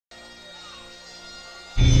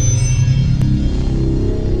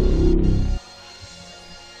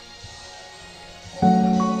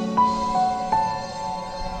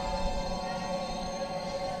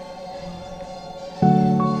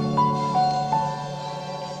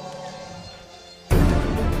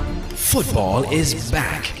Football is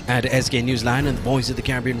back at SK Newsline and the Voice of the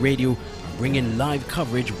Caribbean Radio, bringing live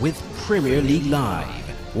coverage with Premier League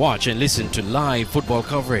Live. Watch and listen to live football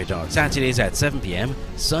coverage on Saturdays at 7 p.m,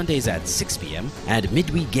 Sundays at 6 p.m, and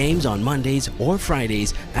midweek games on Mondays or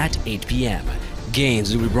Fridays at 8 p.m.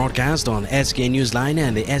 Games will be broadcast on SK Newsline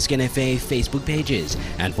and the SKNFA Facebook pages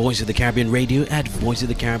and Voice of the Caribbean Radio at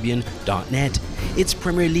voiceofthecaribbean.net. It's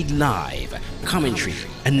Premier League Live. Commentary,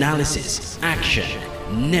 analysis, action.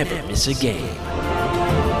 Never miss a game.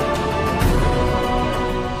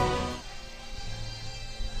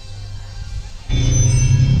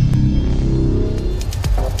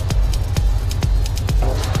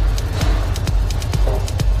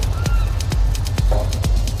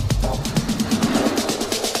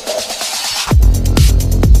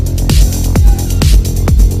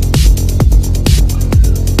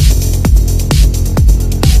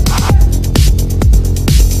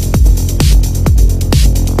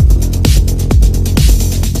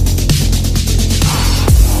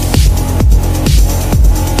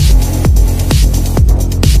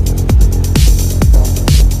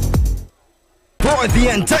 The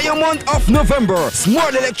entire month of November,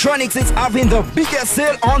 Smart Electronics is having the biggest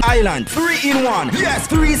sale on island. 3-in-1. Yes,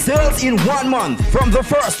 3 sales in 1 month. From the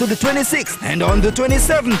 1st to the 26th. And on the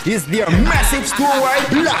 27th is their massive store-wide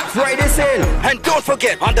Black Friday sale. And don't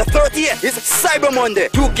forget, on the 30th is Cyber Monday.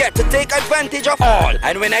 You get to take advantage of all.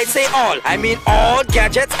 And when I say all, I mean all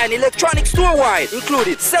gadgets and electronics store-wide,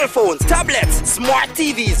 including cell phones, tablets, smart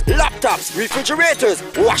TVs, laptops, refrigerators,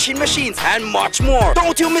 washing machines, and much more.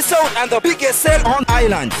 Don't you miss out on the biggest sale on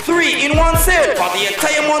island. 3-in-1 sale for the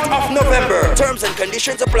entire month of November. Terms and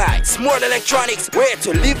conditions apply. Smart Electronics, way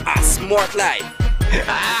to live a smart life.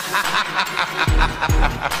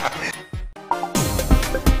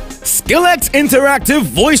 Skillex Interactive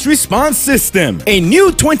Voice Response System, a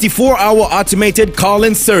new 24-hour automated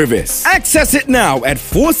call-in service. Access it now at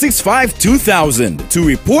 465-2000 to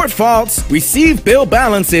report faults, receive bill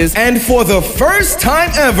balances, and for the first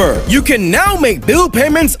time ever, you can now make bill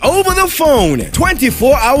payments over the phone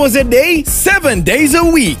 24 hours a day, 7 days a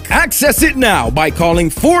week. Access it now by calling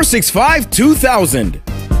 465-2000.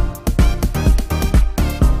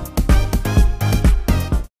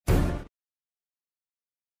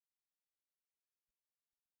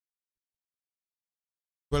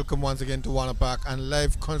 Welcome once again to Warner Park and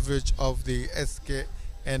live coverage of the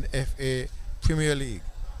SKNFA Premier League.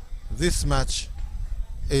 This match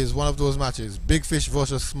is one of those matches, big fish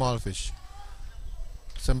versus small fish.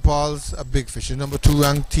 St. Paul's a big fish, the number 2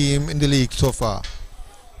 ranked team in the league so far.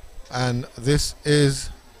 And this is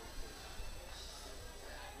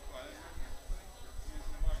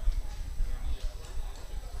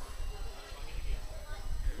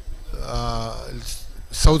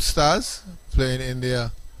Southstars playing in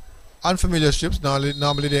their unfamiliar strips. Normally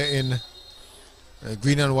they're in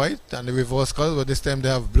green and white and the reverse colors, but this time they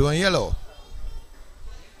have blue and yellow.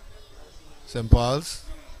 St. Paul's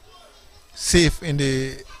safe in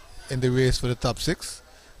the race for the top 6,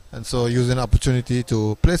 and so using the opportunity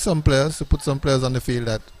to play some players, to put some players on the field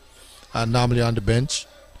that are normally on the bench.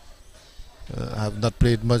 Have not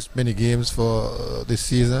played many games for this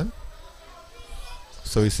season.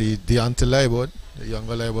 So you see Deontay Leibert, the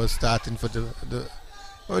younger Leibert, starting for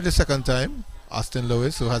the second time. Austin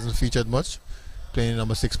Lewis, who hasn't featured much, playing in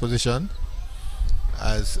number 6 position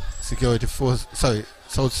as security force. Sorry,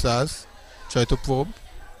 Southstars try to probe.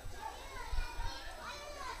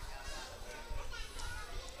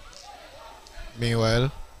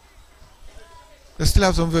 Meanwhile, they still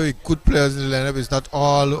have some very good players in the lineup. It's not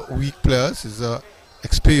all weak players. It's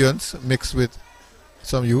experience mixed with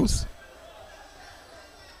some youth.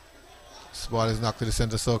 This ball is knocked to the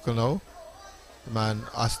center circle now. The man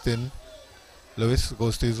Austin Lewis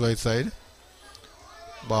goes to his right side.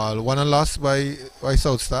 Ball won and lost by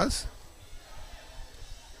Southstars.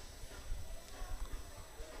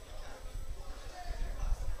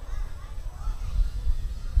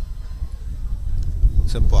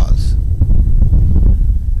 St. Paul's.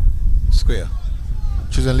 Square.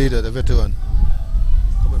 Choosing leader, the veteran.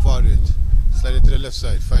 Coming forward with it. Sliding to the left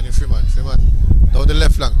side, finding Freeman. Freeman down the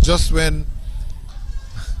left flank. Just when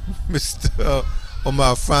Mr.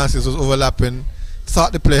 Omar Francis was overlapping,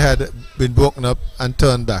 thought the play had been broken up and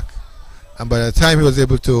turned back. And by the time he was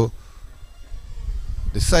able to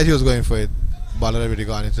decide he was going for it, the ball had already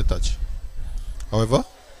gone into touch. However,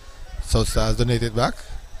 Southstars donated back.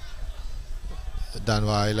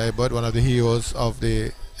 Danwai Leibert, one of the heroes of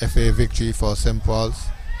the FA victory for St. Paul's,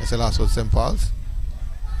 SLS for St. Paul's,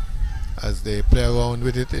 as they play around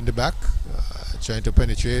with it in the back, trying to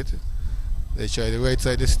penetrate. They try the right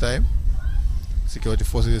side this time. Security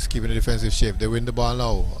forces is keeping the defensive shape. They win the ball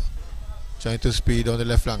now. Trying to speed on the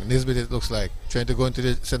left flank. Nisbet, it looks like. Trying to go into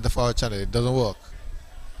the centre forward channel. It doesn't work.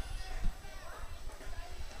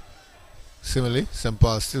 Similarly, St.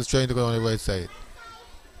 Paul still trying to go on the right side.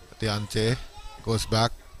 Deante goes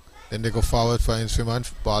back. Then they go forward, finds Freeman.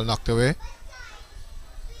 Ball knocked away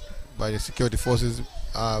by the security forces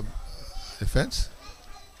defense.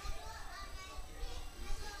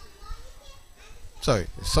 Sorry,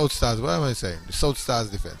 the Southstars. What am I saying? The Southstars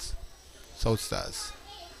defense. Southstars.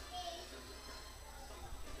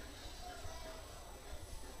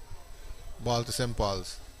 Ball to St.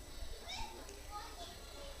 Paul's.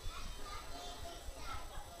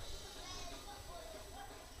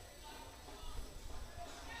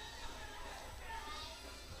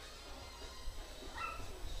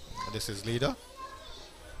 This is leader.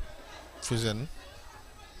 Prison.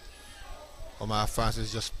 Omar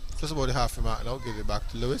Francis just about the half mark now. Give it back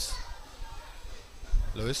to Lewis.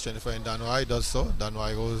 Lewis trying to find Danwai. Does so.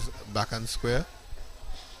 Danwai goes back and square.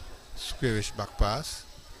 Squarish back pass.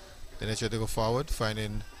 Then they try to go forward,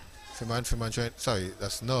 finding Freeman. Freeman trying. Sorry,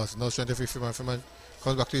 that's Nurse. Nurse trying to free Freeman. Freeman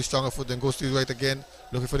comes back to his stronger foot, then goes to his right again,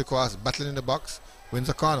 looking for the cross, battling in the box, wins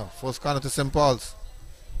a corner. First corner to St. Paul's.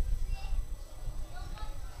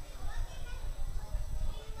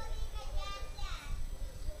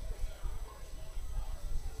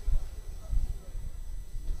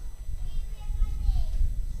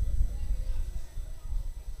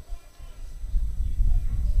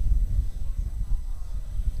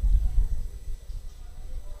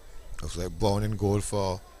 Looks like Brown in goal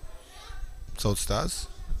for Southstars.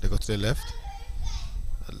 They go to the left.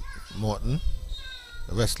 Morton,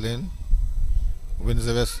 wrestling, wins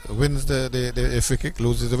the free kick,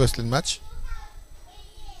 loses the wrestling match.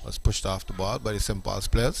 Was pushed off the ball by the St. Paul's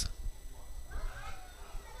players.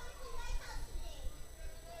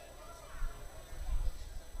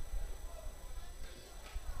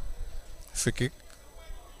 Free kick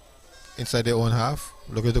inside their own half,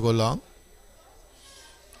 looking to go long.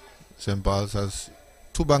 St. Paul's has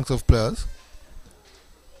two banks of players.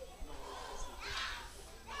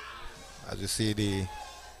 As you see the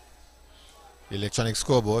electronic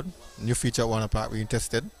scoreboard, new feature one apart being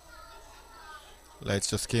tested. Lights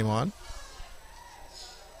just came on.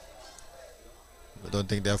 I don't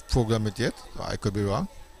think they have programmed it yet. I could be wrong.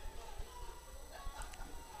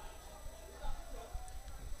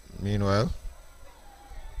 Meanwhile,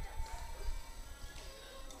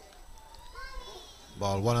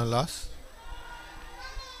 ball won and lost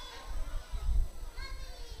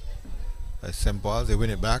by St. Paul's. They win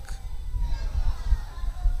it back.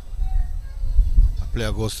 A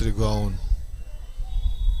player goes to the ground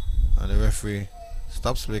and the referee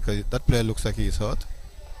stops play because that player looks like he is hurt.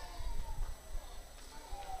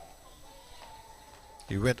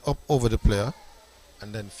 He went up over the player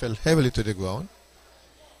and then fell heavily to the ground.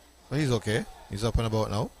 But he's okay. He's up and about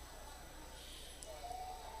now.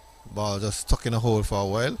 Ball just stuck in a hole for a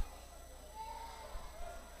while.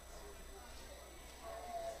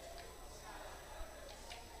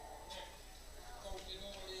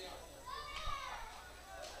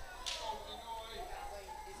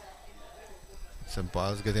 St.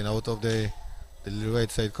 Paul's getting out of the right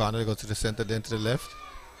side corner. They go to the center, then to the left.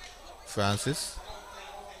 Francis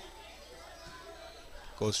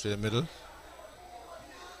goes to the middle.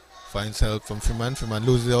 Finds help from Freeman. Freeman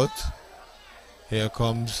loses out. Here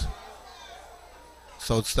comes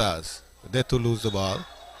Southstars. They too lose the ball.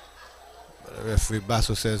 But the referee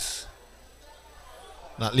Basso says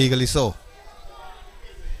not legally so.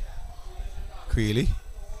 Creeley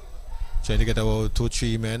trying to get about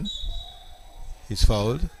 2-3 men. He's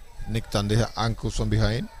fouled. Nicked on the ankles from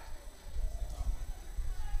behind.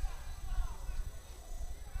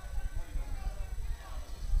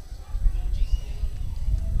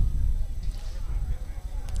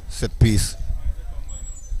 Set piece.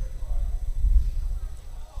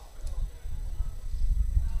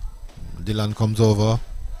 Dylan comes over.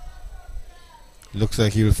 Looks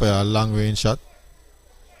like he will fire a long range shot.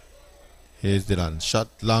 Here's Dylan. Shot,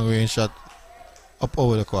 long range shot up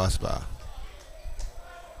over the crossbar.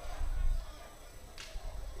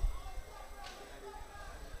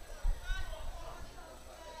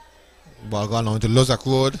 Ball gone on to Lozak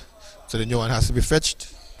Road. So the new one has to be fetched.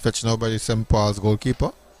 Fetched now by the St. Paul's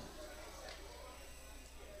goalkeeper.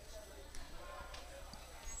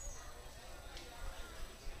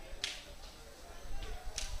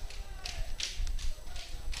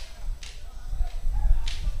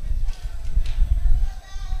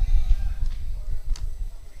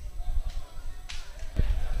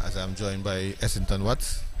 As I'm joined by Essington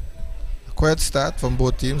Watts. A quiet start from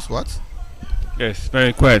both teams, Watts. Yes,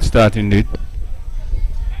 very quiet start indeed.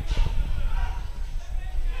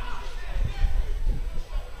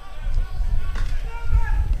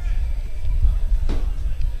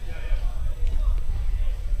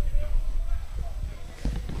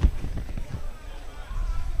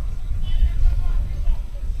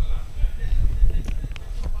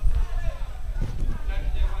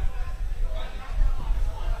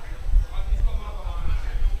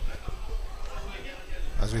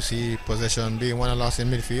 As we see possession being won and lost in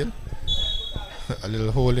midfield. A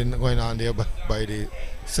little holding going on there by the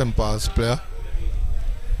St. Paul's player.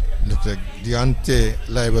 Looks like Deontay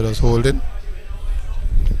Leiber was holding.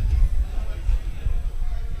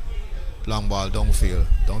 Long ball downfield,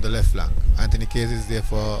 down the left flank. Anthony Case is there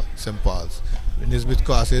for St. Paul's. When this bit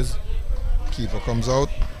crosses, keeper comes out.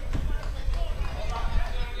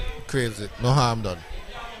 Crails it, no harm done.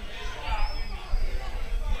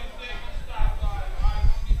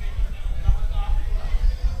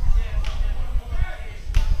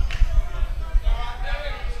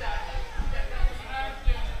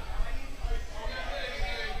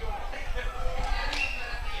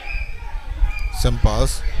 St.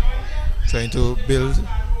 Paul's trying to build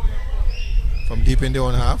from deep in their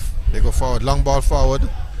own half. They go forward, long ball forward.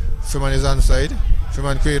 Freeman is onside.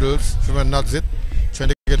 Freeman cradles. Freeman knocks it. Trying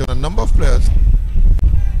to get on a number of players.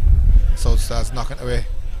 Southstars knocking away.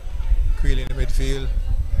 Creel in the midfield.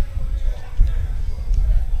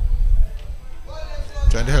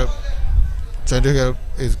 Trying to help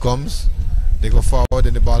his gums. They go forward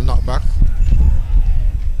and the ball knocked back.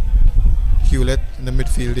 Hewlett in the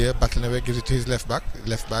midfield here, battling away, gives it to his left back.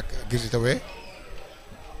 Left back gives it away.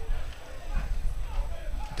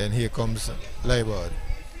 Then here comes Leibert.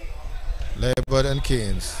 Leibert and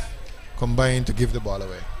Keynes combine to give the ball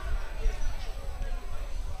away.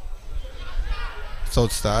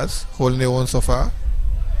 Southstars holding their own so far.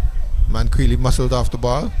 Manquilly muscled off the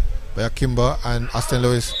ball by Kimber, and Aston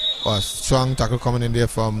Lewis was strong tackle coming in there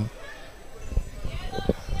from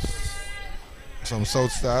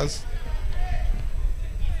Southstars.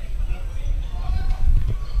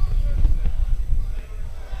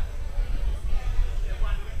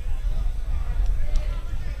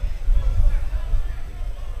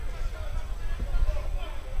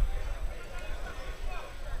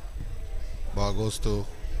 Ball goes to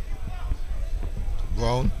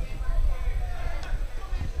Brown.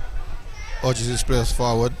 Urges his players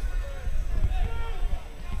forward.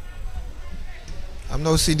 I'm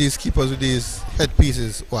now seeing these keepers with these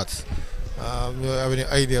headpieces. What? You have any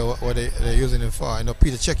idea what they're using it for? I know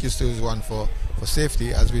Peter Cech used to use one for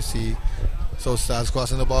safety, as we see Southstars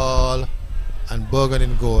crossing the ball and Bergen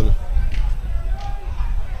in goal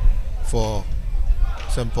for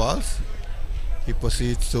St. Paul's. He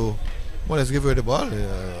proceeds to more or less give away the ball.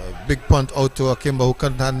 Big punt out to Kimber, who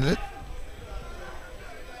couldn't handle it.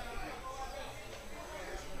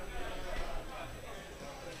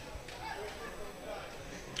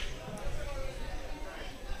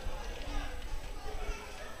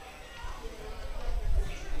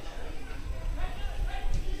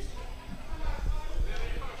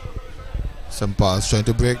 St. Paul's trying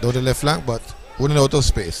to break down the left flank, but running out of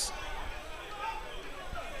space.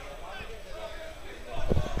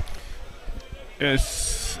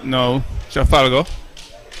 Yes, no, Trafalgar.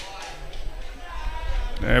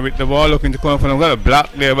 With the ball looking to come from got a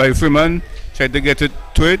block there by Freeman. Tried to get it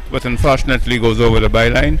to it, but unfortunately goes over the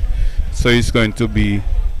byline. So it's going to be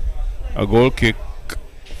a goal kick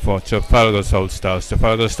for Trafalgar Southstars.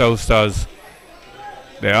 Trafalgar Southstars,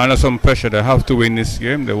 they're under some pressure. They have to win this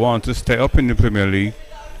game. They want to stay up in the Premier League.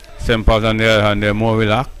 St. Paul's on the other hand, they're more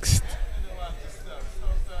relaxed.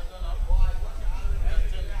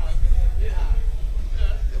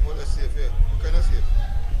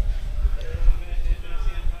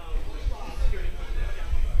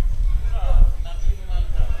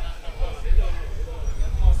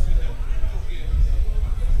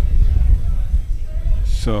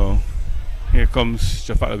 So here comes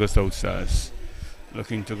Trafalgar Southstars,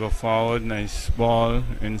 looking to go forward. Nice ball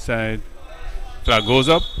inside. Flag goes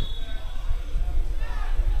up.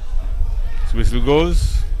 So whistle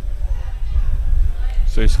goes.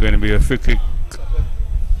 So it's going to be a free kick.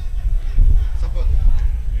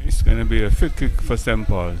 It's going to be a free kick for St.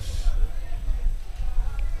 Paul's.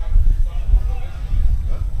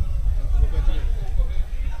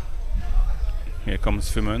 Here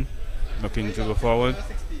comes Freeman, looking to go forward.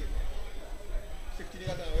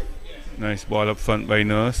 Nice ball up front by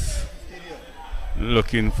Nurse.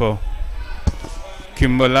 Looking for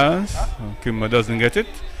Kimber Lance. Kimber doesn't get it.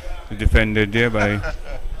 Defended there by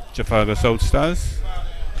Trafalgar Southstars.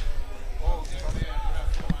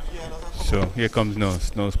 So here comes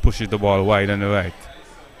Nurse. Nurse pushes the ball wide on the right.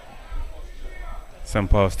 St.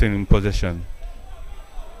 Paul still in possession.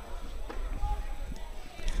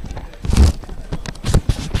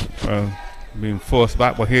 Well, being forced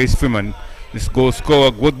back, but here is Freeman. This goal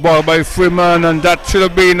scorer, good ball by Freeman, and that should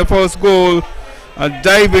have been the first goal. A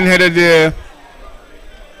diving header there.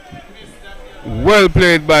 Well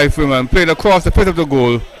played by Freeman. Played across the face of the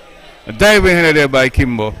goal. A diving header there by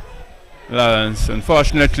Kimber Lawrence.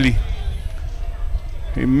 Unfortunately,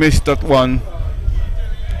 He missed that one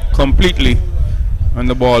completely, and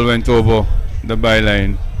the ball went over the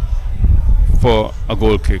byline for a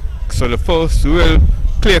goal kick. So the first real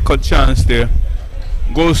clear-cut chance there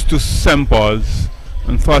goes to St. Paul's.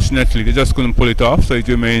 Unfortunately, they just couldn't pull it off, so it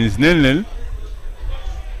remains 0-0.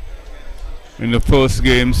 In the first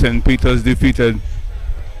game, St. Peter's defeated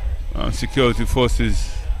Security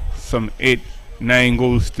Forces some 8-9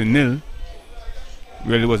 goals to 0.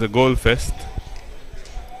 Really was a goal fest.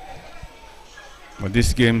 But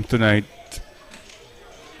this game tonight,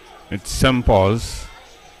 it's St. Paul's,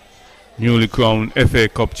 newly crowned FA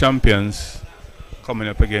Cup champions, coming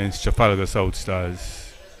up against Trafalgar Southstars.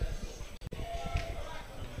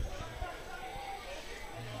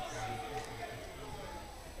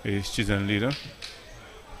 Here's Chisholm leader.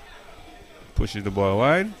 Pushes the ball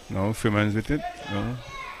wide. No, Freeman's with it. No.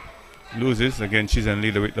 Loses. Again, Chisholm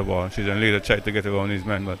leader with the ball. Chisholm leader tried to get around his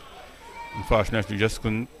man, but unfortunately just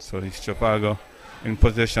couldn't. So it's Trafalgar in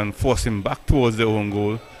possession, force him back towards their own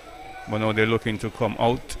goal. But now they're looking to come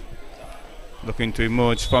out, looking to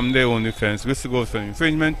emerge from their own defense. Whistle goes for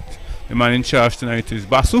infringement. The man in charge tonight is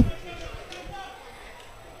Basu.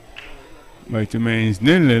 But it remains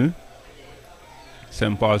 0-0.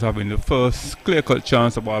 St. Paul's having the first clear-cut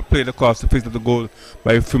chance. The ball played across the face of the goal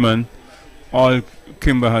by Freeman. All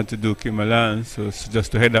Kimber had to do, Kimber Lance, was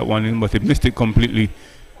just to head that one in, but he missed it completely.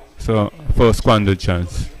 So, first squandered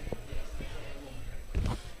chance.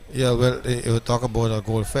 Yeah, well, it will talk about a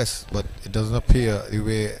goal fest, but it doesn't appear the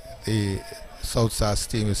way the Southstars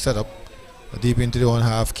team is set up, deep into the one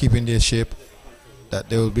half, keeping their shape, that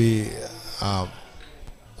they will be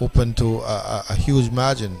open to a huge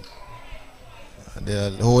margin.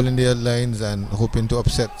 They're holding their lines and hoping to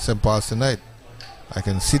upset St. Paul's tonight. I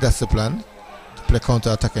can see that's the plan, to play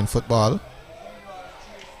counter-attacking football.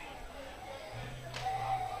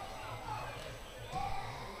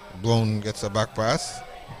 Brown gets a back pass.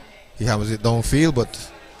 He hammers it downfield,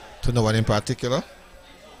 but to no one in particular.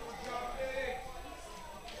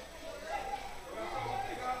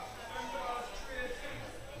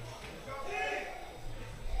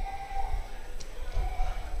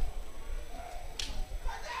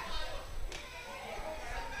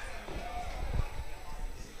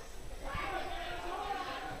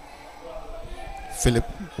 Philip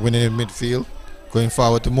winning in midfield, going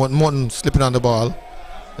forward to Morton. Morton slipping on the ball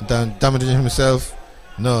and then damaging himself.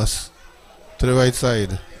 Nurse to the right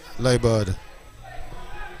side. Liberd.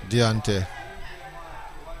 Deante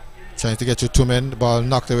trying to get you two men. The ball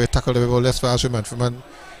knocked away, tackled away, less fast Freeman. Freeman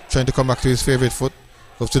trying to come back to his favorite foot.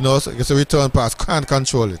 Goes to Nurse, gets a return pass, can't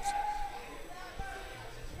control it.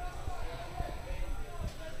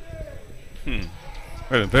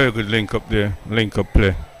 Well, a very good link up there, link up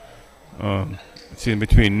play. Seen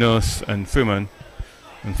between Nurse and Freeman.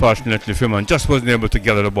 Unfortunately, Freeman just wasn't able to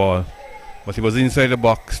gather the ball, but he was inside the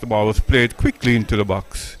box. The ball was played quickly into the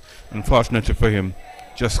box. Unfortunately for him,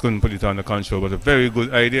 just couldn't put it under control. But a very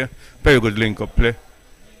good idea, very good link-up play,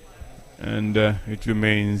 and it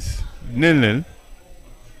remains 0-0.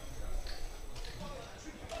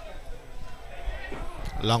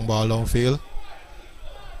 Long ball downfield.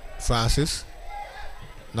 Francis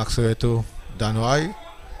knocks away to Danoy.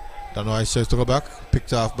 Danoy tries to go back,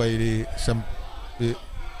 picked off by the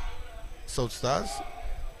Southstars.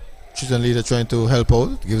 Chisholm leader trying to help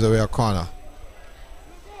out, gives away a corner.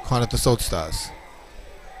 Corner to Southstars.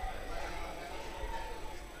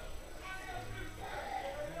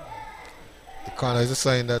 The corner is a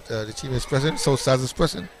sign that the team is pressing. Southstars is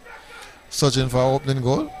pressing, searching for our opening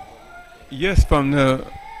goal. Yes, from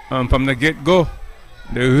the get-go,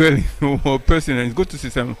 they really were pressing, and it's good to see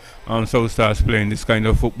some Southstars playing this kind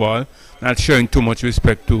of football, not showing too much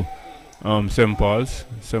respect to St. Paul's.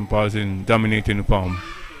 St. Paul's in dominating form.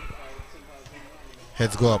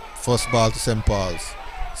 Heads go up. First ball to St. Paul's.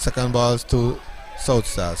 Second ball to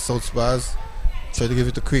Southstars. Southstars try to give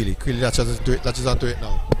it to Creeley. Creeley latches onto it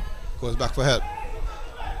now. Goes back for help.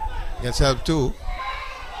 Gets help too.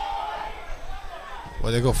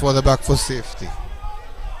 Well, they go further back for safety.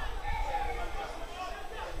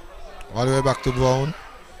 All the way back to Brown.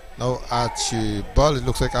 Now Archibald. It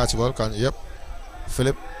looks like Archibald. Yep.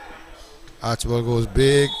 Philip. Archibald goes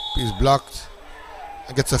big. He's blocked.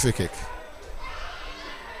 And gets a free kick.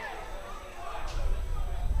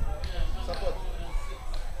 Support.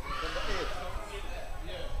 Number 8.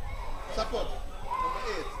 Support. Number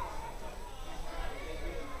 8.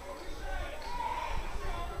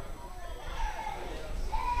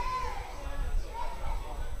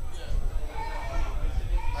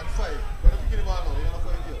 And 5. But if you get him on now, you're not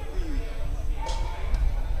going to get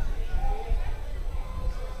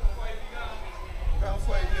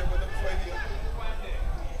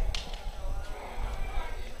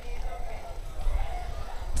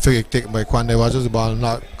Free kick taken by Kwande Rogers. The ball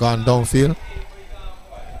not gone downfield.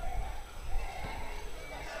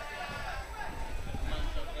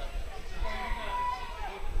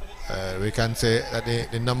 We can say that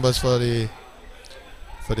the numbers for the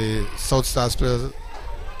Southstars players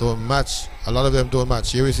don't match. A lot of them don't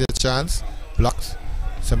match. Here we see a chance. Blocked.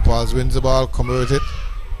 St. Paul's wins the ball. Come with it.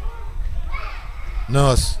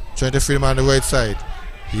 Nurse trying to free him on the right side.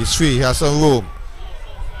 He's free. He has some room.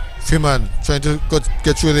 Freeman trying to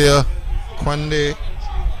get through there. Kwande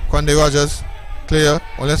Rogers. Clear.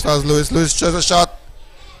 Only as far as Lewis. Lewis tries a shot.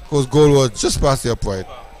 Goes goalward just past the upright.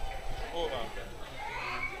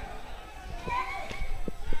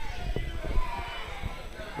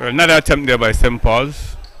 Well, another attempt there by St.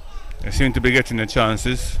 Paul's. They seem to be getting the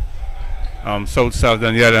chances. Southstars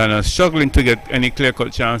on the other hand are struggling to get any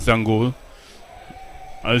clear-cut chance on goal.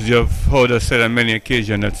 As you've heard us say on many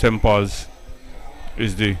occasions that St. Paul's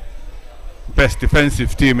is the best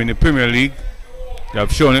defensive team in the Premier League. They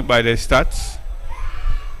have shown it by their stats.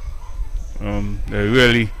 They're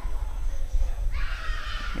really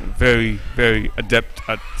very, very adept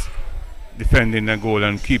at defending the goal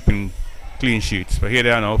and keeping clean sheets. But here they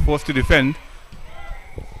are now forced to defend.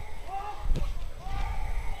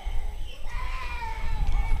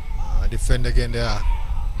 Defend again there.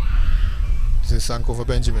 This is Sanko for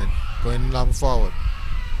Benjamin. Going long forward.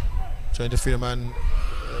 Trying to feed a man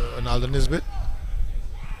Ronaldo Nisbet.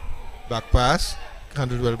 Back pass.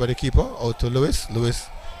 Handled well by the keeper. Out to Lewis. Lewis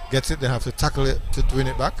gets it. They have to tackle it to win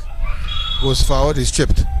it back. Goes forward. He's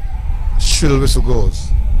tripped. Shrill whistle goes.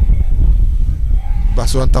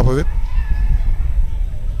 Basso on top of it.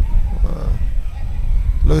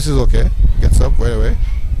 Lewis is okay. Gets up right away.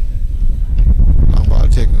 Long ball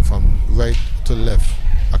taken from right to left.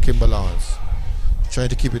 Akimba Lawrence trying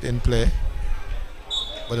to keep it in play,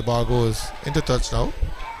 but the ball goes into touch now.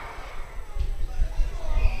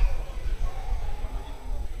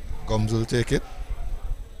 Gums will take it.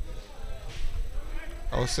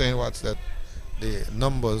 I was saying what's that the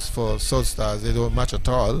numbers for Southstars, they don't match at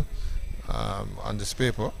all on this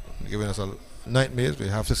paper, giving us a nightmares, we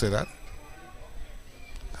have to say that.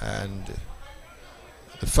 And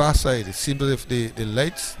the far side, it seems as if the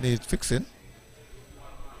lights need fixing.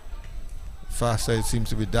 Far side seems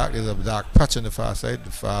to be dark. There's a dark patch on the far side,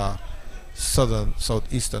 the far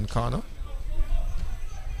southeastern corner.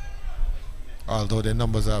 Although the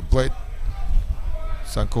numbers are bright.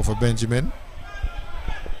 Sankofa Benjamin.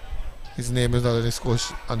 His name is not on the score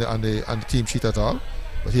on the team sheet at all.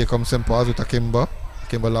 But here comes St. Paul's with Akimba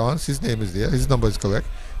Lawrence. His name is there. His number is correct.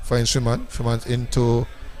 Finds Freeman. Freeman's into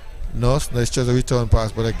Nurse. Nice tries a return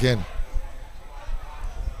pass, but again,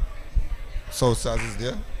 Southstars is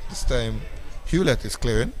there. This time, Hewlett is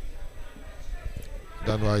clearing.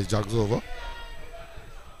 Danwise jogs over.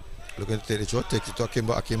 Looking to take the shot. Takes it to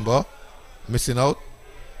Akimba. Akimba missing out.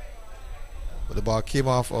 But the ball came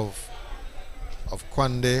off of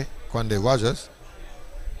Kwande Rogers.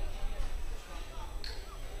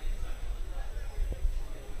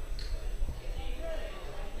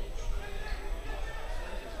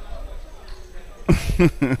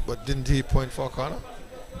 But didn't he point for a corner?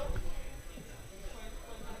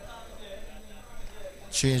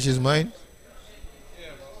 Change his mind.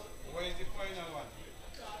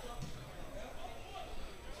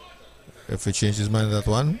 If he changed his mind on that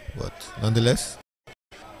one, but nonetheless,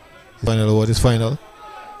 final word is final.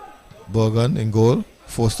 Borgan in goal,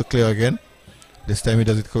 forced to clear again. This time he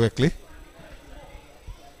does it correctly.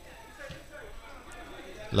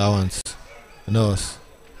 Lawrence, Nurse,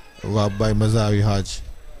 robbed by Mazari Hodge.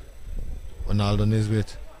 Ronaldo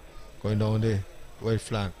Nisbet going down there, right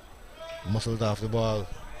flank, muscled off the ball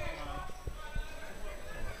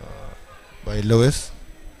by Lewis.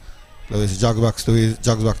 Lewis jogs back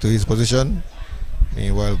to his position.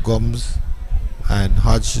 Meanwhile, Gums and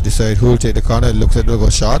Hodge decide who will take the corner. It looks like they'll go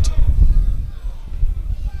short.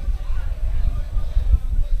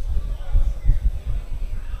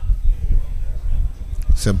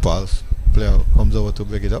 St. Paul's player comes over to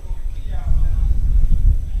break it up.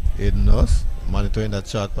 Aiden Nurse monitoring that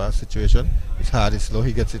short pass situation. It's hard, it's slow,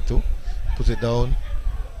 he gets it too. Puts it down.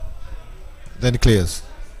 Then he clears.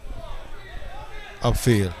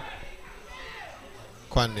 Upfield.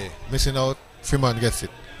 Kwande missing out. Freeman gets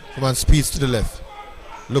it. Freeman speeds to the left.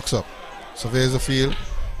 Looks up. Surveys the field.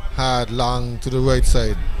 Hard, long to the right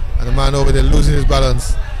side. And the man over there losing his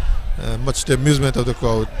balance. Much to the amusement of the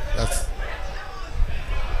crowd. That's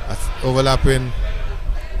overlapping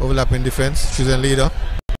defense. Choosing leader.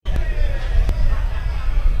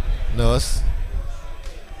 Nurse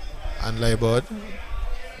and Leibod.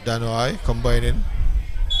 Danoy combining.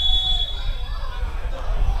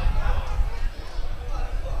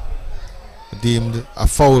 deemed a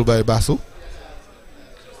foul by Basu.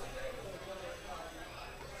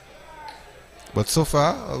 But so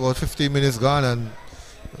far, about 15 minutes gone, and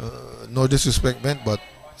no disrespect meant, but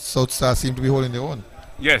Southstars seem to be holding their own.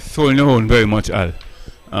 Yes, holding their own very much, Al.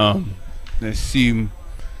 They seem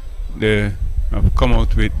they have come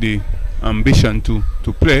out with the ambition to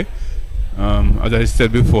play. As I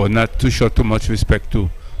said before, not to show too much respect to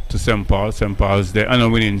St. Paul. St. Paul's, they're on a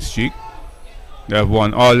winning streak. They have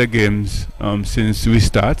won all the games since we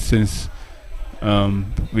start, since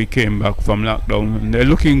we came back from lockdown. And they're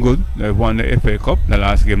looking good. They've won the FA Cup, the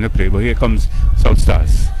last game they played. But here comes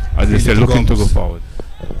Southstars, as they said, looking to go forward.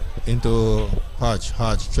 Into Hodge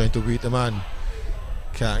trying to beat the man.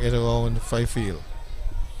 Can't get around Fifield.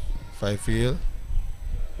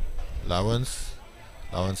 Lawrence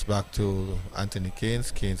back to Anthony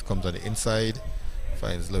Keynes. Keynes comes on the inside,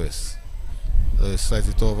 finds Lewis. Lewis slides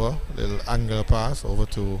it over, little angular pass over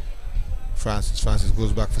to Francis. Francis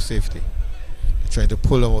goes back for safety. They're trying to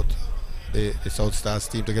pull out the Southstars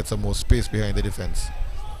team to get some more space behind the defense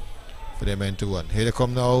for their men to run. Here they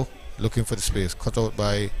come now, looking for the space, cut out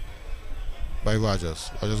by Rogers.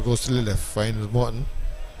 Rogers goes to the left, finds Morton.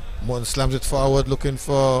 Morton slams it forward, looking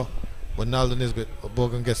for Ronaldo Nisbet, but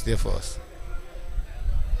Borgen gets there first.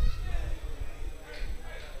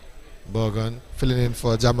 Borgen filling in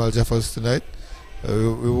for Jamal Jeffers tonight.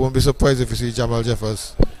 We won't be surprised if we see Jamal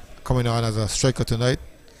Jeffers coming on as a striker tonight.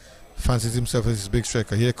 Fancies himself as his big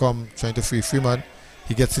striker. Here come trying to free Freeman.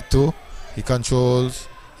 He gets it too. He controls.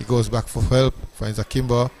 He goes back for help. Finds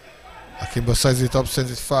Akimbo. Akimbo sizes it up,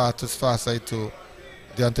 sends it far to his far side to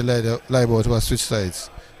Deontay Leibold, who has switched sides.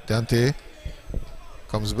 Deontay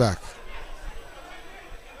comes back.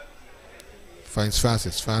 Finds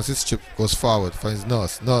Francis. Francis chip goes forward. Finds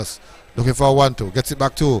Nurse. Looking for a 1-2. Gets it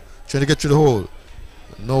back to. Trying to get through the hole.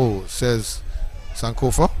 No, says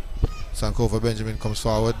Sankofa. Benjamin comes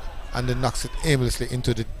forward and then knocks it aimlessly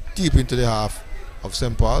deep into the half of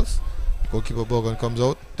St. Paul's. Goalkeeper Borgen comes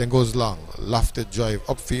out, then goes long. Lofted drive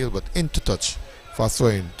upfield, but into touch for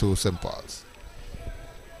throwing to St. Paul's.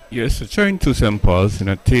 Yes, trying to St. Paul's in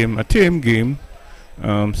a team game.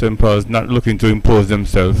 St. Paul's not looking to impose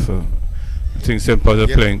themselves. I think St. Paul's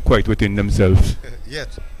are playing quite within themselves.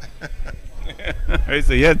 Yet. I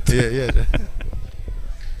say yet. Yeah.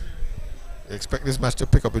 Expect this match to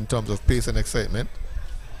pick up in terms of pace and excitement.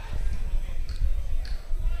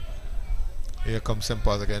 Here comes St.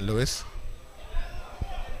 Paul's again. Lewis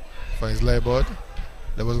finds Leibold.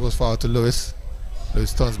 Leibold goes forward to Lewis.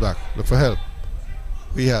 Lewis turns back. Look for help.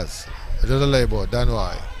 He has another Leibold.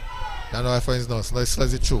 Danwai finds Nurse. Nice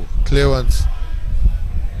slides it through. Clearance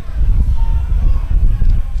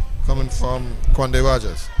coming from Kwande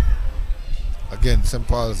Rogers. Again, St.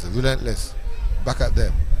 Paul's relentless. Back at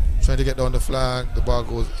them. Trying to get down the flank. The ball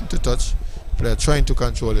goes into touch. Player trying to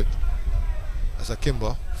control it. As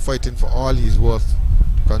Akimbo fighting for all he's worth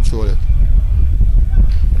to control it.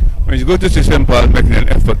 When you go to see St. Paul making an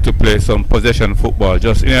effort to play some possession football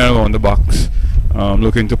just in and around the box,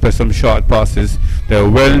 looking to play some short passes. They're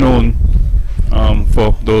well known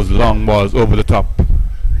for those long balls over the top,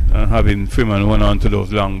 having Freeman run on to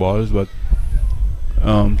those long balls. But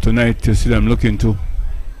tonight you see them looking to,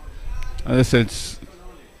 as I said,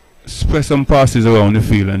 spread some passes around the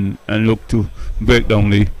field and look to break down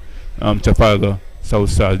the Trafalgar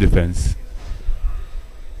Southstars defense.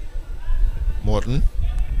 Morton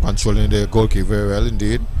controlling the goalkeeper very well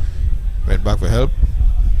indeed. Went back for help.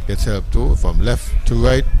 Gets help too. From left to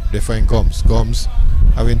right, they find Gums. Gums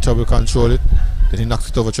having trouble control it. Then he knocks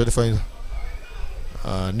it over, try to find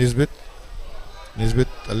Nisbet. Nisbet,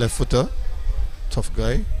 a left footer. Tough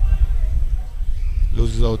guy.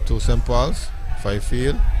 Loses out to St. Paul's.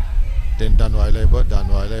 Fifield. Then Danwai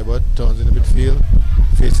Leibold turns in the midfield.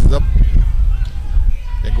 Faces up.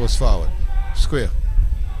 Then goes forward. Square.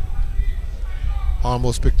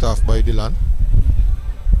 Almost picked off by Dylan.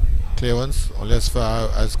 Clearance only as far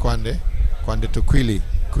as Kwande. Kwande to Queely.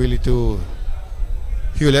 Queely to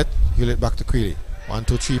Hewlett. Hewlett back to Queely. 1,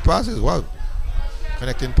 2, 3 passes. Wow.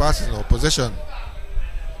 Connecting passes now. Possession.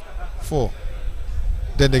 4.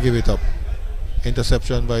 Then they give it up.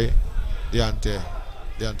 Interception by Deontay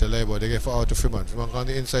Leibold. They get out to Freeman. Freeman on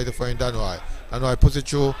the inside to find Danwai. Danwai puts it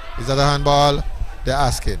through. Is that a handball? They're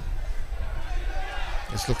asking.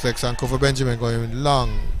 This looks like Sankofa Benjamin going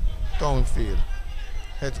long downfield.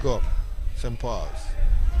 Heads go up. St. Paul's.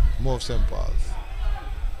 Move St. Paul's.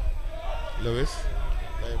 Lewis.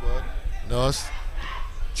 Leibold. Nurse.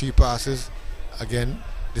 3 passes. Again.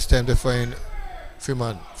 This time they find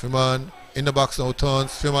Freeman. Freeman in the box now,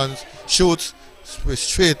 turns. Freeman shoots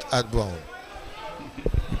straight at Brown.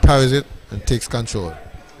 He parries it and takes control.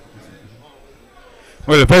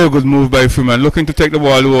 Well, a very good move by Freeman, looking to take the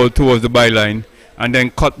ball towards the byline and then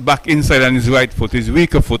cut back inside on his right foot, his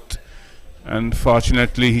weaker foot. And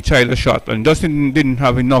fortunately, he tried a shot and just didn't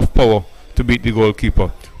have enough power to beat the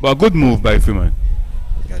goalkeeper. But a good move by Freeman.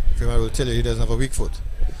 Yeah, Freeman will tell you he doesn't have a weak foot.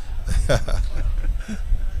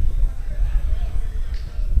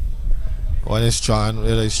 One is strong,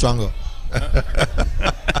 the other is stronger.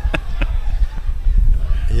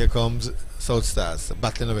 Here comes Southstars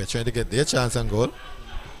battling away, trying to get their chance and goal.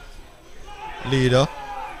 Leader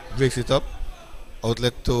breaks it up.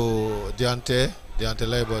 Outlet to Deontay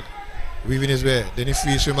Leibert weaving his way. Then he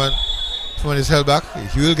frees Freeman. Freeman is held back.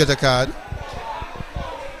 He will get a card.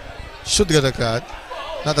 Should get a card.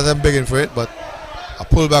 Not that I'm begging for it, but a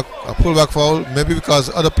pullback foul. Maybe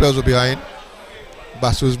because other players were behind.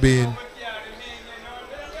 Bass was being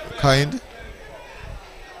kind.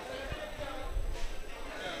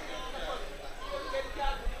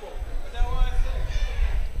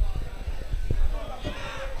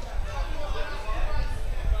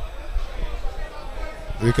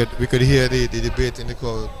 We could hear the debate in the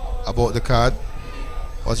crowd about the card.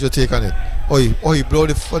 What's your take on it? He blew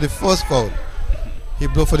for the first foul. He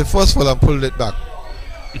blew for the first foul and pulled it back.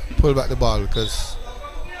 Pulled back the ball because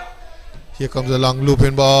here comes a long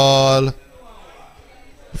looping ball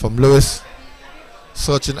from Lewis.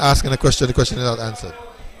 Searching, asking a question. The question is not answered.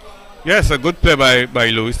 Yes, a good play by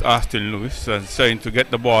Lewis, Austin Lewis, trying to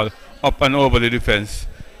get the ball up and over the defense.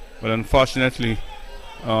 But unfortunately,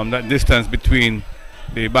 that distance between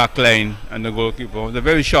the back line and the goalkeeper was a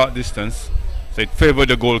very short distance, so it favored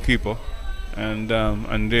the goalkeeper. And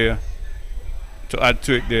there, to add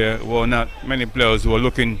to it, there were not many players who were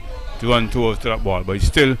looking to run towards that ball. But it's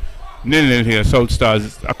still 0-0 here.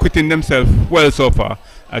 Southstars acquitting themselves well so far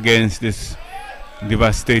against this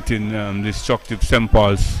devastating, destructive St.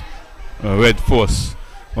 Paul's Red Force.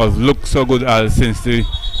 Was looked so good as since the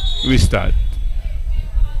restart.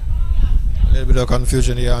 A little bit of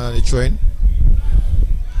confusion here on the train.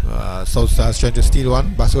 Southstars trying to steal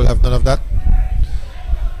one. Bass will have none of that.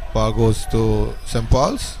 Ball goes to St.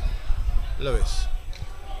 Paul's. Lewis.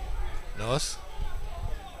 Nurse.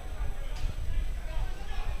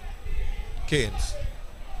 Keynes.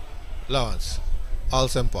 Lawrence. All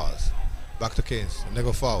St. Paul's. Back to Keynes. And they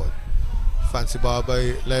go forward. Fancy ball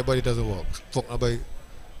by Leibert, it doesn't work. Fucked by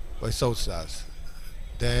Southstars.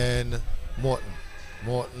 Then Morton.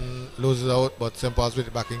 Morton loses out, but St. Paul's with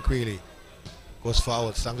it back in Queeley. Goes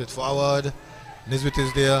forward, stamps it forward. Nisbet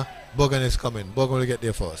is there. Bogan is coming. Bogan will get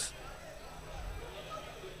there first.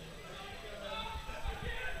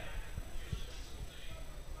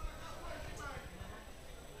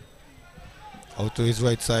 Out to his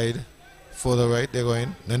right side. Further right, they're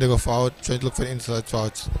going. Then they go forward, trying to look for the inside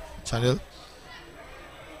forward channel.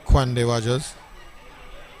 Kwande Rogers.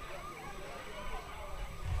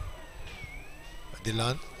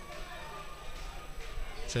 Dylan.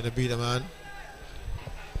 Trying to beat a man.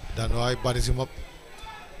 Danwai bodies him up.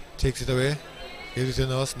 Takes it away. Gives it to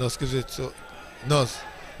Nurse. Nurse gives it to Nurse.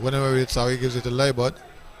 Whenever it's sorry, gives it to Leibert.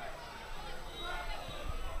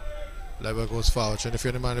 Leibert goes forward, trying to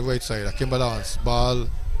find the man on the right side. Akimba Lawrence. Ball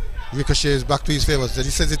ricochets back to his favor. Then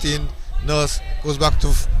he sends it in. Nurse goes back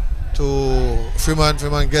to Freeman.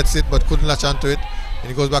 Freeman gets it but couldn't latch onto it. And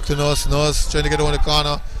he goes back to Nurse. Nurse trying to get over the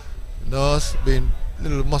corner. Nurse being a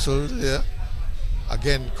little muscled here.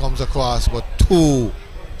 Again comes across, but too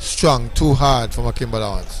strong, too hard from Akimba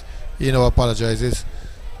Lawrence. He now apologizes.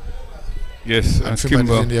 Yes, and Freeman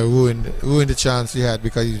is in there ruined the chance he had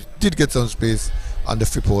because he did get some space on the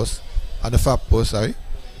free post, on the far post, sorry.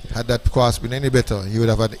 Had that cross been any better, he would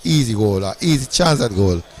have had an easy goal, or easy chance at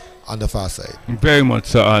goal on the far side. Very much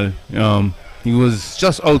so, Al. He was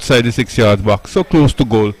just outside the 6 yard box, so close to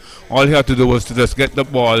goal. All he had to do was to just get the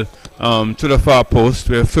ball to the far post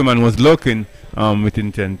where Freeman was looking with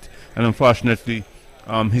intent. And unfortunately,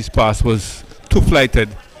 his pass was too flighted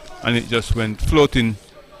and it just went floating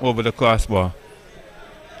over the crossbar.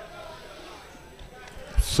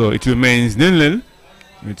 So it remains 0-0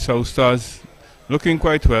 with Southstars looking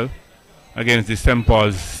quite well against the St.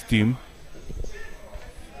 Paul's team.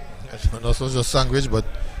 And also just sandwich, but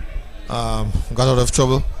got out of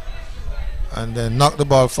trouble and then knocked the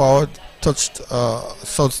ball forward, touched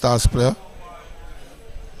Southstars player,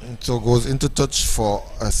 and so goes into touch for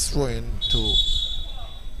a throw-in to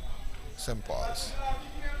St. Paul's.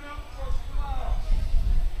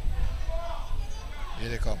 Here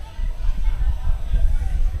they come.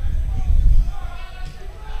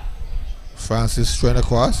 Francis trying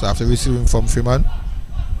across after receiving from Freeman.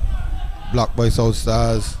 Blocked by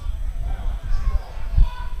Southstars.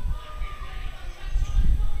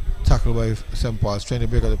 Tackled by St. Paul's, trying to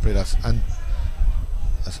break up the play. And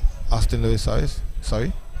Austin Lewis,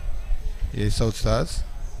 sorry. Here is Southstars.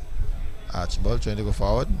 Archibald trying to go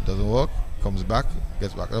forward, doesn't work. Comes back,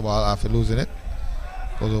 gets back the ball after losing it.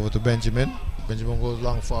 Goes over to Benjamin. Benjamin goes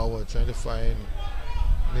long forward, trying to find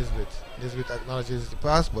Nisbet. Nisbet acknowledges the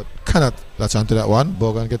pass, but cannot latch onto that one.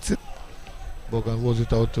 Bogan gets it. Bogan rolls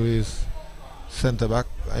it out to his centre back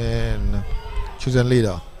and choosing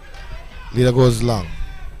leader. Leader goes long.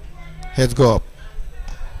 Heads go up.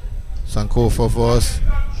 Sankofa first.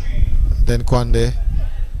 Then Kwande.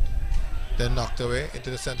 Then knocked away into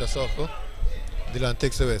the centre circle. Dylan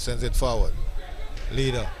takes away, sends it forward.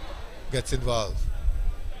 Leader gets involved.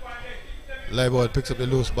 Leibold picks up the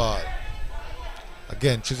loose ball.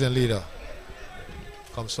 Again, choosing leader.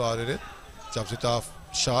 Comes forward with it. Chops it off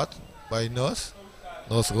short by Nurse.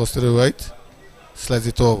 Nurse goes to the right. Slides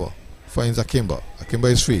it over. Finds Akimba.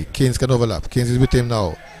 Akimba is free. Keynes can overlap. Keynes is with him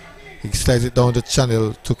now. He slides it down the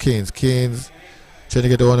channel to Keynes. Keynes trying to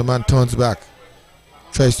get the one man, turns back.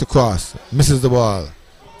 Tries to cross. Misses the ball.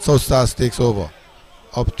 Southstars takes over.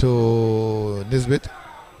 Up to Nisbet.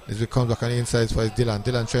 Nisbet comes back on the inside for Dylan.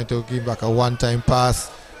 Dylan trying to give back a one-time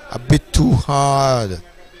pass. A bit too hard.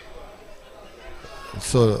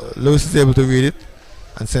 So Lewis is able to read it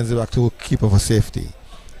and sends it back to keeper for safety.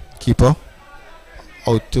 Keeper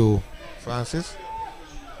out to Francis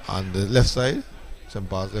on the left side. Some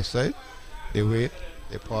Paul's left side. They wait.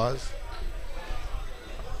 They pause.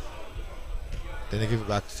 Then they give it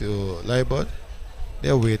back to Leibold.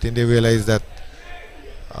 They're waiting. They realize that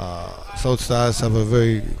Southstars have a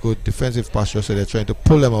very good defensive posture, so they're trying to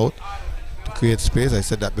pull them out to create space. I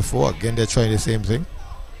said that before. Again, they're trying the same thing.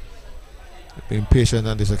 Being patient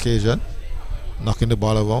on this occasion, knocking the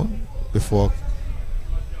ball around before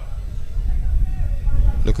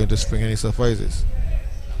looking to spring any surprises.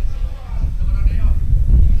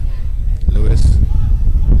 Lewis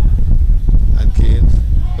and Keynes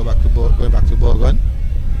going back to Borgon.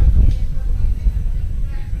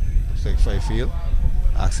 Looks like Fifield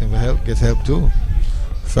asking for help, gets help too.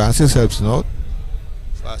 Francis helps out.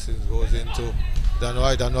 Francis goes into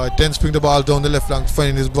Danoy, then spring the ball down the left flank,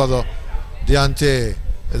 finding his brother Deontay.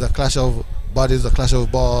 There's a clash of bodies, a clash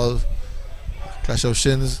of balls, clash of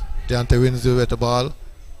shins. Deontay wins the ball.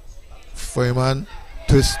 Freeman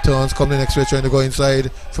twists, turns, comes the next way, trying to go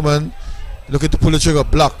inside. Freeman looking to pull the trigger,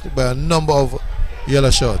 blocked by a number of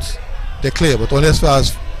yellow shirts. They're clear, but only as far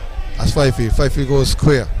as Fifield. Fifield goes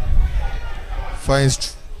square.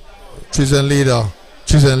 Finds Treason leader,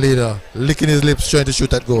 licking his lips, trying to shoot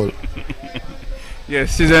that goal.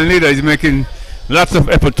 Yes, Treason leader is making lots of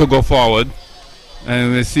effort to go forward.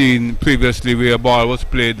 And we've seen previously where a ball was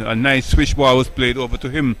played, a nice swish ball was played over to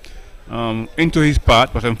him into his path,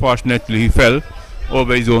 but unfortunately he fell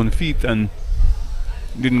over his own feet and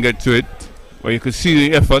didn't get to it. But you could see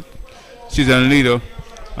the effort. Treason leader,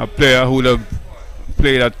 a player who would have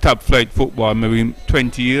played at top flight football maybe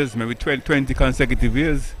 20 years, maybe 20 consecutive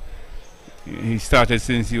years. He started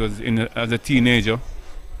since he was as a teenager.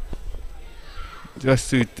 I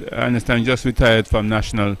understand, just retired from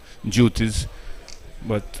national duties.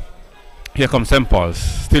 But here comes St. Paul's,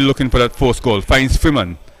 still looking for that first goal. Finds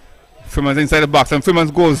Freeman. Freeman's inside the box and Freeman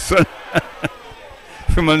goes.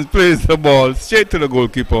 Freeman plays the ball straight to the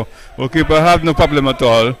goalkeeper. Goalkeeper have no problem at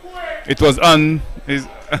all. It was on his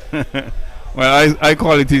well, I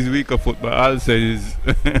call it his weaker foot, but I'll say his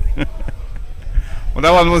well,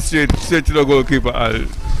 that one was straight to the goalkeeper.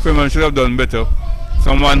 Freeman should have done better.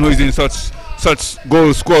 Someone who is in such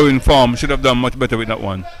goal scoring form should have done much better with that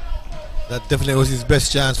one. That definitely was his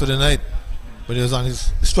best chance for the night, but he was on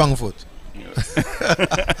his strong foot.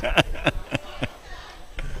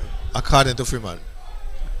 According to Freeman.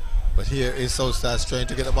 But here is Southstars trying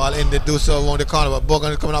to get the ball in. They do so around the corner, but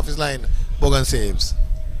Bogan is coming off his line. Bogan saves.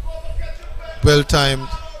 Well timed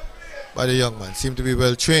by the young man. Seemed to be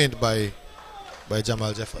well trained by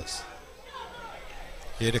Jamal Jeffers.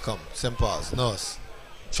 Here they come. St. Paul's. Nurse.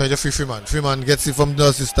 Try to free Freeman. Freeman gets it from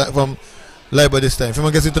Nurse this time, from Leiber this time.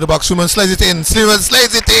 Freeman gets into the box. Freeman slides it in. Freeman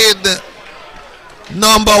slides it in.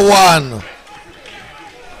 Number one.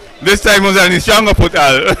 This time was on his stronger foot,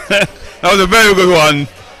 Al. That was a very good one.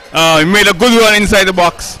 He made a good run inside the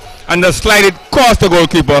box and just slide it across the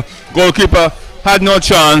goalkeeper. Goalkeeper had no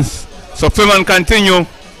chance. So Freeman continue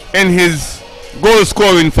in his goal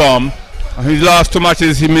scoring form. His last two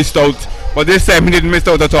matches he missed out, but this time he didn't miss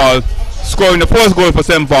out at all. Scoring the first goal for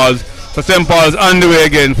St. Paul's. So St. Paul's on the way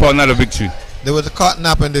again for another victory. There was a caught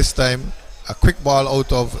napping this time. A quick ball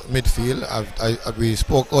out of midfield. We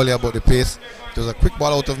spoke earlier about the pace. There was a quick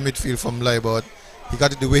ball out of midfield from Leibold. He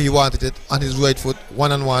got it the way he wanted it, on his right foot,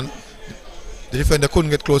 one-on-one. The defender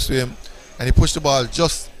couldn't get close to him, and he pushed the ball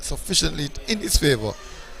just sufficiently in his favor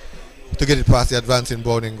to get it past the advancing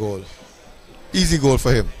Browning goal. Easy goal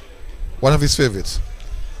for him. One of his favorites.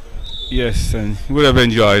 Yes, and he would have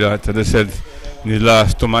enjoyed that. As I said, in the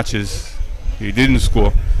last 2 matches, he didn't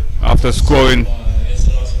score. After scoring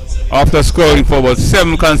for about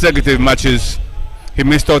 7 consecutive matches, he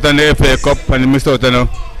missed out on the FA Cup and he missed out on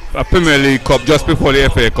a Premier League Cup just before the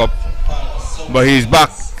FA Cup. But he's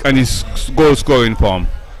back and his goal scoring form.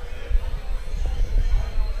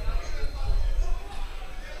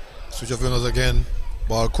 Switch of winners again.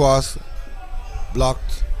 Ball cross.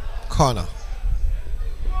 Blocked. Corner.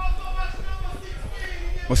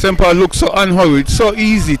 Well, St. Paul looks so unhurried, so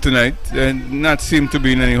easy tonight, and not seem to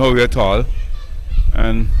be in any hurry at all.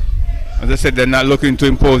 And as I said, they're not looking to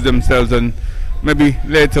impose themselves, and maybe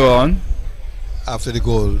later on. After the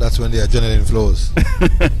goal, that's when the adrenaline flows.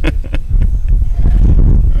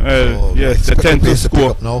 Yes, they tend to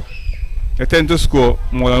score. They tend to score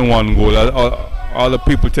more than one goal. All the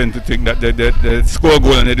people tend to think that they score a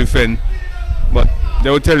goal and they defend, but they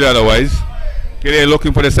will tell you otherwise. They're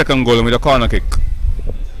looking for the second goal with a corner kick.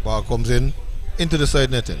 Ball comes in into the side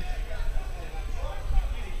netting.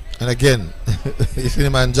 And again, you see the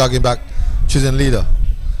man jogging back, choosing leader.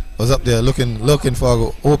 Was up there looking for a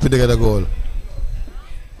goal, hoping to get a goal.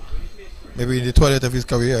 Maybe in the twilight of his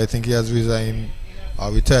career, I think he has resigned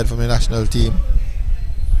or retired from the national team.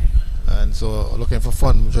 And so looking for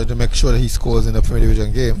fun, trying to make sure that he scores in the Premier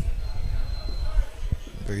Division game.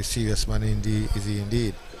 Very serious man indeed, is he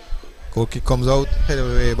indeed. Goal kick comes out,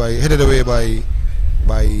 headed away by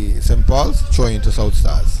St. Paul's, throwing to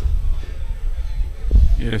Southstars.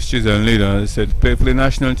 Yes, she's a leader. As I said, played for the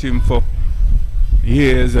national team for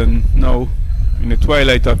years, and now in the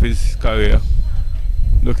twilight of his career,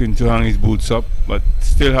 looking to hang his boots up, but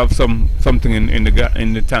still have something in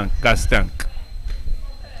the tank, gas tank.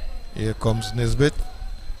 Here comes Nisbet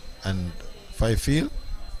and Fifield.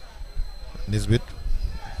 Nisbet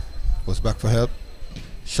goes back for help.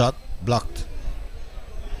 Shot blocked.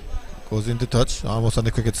 Goes into touch, almost on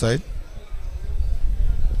the cricket side.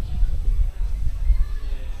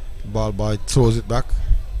 Ball boy throws back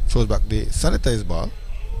the sanitized ball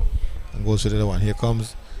and goes to the other one. Here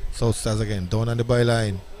comes Southstars again, down on the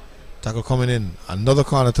byline. Tackle coming in. Another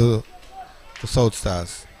corner to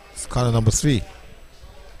Southstars. It's corner number 3.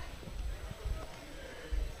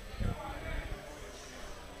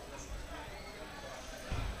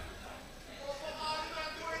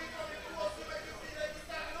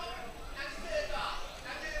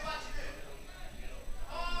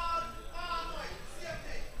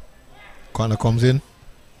 Corner comes in.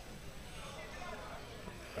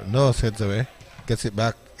 No, heads away. Gets it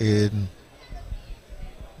back in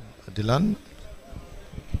Dylan.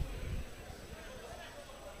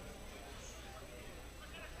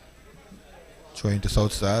 Throwing to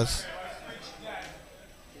Southstars.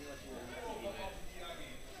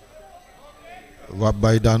 Robbed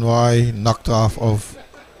by Danwai. Knocked off of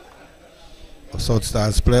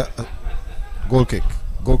Southstars player. Goal kick.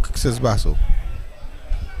 Goal kick, says Basso.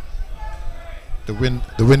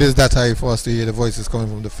 The wind is that high for us to hear the voices coming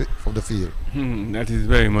from the field. That is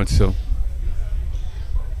very much so.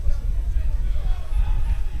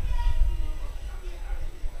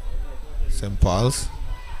 St. Paul's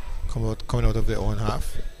coming out of their own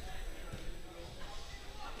half.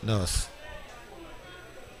 Nurse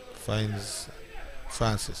finds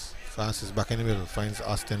Francis. Francis back in the middle finds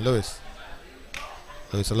Austin Lewis.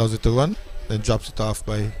 Lewis allows it to run, then drops it off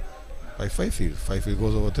by Fifield. Fifield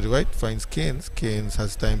goes over to the right, finds Keynes. Keynes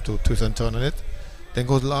has time to twist and turn on it, then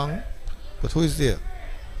goes long. But who is there?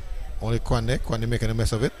 Only Kwande. Kwande making a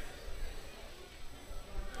mess of it.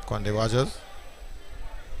 Kwande Rogers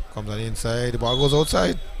comes on the inside. The ball goes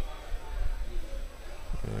outside.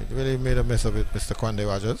 He really made a mess of it, Mr. Kwande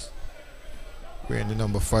Rogers. Wearing the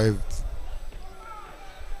number 5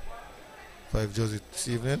 jersey this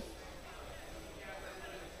evening.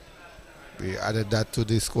 We added that to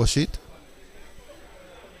the score sheet.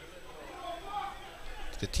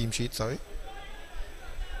 The team sheet, sorry.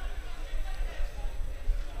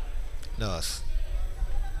 Nurse.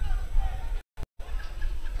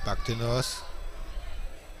 Back to Nurse.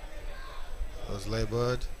 That was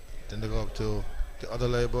Labored. Then they go up to the other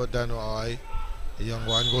Labored, Dano I. The young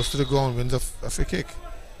one goes to the ground, wins a free kick.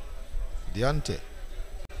 Deontay.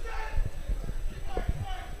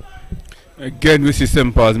 Again, we see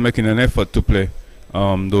St. Paul's making an effort to play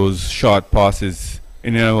those short passes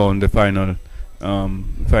in and around the final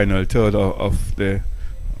third of the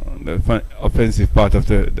offensive part of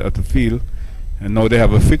the field, and now they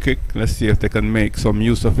have a free kick. Let's see if they can make some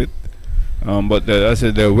use of it. But as I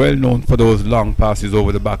said, they're well known for those long passes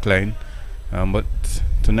over the back line. But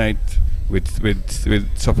tonight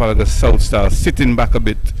with so far the Southstars sitting back a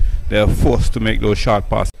bit. They are forced to make those short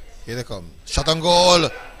passes. Here they come. Shot on goal.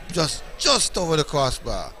 Just over the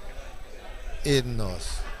crossbar. Aiden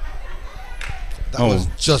Nurse. That was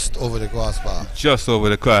just over the crossbar. Just over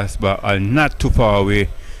the crossbar and not too far away.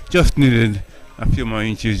 Just needed a few more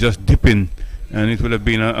inches, just dipping. And it would have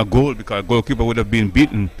been a goal because the goalkeeper would have been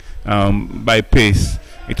beaten by pace.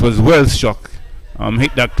 It was well struck.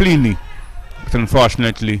 Hit that cleanly. But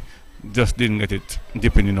unfortunately, just didn't get it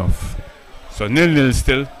dipping enough. So 0-0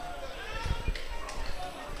 still.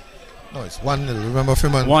 No, it's 1-0. Remember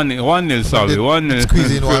Freeman? 1-0, sorry. 1-0.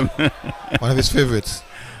 Squeezing one. One of his favorites.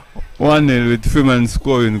 1-0 with Freeman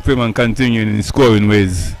scoring. Freeman continuing in scoring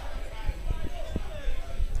ways.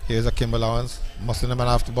 Here's a Kimber Lawrence. Muscling the man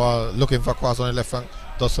off the ball. Looking for a cross on the left flank.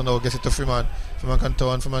 Dawson now gets it to Freeman. Freeman can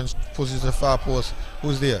turn. Freeman pushes to the far post.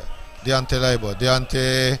 Who's there? Deontay Leiber.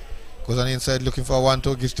 Deontay goes on the inside looking for a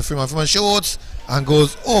 1-2. Gives to Freeman. Freeman shoots and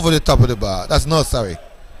goes over the top of the bar. That's not sorry.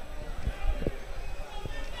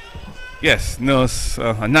 Yes, Nurse,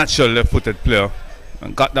 a natural left-footed player,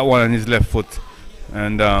 and got that one on his left foot,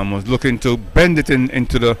 and was looking to bend it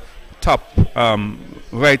into the top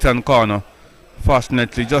right-hand corner.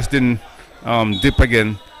 Fortunately, just didn't dip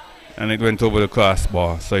again, and it went over the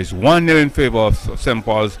crossbar. So it's 1-0 in favor of St.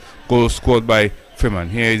 Paul's. Goal scored by Freeman.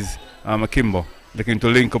 Here is Akimbo looking to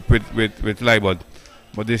link up with Leibod,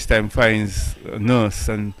 but this time finds Nurse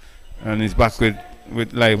and is back with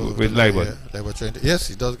Leibod. Yeah, yes,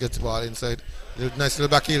 he does get the ball inside. Nice little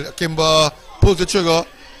back heel. Kimber pulls the trigger.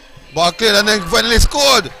 Ball cleared and then finally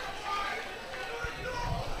scored.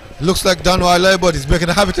 Looks like Danwai Leibod is making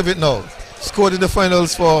a habit of it now. Scored in the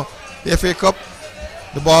finals for the FA Cup.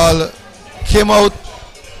 The ball came out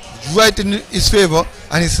right in his favor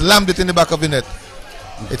and he slammed it in the back of the net.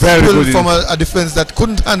 It's pulled from a defense that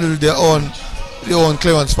couldn't handle their own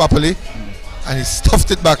clearance properly, and he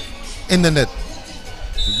stuffed it back in the net.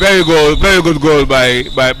 Very good goal by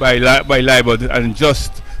Leibod, and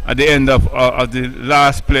just at the end of the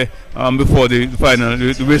last play before the final,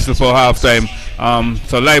 the whistle for halftime.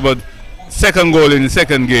 So Leibod, second goal in the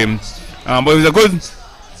second game, but it was a good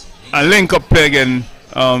link-up play again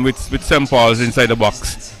with St. Paul's inside the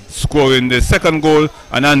box, scoring the second goal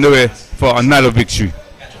and on the way for another victory.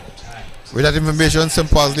 With that information, St.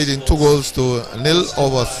 Paul's leading 2-0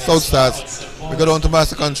 over Southstars. We go down to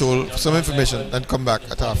Master Control for some information and come back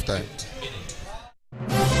at halftime.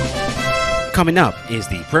 Coming up is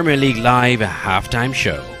the Premier League Live halftime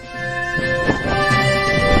show.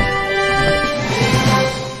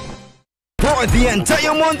 For the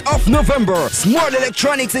entire month of November, Smart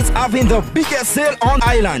Electronics is having the biggest sale on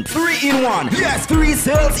island. 3-in-1. Yes, 3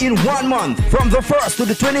 sales in 1 month. From the 1st to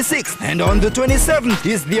the 26th. And on the 27th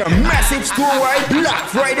is their massive store-wide Black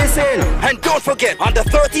Friday sale. And don't forget, on the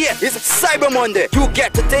 30th is Cyber Monday. You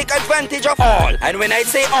get to take advantage of all. And when I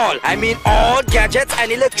say all, I mean all gadgets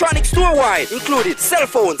and electronics store-wide. Included cell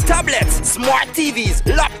phones, tablets, smart TVs,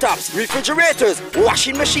 laptops, refrigerators,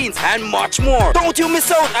 washing machines, and much more. Don't you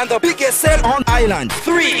miss out on the biggest sale on island.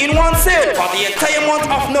 3-in-1 sale for the entire month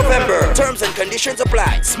of November. Terms and conditions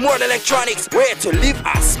apply. Smart Electronics, where to live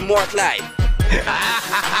a smart life.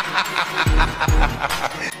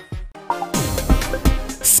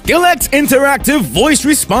 Skillex Interactive Voice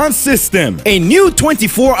Response System, a new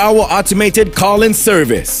 24-hour automated call-in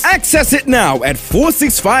service. Access it now at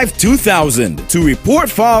 465-2000 to report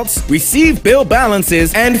faults, receive bill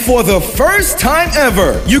balances, and for the first time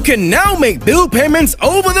ever, you can now make bill payments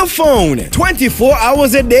over the phone 24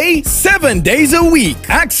 hours a day, 7 days a week.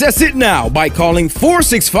 Access it now by calling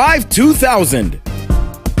 465-2000.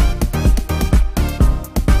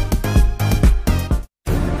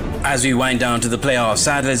 As we wind down to the playoffs,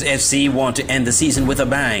 Sadlers FC want to end the season with a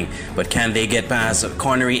bang, but can they get past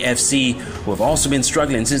Connery FC, who have also been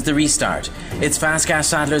struggling since the restart? It's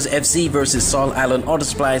Fastcast Sadlers FC versus Sol Allen Auto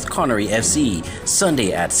Supply's Connery FC,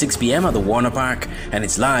 Sunday at 6 p.m. at the Warner Park, and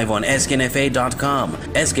it's live on sknfa.com,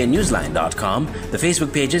 sknewsline.com, the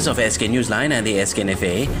Facebook pages of SK Newsline and the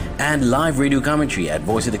SKNFA, and live radio commentary at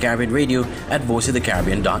Voice of the Caribbean Radio at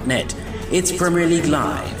voiceofthecaribbean.net. It's Premier League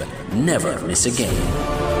Live. Never miss a game.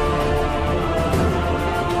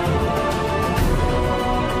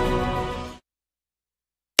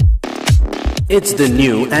 It's the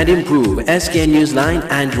new and improved SK Newsline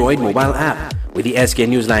Android mobile app. With the SK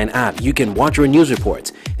Newsline app, you can watch your news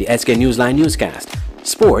reports, the SK Newsline newscast,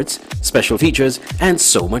 sports, special features, and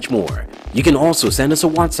so much more. You can also send us a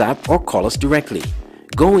WhatsApp or call us directly.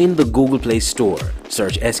 Go in the Google Play Store,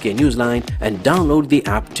 search SK Newsline, and download the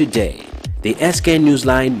app today. The SK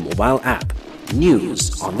Newsline mobile app.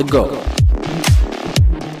 News on the go.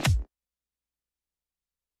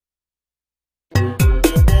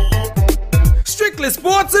 Strictly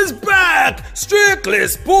Sports is back! Strictly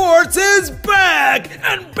Sports is back!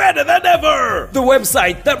 And better than ever! The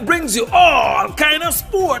website that brings you all kind of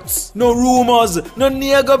sports. No rumors, no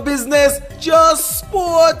nigger business, just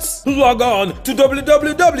sports. Log on to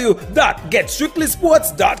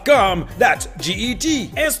www.getstrictlysports.com. That's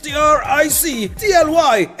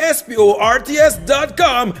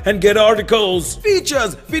GETSTRICTLYSPORTS.com and get articles,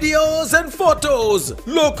 features, videos, and photos.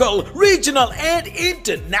 Local, regional, and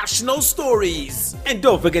international stories. And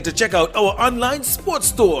don't forget to check out our online sports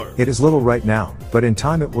store. It is little right now, but in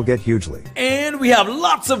time it will get hugely. And we have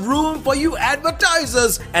lots of room for you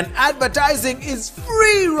advertisers, and advertising is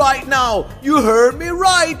free right now. You heard me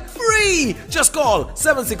right, free. Just call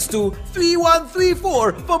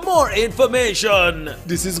 762-3134 for more information.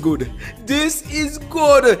 This is good. This is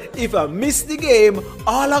good. If I miss the game,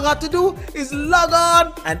 all I got to do is log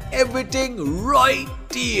on and everything right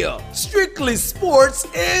there. Strictly Sports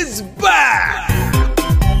is back.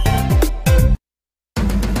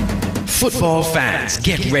 Football fans,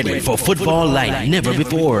 get ready for football like never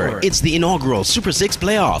before. It's the inaugural Super 6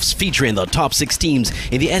 playoffs featuring the top 6 teams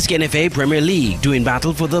in the SKNFA Premier League doing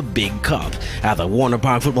battle for the Big Cup at the Warner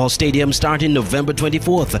Park Football Stadium starting November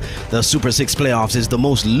 24th. The Super 6 playoffs is the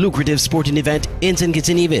most lucrative sporting event in St. Kitts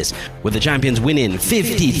and Nevis, with the champions winning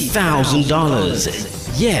 $50,000.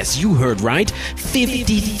 Yes, you heard right,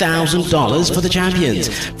 $50,000 for the champions,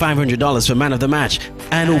 $500 for man of the match,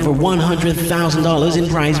 and over $100,000 in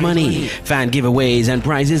prize money. Fan giveaways and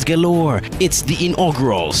prizes galore. It's the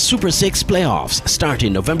inaugural Super 6 playoffs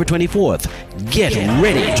starting November 24th. Get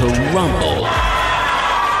ready to rumble.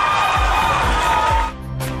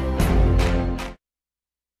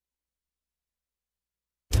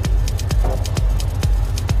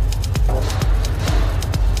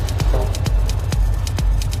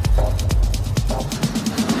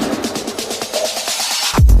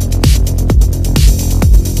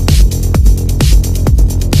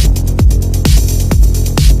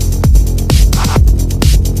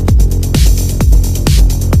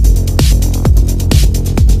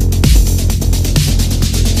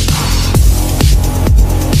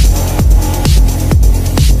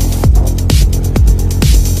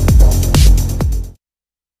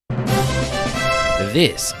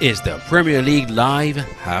 This is the Premier League Live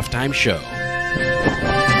Halftime Show.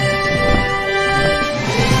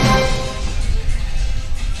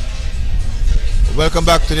 Welcome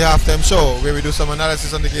back to the halftime show, where we do some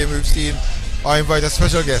analysis on the game we've seen or invite a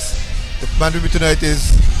special guest. The man with me tonight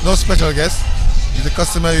is no special guest. He's a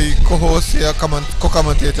customary co-host here,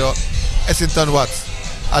 co-commentator, Essington Watts.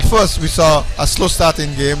 At first, we saw a slow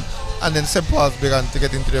starting game, and then St. Paul's began to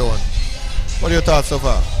get into their own. What are your thoughts so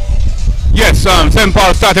far? Yes, St.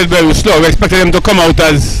 Paul started very slow. We expected them to come out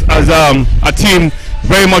as a team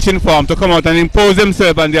very much in form, to come out and impose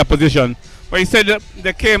themselves and their position. But instead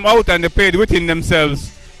they came out and they played within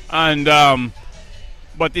themselves, and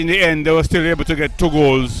but in the end they were still able to get 2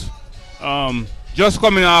 goals. Just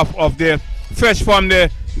coming off of the fresh from the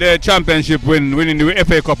championship winning the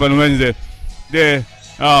FA Cup on Wednesday. They're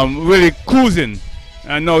really cruising,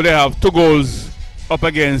 and now they have 2 goals up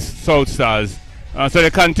against Southstars. So they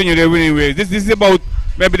continue their winning ways. This is about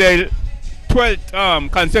maybe their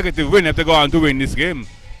 12th consecutive win if they go on to win this game.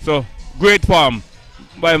 So great form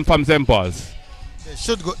from St. Paul's. They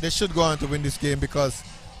should go on to win this game, because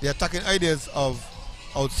the attacking ideas of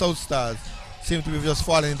Southstars seem to be just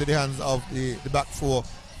falling into the hands of the back four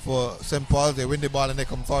for St. Paul's. They win the ball and they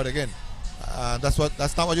come forward again. That's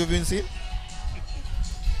not what you've been seeing.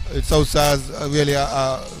 Southstars really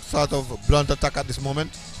a sort of blunt attack at this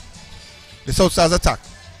moment. The Southstars attack,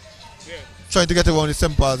 trying to get around the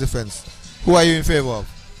St. Paul's defense. Who are you in favor of?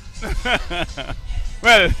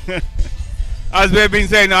 Well, as we've been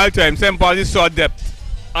saying all the time, St. Paul's is so adept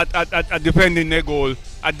at defending their goal,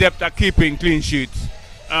 adept at keeping clean sheets.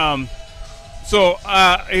 So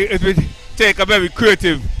it will take a very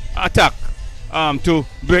creative attack to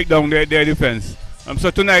break down their defense. So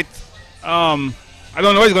tonight, I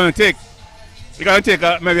don't know what it's going to take. It's going to take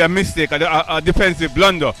maybe a mistake, a defensive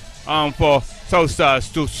blunder for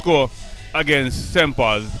Southstars to score against St.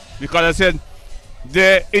 Paul's, because I said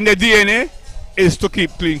in the DNA is to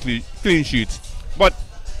keep clean sheets. But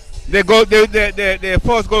the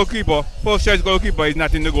first choice goalkeeper is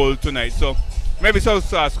not in the goal tonight, so maybe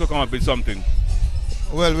Southstars could come up with something.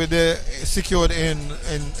 Well, with the secured in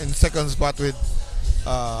second spot with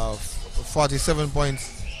 47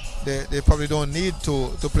 points, they probably don't need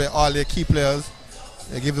to play all their key players.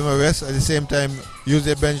 They give them a rest, at the same time use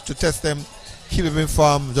their bench to test them, keep them in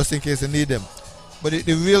form just in case they need them. But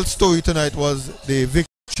the real story tonight was the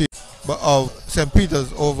victory of St.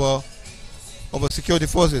 Peter's over security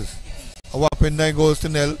forces. a whopping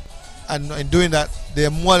 9-0. And in doing that, they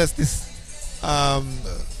more or less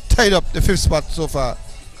tied up the 5th spot so far.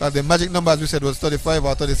 Because the magic number, as we said, was 35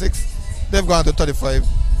 or 36. They've gone to 35.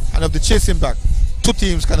 And of the chasing back, 2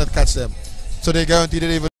 teams cannot catch them. So they guarantee that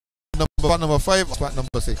even number 5 or spot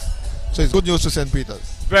number 6. So it's good news to St. Peter's.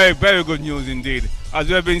 Very, very good news indeed. As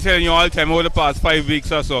we have been telling you all the time over the past 5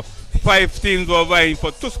 weeks or so, 5 teams were vying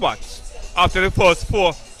for 2 spots after the first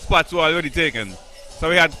 4 spots were already taken. So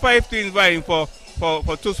we had 5 teams vying for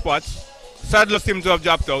 2 spots. Southstars seemed to have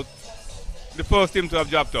dropped out. The first team to have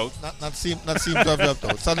dropped out. Not seem to have dropped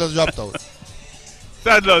out. Southstars dropped out.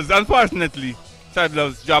 Southstars, unfortunately,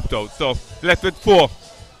 Southstars dropped out. So left with 4.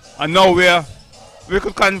 And now we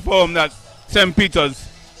could confirm that St. Peter's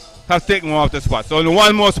have taken one of the spots. So only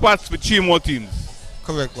 1 more spot with 3 more teams.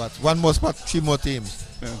 Correct, what? 1 more spot, 3 more teams.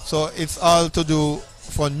 Yeah. So it's all to do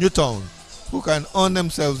for Newtown, who can earn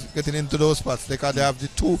themselves getting into those spots. They have the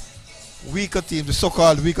 2 weaker teams, the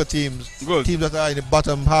so-called weaker teams, teams that are in the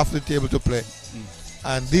bottom half of the table to play.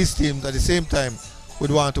 And these teams at the same time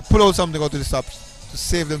would want to pull out something out of the stops to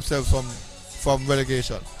save themselves from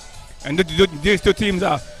relegation. And these 2 teams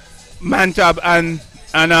are Mantab and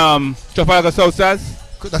Trafalgar Southstars.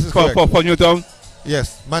 That is correct. For Newtown.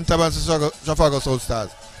 Yes, Mantab and Trafalgar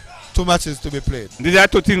Southstars. 2 matches to be played. These are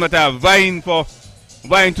 2 teams that are vying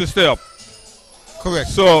to stay up.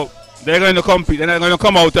 Correct. So they're going to compete, and they're going to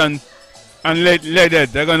come out and lay dead.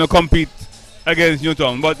 They're going to compete against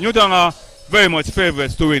Newtown. But Newtown are very much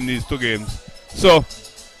favourites to win these 2 games. So,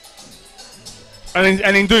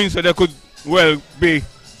 and in doing so, they could well be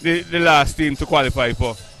the last team to qualify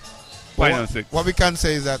for Final 6. What we can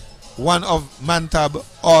say is that one of Mantab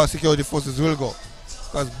or Security Forces will go,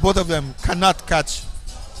 because both of them cannot catch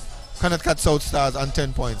Southstars on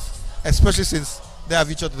 10 points, especially since they have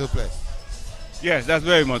each other to play. Yes, that's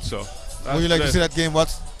very much so. Would you like to see that game? What?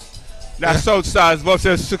 That's Southstars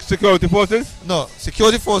versus Security Forces? No,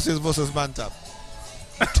 Security Forces versus Mantab.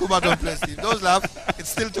 2 bottom place teams. Don't laugh. It's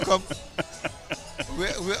still to come.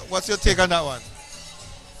 What's your take on that one?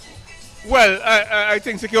 Well, I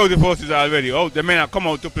think Security Forces are already out. They may not come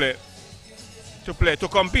out to compete.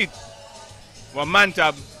 But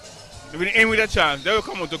Mantab, they will aim with a chance. They will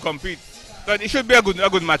come out to compete. But it should be a good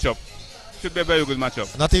matchup. Should be a very good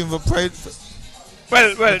matchup. Not even for pride.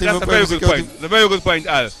 Well, that's a very good point. It's a very good point,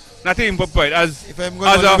 Al. Not even for pride. If I'm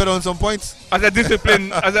going to go down some points. As a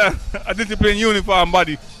discipline, as a discipline uniform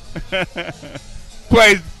body,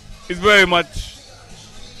 pride is very much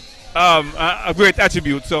a great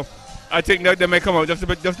attribute. So I think that they may come out just to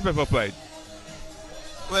play for pride.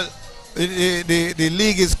 Well, the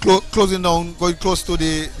league is closing down, going close to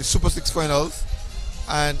the Super 6 finals,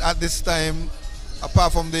 and at this time,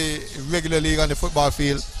 apart from the regular league on the football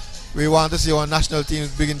field, we want to see our national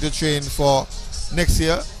teams begin to train for next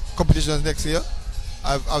year, competitions next year.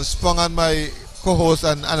 I've sprung on my co-hosts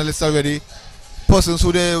and analysts already, persons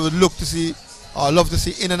who they would look to see or love to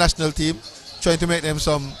see in a national team, trying to make them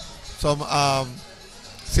some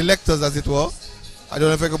selectors, as it were. I don't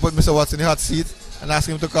know if I can put Mr. Watts in the hot seat and ask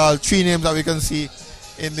him to call 3 names that we can see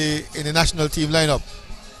in the national team lineup.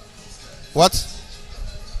 What?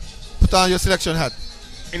 Put on your selection hat.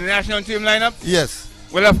 In the national team lineup? Yes.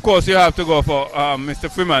 Well, of course, you have to go for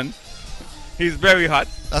Mr. Freeman. He's very hot.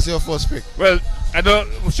 That's your first pick. Well,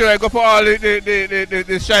 should I go for all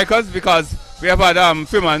the strikers? Because we have had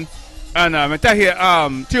Freeman and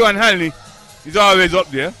Tyrone Hanley is always up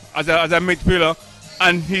there as a midfielder,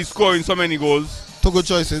 and he's scoring so many goals. 2 good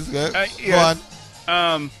choices. Yeah. Yes. Go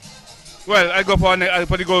on. Well, I go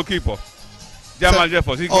for the goalkeeper, Jamal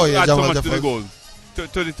Jeffers. He adds so much to the goal,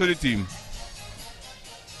 to the team.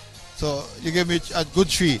 So you gave me a good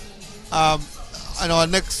 3. In our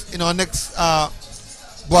next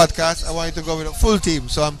broadcast, I want you to go with a full team.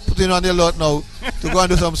 So I'm putting on the alert now to go and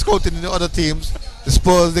do some scouting in the other teams, the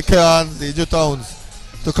Spurs, the Cairns, the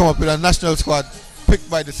Newtowns, to come up with a national squad picked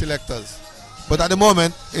by the selectors. But at the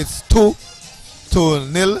moment, it's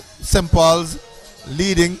 2-0, St. Paul's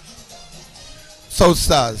leading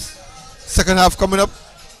Southstars. Second half coming up,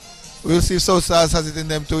 we'll see if Southstars has it in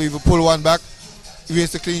them to either pull one back,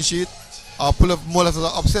 erase the clean sheet, or pull up more or less an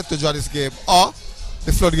upset to draw this game, or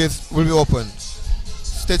the floodgates will be open.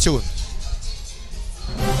 Stay tuned.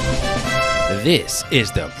 This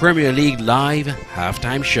is the Premier League Live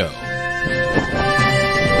Halftime Show.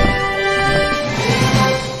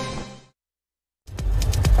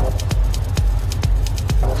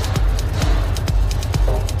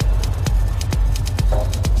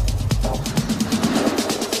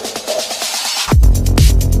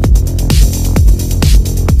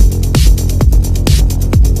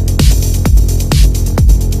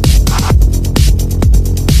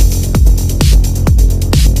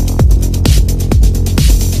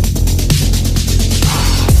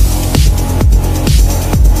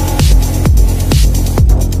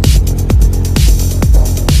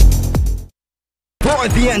 For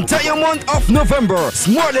the entire month of November,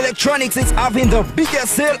 Smart Electronics is having the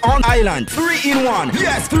biggest sale on island. 3-in-1.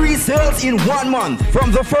 Yes, 3 sales in 1 month.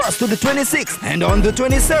 From the 1st to the 26th. And on the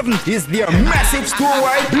 27th is their massive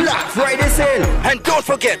store-wide Black Friday sale. And don't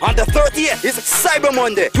forget, on the 30th is Cyber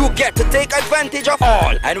Monday. You get to take advantage of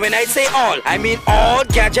all. And when I say all, I mean all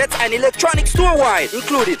gadgets and electronics store-wide,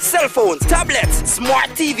 including cell phones, tablets, smart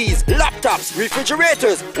TVs, laptops,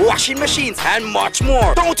 refrigerators, washing machines, and much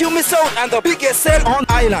more. Don't you miss out on the biggest sale on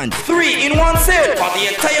island. 3-in-1 sale for the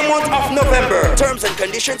entire month of November. Terms and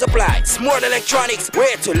conditions apply. Smart Electronics,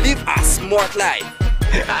 where to live a smart life.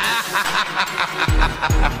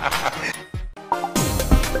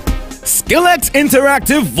 Skillex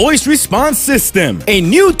Interactive Voice Response System, a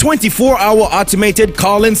new 24-hour automated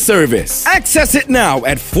call-in service. Access it now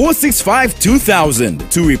at 465-2000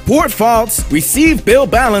 to report faults, receive bill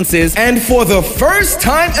balances, and for the first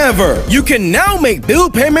time ever, you can now make bill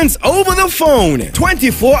payments over the phone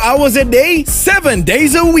 24 hours a day, 7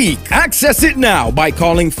 days a week. Access it now by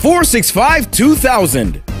calling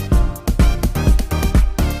 465-2000.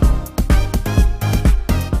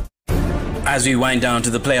 As we wind down to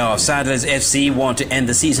the playoffs, Southstars FC want to end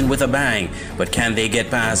the season with a bang, but can they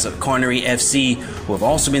get past Connery FC, who have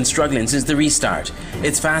also been struggling since the restart?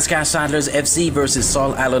 It's Fastcast Southstars FC versus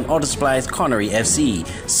Sol Allen Auto Supply's Connery FC,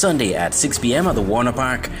 Sunday at 6 p.m. at the Warner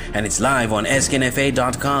Park, and it's live on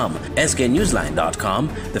sknfa.com, sknewsline.com,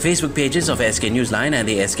 the Facebook pages of SK Newsline and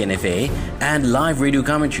the SKNFA, and live radio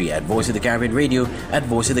commentary at Voice of the Caribbean Radio at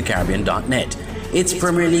voiceofthecaribbean.net. It's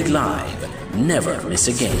Premier League Live. Never miss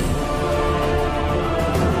a game.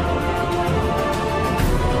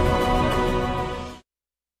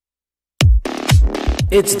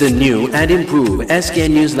 It's the new and improved SK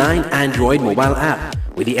Newsline Android mobile app.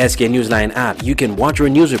 With the SK Newsline app, you can watch your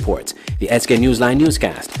news reports, the SK Newsline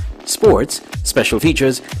newscast, sports, special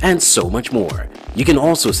features, and so much more. You can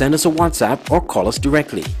also send us a WhatsApp or call us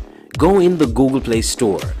directly. Go in the Google Play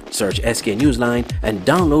Store, search SK Newsline, and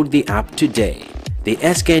download the app today. The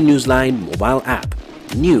SK Newsline mobile app.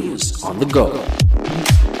 News on the go.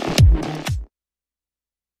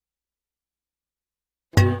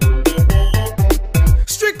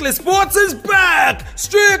 Strictly Sports is back!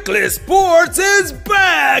 Strictly Sports is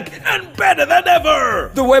back! And better than ever!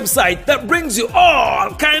 The website that brings you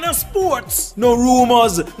all kind of sports. No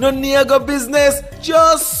rumors, no nigga business,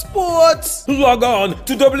 just sports. Log on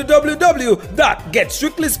to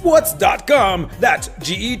www.getstrictlysports.com. That's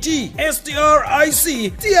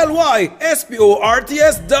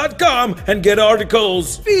GETSTRICTLYSPORTS.com and get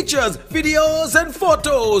articles, features, videos, and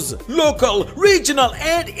photos. Local, regional,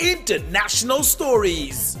 and international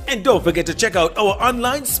stories. And don't forget to check out our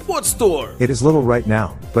online sports store. It is little right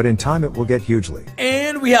now, but in time it will get hugely.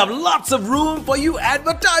 And we have lots of room for you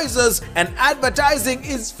advertisers. And advertising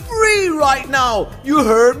is free right now. You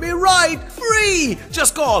heard me right. Free.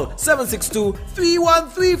 Just call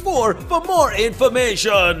 762-3134 for more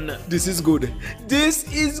information. This is good. This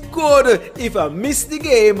is good. If I miss the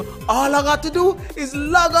game, all I got to do is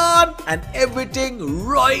log on and everything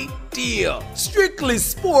right there. Strictly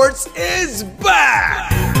Sports is back.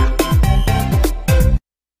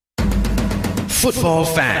 Football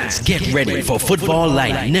fans, get ready for football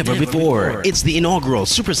like never before. It's the inaugural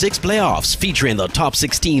Super 6 playoffs featuring the top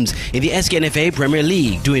 6 teams in the SKNFA Premier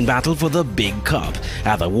League doing battle for the Big Cup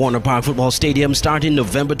at the Warner Park Football Stadium starting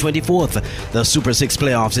November 24th. The Super 6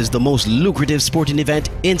 playoffs is the most lucrative sporting event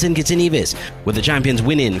in St. Kitts and Nevis, with the champions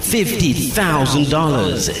winning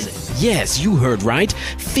 $50,000. Yes, you heard right.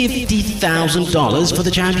 $50,000 for the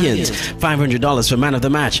champions, $500 for man of the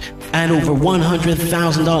match, and over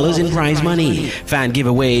 $100,000 in prize money. Fan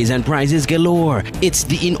giveaways and prizes galore. It's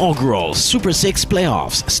the inaugural Super 6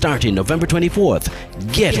 playoffs starting November 24th.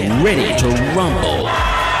 Get ready to rumble.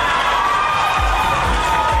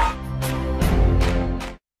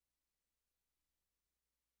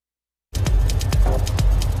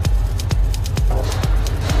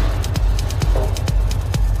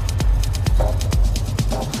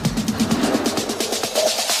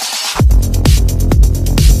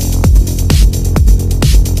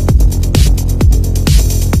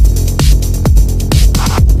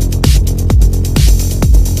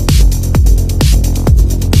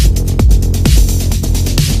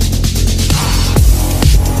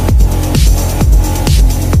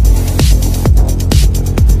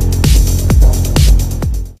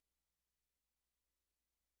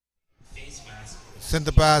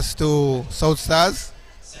 Centre pass to Southstars.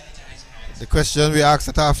 The question we asked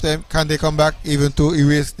at halftime, can they come back even to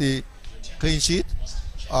erase the clean sheet?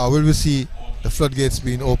 Or will we see the floodgates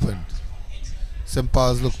being opened? St.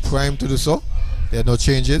 Paul's look primed to do so. There are no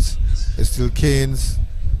changes. It's still Kane's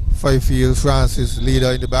Fifield Francis,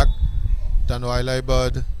 leader in the back. Danwai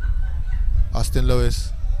Leibird, Austin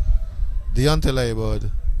Lewis, Deontay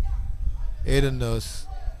Leibird, Aiden Nurse,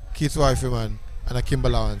 Keith Rifleman, and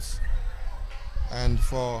Akimba Lawrence. And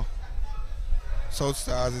for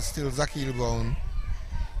Southstars, it's still Zakil Brown,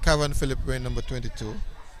 Kevin Phillip wearing number 22,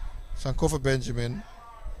 Sankofa Benjamin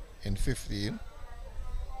in 15,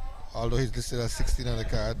 although he's listed as 16 on the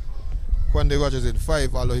card. Kwande Rogers in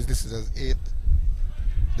 5, although he's listed as 8.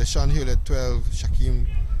 Deshaun Hewlett 12, Shaquem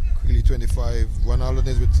Quigley 25, Ronaldo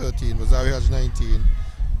Nesbitt 13, Mazari Hodge 19,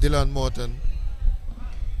 Dylan Morton,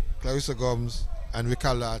 Clarissa Gomes, and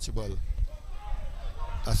Ricardo Archibald.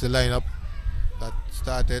 That's the lineup that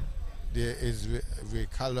started. There is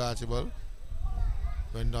Ricardo Archibald,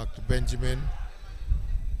 went down to Benjamin,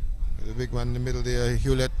 the big man in the middle there,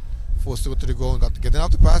 Hewlett, forced to go to the goal, got to get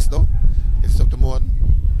off the pass though. It's up to Morton.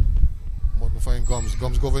 Morton find Gomes.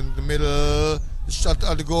 Gomes go in the middle, shot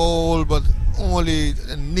at the goal, but only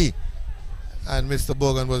a knee. And Mr.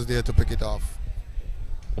 Bogan was there to pick it off.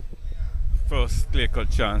 First clear-cut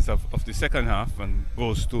chance of the second half and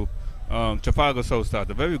goes to Trafalgar Southstars.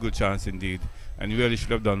 A very good chance indeed, and really should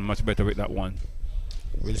have done much better with that one.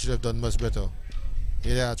 Really should have done much better.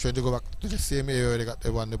 Here they are trying to go back to the same area where they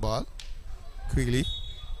won the ball. Quigley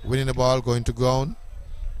winning the ball, going to ground,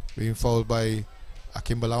 being fouled by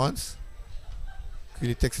Akimba Lawrence.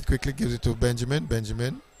 Quigley takes it quickly, gives it to Benjamin.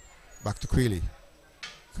 Benjamin back to Quigley.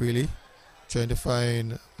 Quigley trying to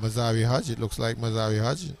find Mazari Hodge. It looks like Mazari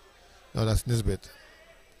Hodge. No, that's Nisbet.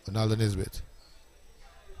 Ronaldo Nisbet.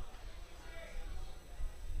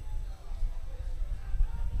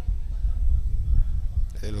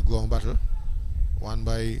 A little ground battle. Won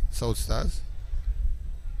by Southstars.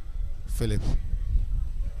 Phillip.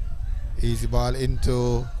 Easy ball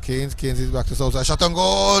into Keynes. Keynes is back to Southstars. Shot on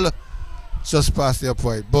goal! Just past the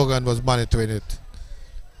upright. Bogan was monitoring it.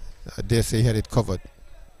 They say he had it covered.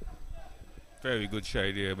 Very good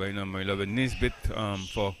shot there by number 11 Nisbet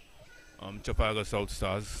for Trafalgar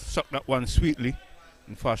Southstars. Sucked that one sweetly.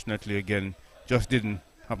 Unfortunately, again, just didn't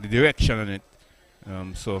have the direction on it.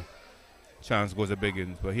 So, chance goes a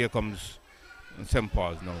begging. But here comes St.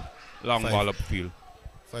 Paul's now. Long ball upfield.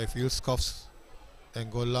 Fifield scuffs. Then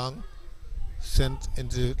go long. Sent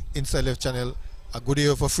into inside left channel. A good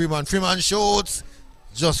ear for Freeman. Freeman shoots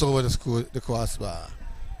just over the crossbar.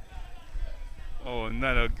 Oh,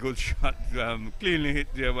 another good shot. Cleanly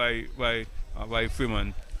hit there by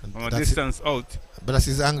Freeman. From a distance out. But that's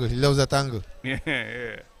his angle. He loves that angle.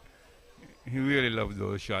 Yeah. He really loves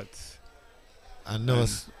those shots. And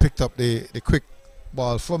Nurse picked up the quick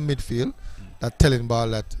ball from midfield. That telling ball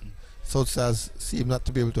that Southstars seem not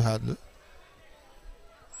to be able to handle.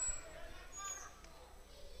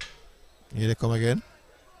 Here they come again.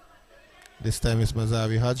 This time it's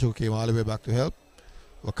Mazari Hodge who came all the way back to help.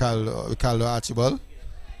 Ricardo Archibald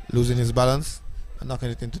losing his balance and knocking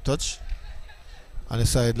it into touch. On the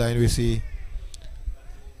sideline we see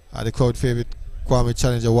the crowd favorite Kwame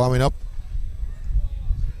Challenger warming up.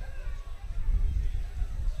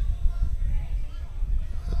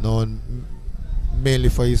 Known mainly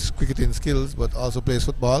for his cricketing skills, but also plays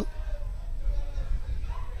football.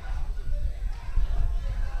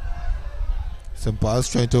 St.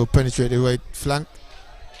 Paul's trying to penetrate the right flank.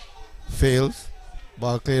 Fails.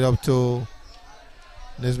 Ball cleared up to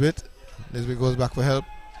Nisbet. Nisbet goes back for help.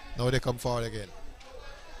 Now they come forward again.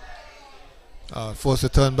 Forced to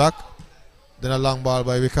turn back. Then a long ball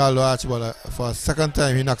by Ricardo Archibald. For a second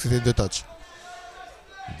time he knocks it into touch.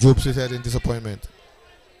 Droops his head in disappointment.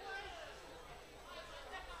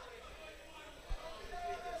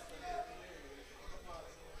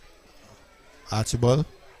 Archibald.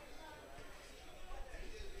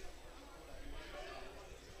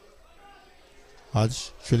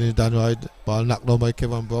 Hodge, filling it down wide. Ball knocked down by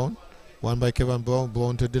Kevin Brown. One by Kevin Brown.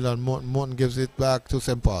 Brown to Dylan Morton. Morton gives it back to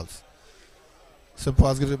St. Paul's. St.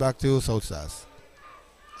 Paul's gives it back to Southstars.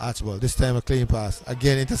 Archibald, this time a clean pass.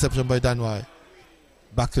 Again, interception by Danwai.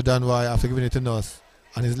 Back to Danwai after giving it to Nurse.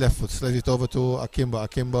 On his left foot, slides it over to Akimba.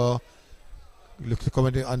 Akimba looks to come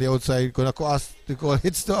on the outside. Gonna cross the goal.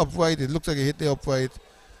 Hits the upright. It looks like he hit the upright.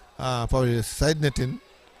 Probably the side netting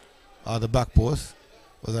or the back post.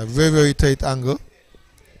 Was a very, very tight angle.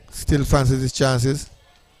 Still fancies his chances.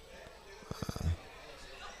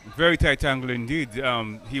 Very tight angle indeed.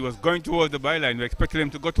 He was going towards the byline. We expected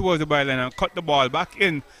him to go towards the byline and cut the ball back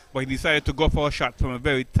in, but he decided to go for a shot from a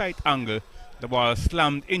very tight angle. The ball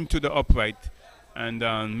slammed into the upright and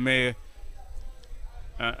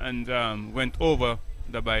went over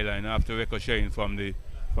the byline after ricocheting from the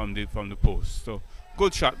post. So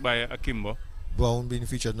good shot by Akimbo. Brown being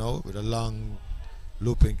featured now with a long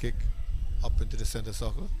looping kick up into the center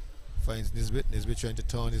circle. Finds Nisbet. Nisbet trying to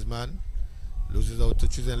turn his man. Loses out to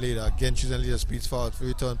choosing leader. Again, choosing leader speeds forward for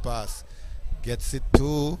return pass. Gets it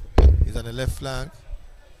to. He's on the left flank.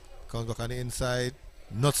 Comes back on the inside.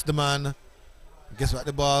 Nuts the man. Gets back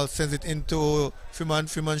the ball. Sends it into Freeman.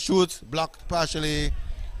 Freeman shoots. Blocked partially.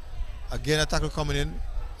 Again, a tackle coming in.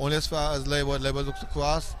 Only as far as Leibert. Leibert looks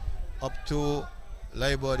across. Up to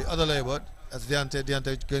Leibert. The other Leibert. That's Deontay.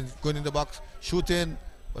 Deontay going in the box. Shooting.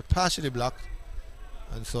 But partially blocked.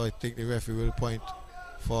 And so I think the referee will point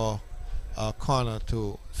for a corner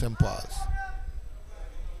to St. Paul's.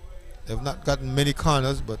 They've not gotten many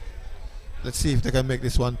corners, but let's see if they can make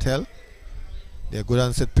this one tell. They're good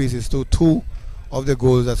on set pieces too. 2 of the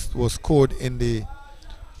goals that was scored in the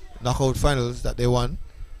knockout finals that they won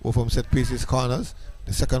were from set pieces corners.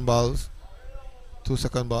 The second balls, 2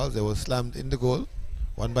 second balls, they were slammed in the goal.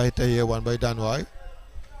 One by Tahir, one by Danwai.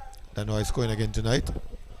 Danwai scoring again tonight.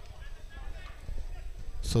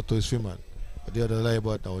 Soto is Freeman. But the other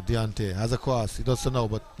Leibert now, Deontay has a cross. He does so now,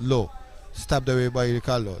 but low. Stabbed away by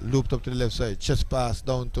Ricardo. Looped up to the left side. Chest pass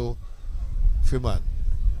down to Freeman.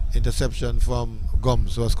 Interception from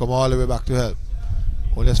Gums, who has come all the way back to help.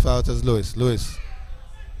 Only as far out as Lewis. Lewis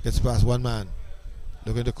gets past one man.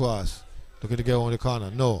 Looking to cross. Looking to get on the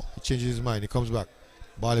corner. No. He changes his mind. He comes back.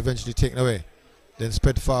 Ball eventually taken away. Then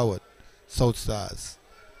sped forward. Southstars.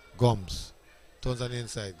 Gums. Turns on the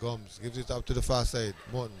inside. Gums gives it up to the far side.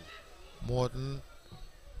 Morton.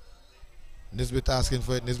 Nisbet asking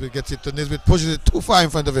for it. Nisbet gets it to Nisbet. Pushes it too far in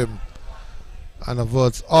front of him. And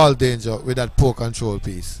averts all danger with that poor control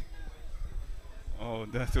piece. Oh,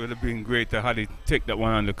 that would have been great to have it take that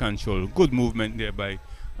one under control. Good movement there by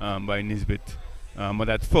Nisbet. But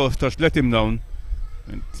that first touch let him down.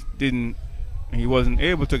 He wasn't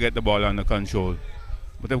able to get the ball under control.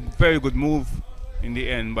 But a very good move in the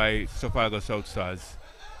end by Trafalgar Southstars.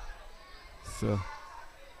 So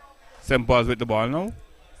St. Paul's with the ball now,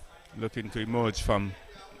 looking to emerge from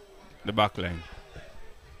the back line.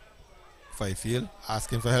 Fifield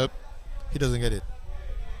asking for help. He doesn't get it.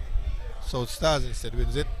 Southstars instead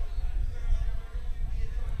wins it.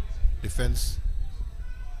 Defense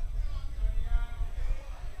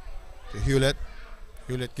to Hewlett.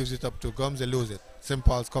 Hewlett gives it up to Gums. They lose it. St.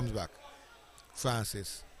 Paul's comes back.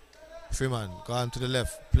 Francis. Freeman gone to the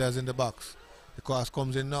left. Players in the box. The cross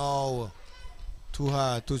comes in now. Too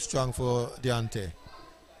hard, too strong for Deontay.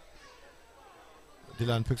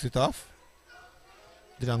 Dylan picks it off.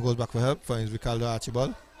 Dylan goes back for help. Finds Ricardo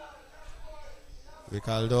Archibald.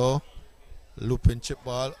 Ricardo looping chip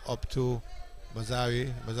ball up to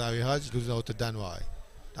Mazari. Mazari Hodge losing out to Danwai.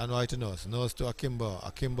 Danwai to Nurse. Nurse to Akimbo.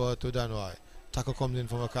 Akimbo to Danwai. Tackle comes in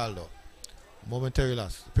from Ricardo. Momentary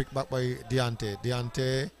loss. Picked back by Deontay.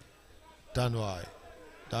 Deontay. Danwai.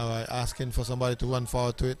 Danwai asking for somebody to run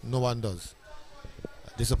forward to it. No one does.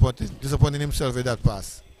 Disappointing himself with that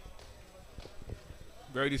pass.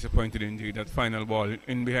 Very disappointed indeed. That final ball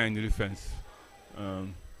in behind the defense.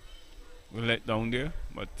 We let down there.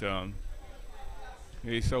 But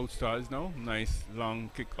here's Southstars now. Nice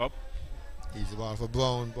long kick up. Easy ball for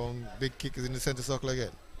Brown. Brown, big kick is in the center circle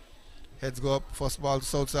again. Heads go up. First ball to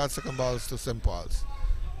Southstars. Second ball to St. Paul's.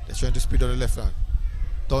 They're trying to speed on the left flank.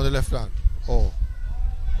 Down the left flank. Oh.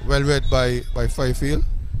 Well read by Fifield.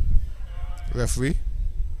 Referee.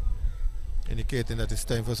 Indicating that it's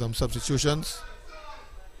time for some substitutions.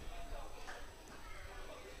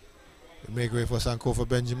 We make way for Sankofa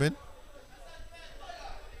Benjamin.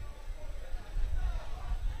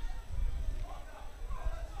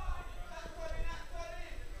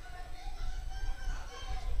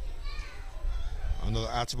 Another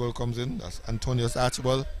Archibald comes in. That's Antonius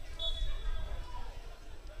Archibald.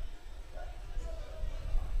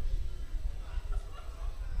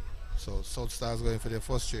 So Southstars going for their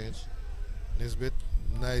first change. Nisbet,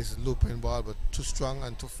 nice looping ball, but too strong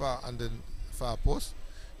and too far on the far post.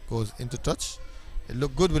 Goes into touch. It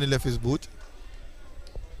looked good when he left his boot.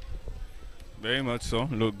 Very much so.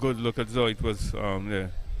 Look good. Look as though it was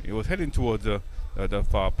there. He was heading towards the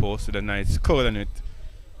far post with a nice curl on it.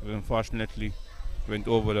 But unfortunately, went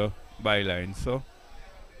over the byline. So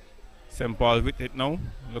St. Paul with it now,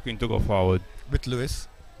 looking to go forward. With Lewis.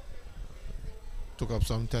 Took up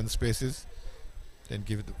some 10 spaces. Then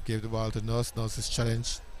gave the ball to Nurse. Nurse is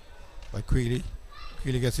challenged by Queely.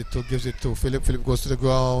 Queely gives it to Philip. Philip goes to the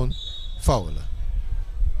ground. Foul.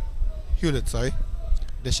 Hewlett, sorry.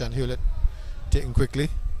 Deshaun Hewlett. Taken quickly.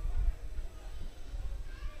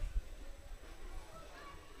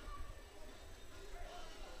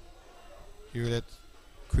 Hewlett.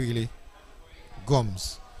 Queely.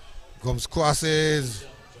 Gums crosses.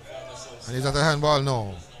 And is that a handball?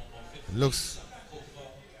 No. Looks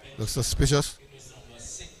suspicious.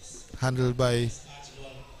 handled by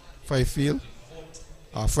Fifield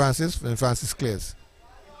or Francis, when Francis clears.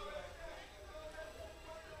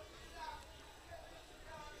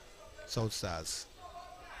 Southstars.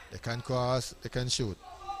 They can cross, they can shoot.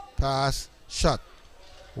 Pass, shot.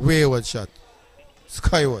 Wayward shot.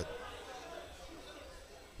 Skyward.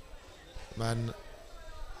 Man,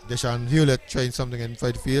 Deshaun Hewlett trying something in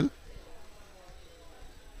Fifield.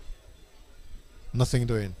 Nothing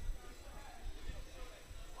doing.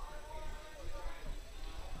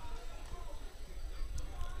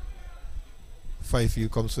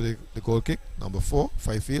 Fifield comes to the goal kick. Number 4,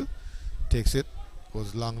 Fifield takes it,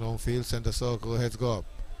 goes long downfield, center circle, heads go up.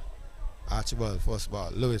 Archibald, first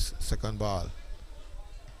ball. Lewis, second ball.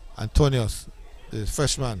 Antonius, the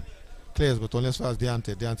freshman, clears, but only as far as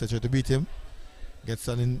Deontay. Deontay tried to beat him, gets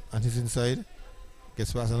on his inside,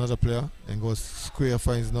 gets past another player, then goes square,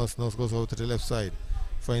 finds Nurse. Nurse goes out to the left side,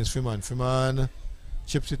 finds Freeman. Freeman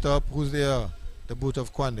chips it up. Who's there? The boot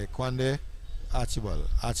of Kwande. Kwande, Archibald.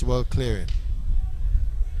 Archibald clearing.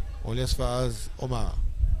 Only as far as Omar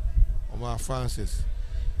Francis.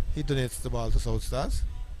 He donates the ball to Southstars.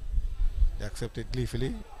 They accept it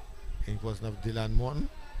gleefully. It was not Dylan Morton.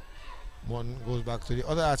 Morton goes back to the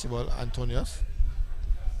other Archibald, Antonius.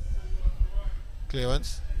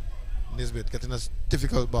 Clearance. Nisbet getting a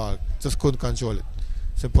difficult ball. Just couldn't control it.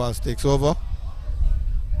 St. Paul's takes over.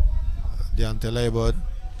 Deontay Leibert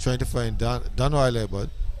trying to find Danwai Leibert.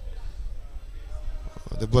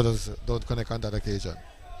 The brothers don't connect on that occasion.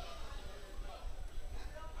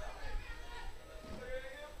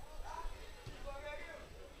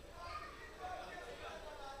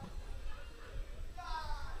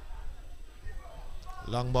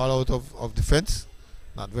 Long ball out of defense,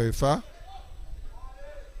 not very far.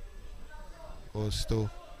 Goes to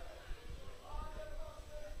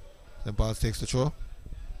St. Paul's, takes the throw.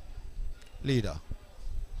 Leader.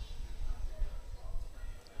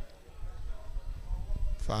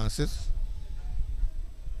 Francis.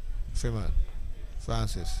 Freeman.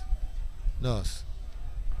 Francis. Nurse.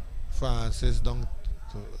 Francis down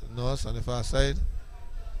to Nurse on the far side.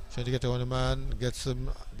 Trying to get around the man, gets a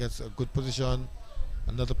good position.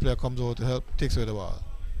 Another player comes over to help, takes away the ball.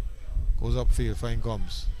 Goes upfield, finds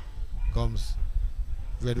Gums. Gums,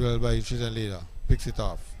 read well by Tristan Leader, picks it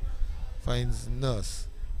off. Finds Nurse.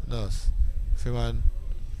 Freeman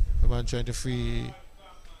trying to free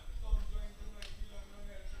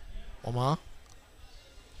Omar.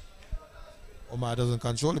 Omar doesn't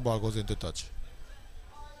control, the ball goes into touch.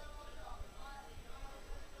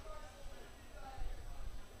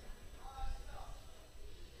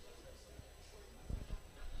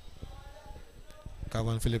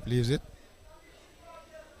 Calvin Phillip leaves it.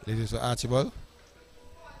 Leaves it for Archibald.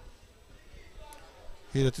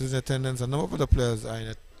 Here it is in attendance. A number of other players are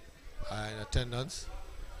in attendance.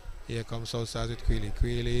 Here comes Southstars with Queely.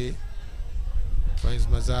 Queely finds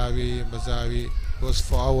Mazzari. Mazzari goes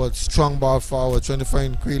forward. Strong ball forward. Trying to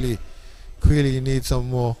find Queely. Queely needs some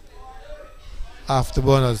more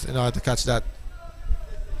afterburners in order to catch that.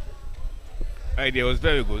 Idea was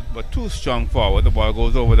very good, but too strong forward. The ball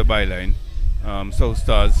goes over the byline.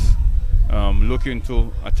 Southstars looking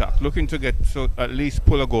to attack, looking to get at least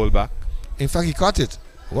pull a goal back. In fact, he caught it.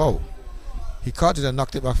 Wow. He caught it and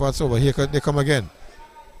knocked it back for us over. Here they come again.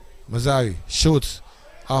 Mazzari shoots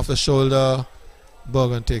off the shoulder.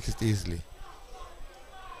 Bergen takes it easily.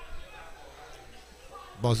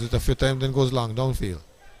 Bounces it a few times, then goes long downfield.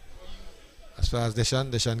 As far as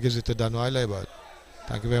Deshaun gives it to Danwai Leibert.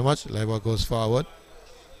 Thank you very much. Leibert goes forward.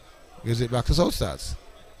 Gives it back to Southstars.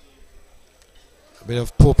 A bit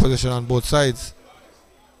of poor position on both sides.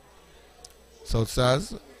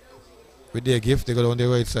 Southstars, with their gift, they go down the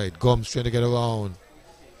right side. Gums trying to get around.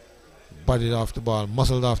 Bodied off the ball,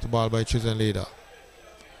 muscled off the ball by Tristan Leader.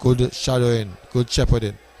 Good shadowing, good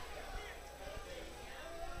shepherding.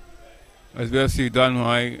 As we'll see,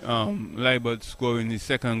 Danwai Leibert scoring his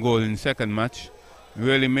second goal in the second match,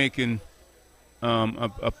 really making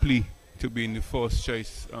a plea to be in the first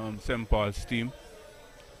choice St. Paul's team.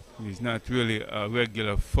 He's not really a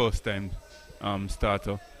regular first-time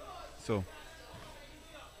starter, so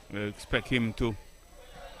we expect him to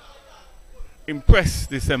impress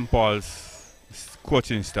the St. Paul's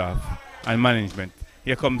coaching staff and management.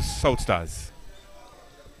 Here comes Southstars.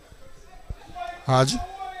 Hodge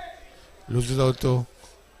loses out to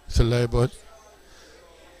Leibert.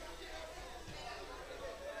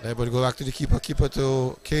 Leibert go back to the keeper. Keeper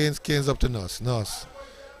to Keynes. Keynes up to Nurse. Nurse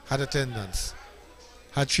had attendance.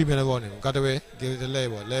 Had 3 men around him. Got away. Gave it to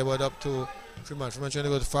Leibert. Leibert up to Freeman. Freeman trying to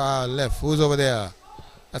go to far left. Who's over there?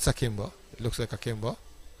 That's a Kimber. It looks like a Kimber.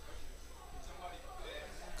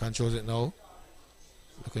 Controls it now.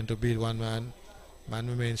 Looking to beat one man. Man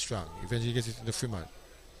remains strong. Eventually gets it to the Freeman.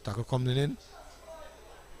 Tackle coming in.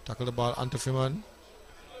 Tackle the ball onto Freeman.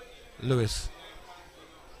 Lewis.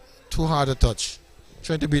 Too hard to touch.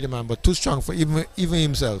 Trying to beat the man, but too strong for even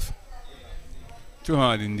himself. Too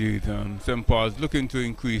hard indeed. St. Paul's looking to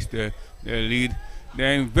increase their lead.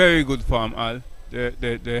 They're in very good form, Al.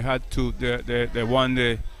 They had to they won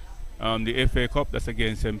the FA Cup, that's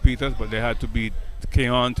against St. Peter's, but they had to beat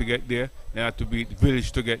Keon to get there. They had to beat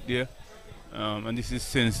Village to get there. And this is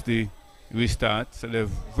since the restart, so they're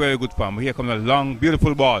very good form. But here comes a long,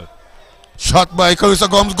 beautiful ball. Shot by Carissa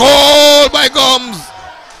Gums. Goal by Gums.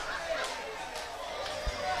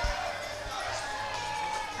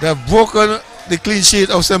 They've broken the clean sheet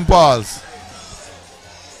of St. Paul's.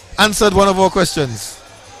 Answered one of our questions.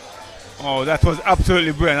 Oh, that was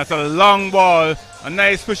absolutely brilliant. That's a long ball, a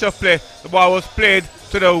nice push of play. The ball was played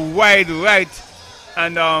to the wide right,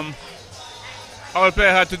 and our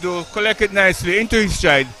player had to collect it nicely into his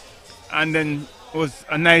stride, and then it was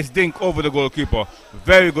a nice dink over the goalkeeper.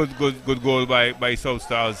 Very good goal by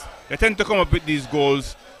Southstars. They tend to come up with these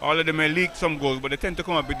goals. All of them may leak some goals, but they tend to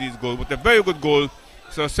come up with these goals. But a very good goal.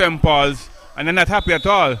 So St. Paul's, and they're not happy at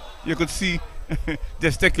all. You could see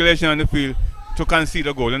gesticulation on the field to concede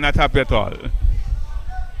a goal. They're not happy at all.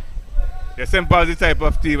 Yeah, St. Paul's is the type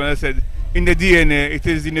of team, and I said, in the DNA, it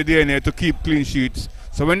is in the DNA to keep clean sheets.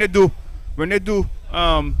 So when they do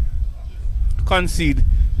concede,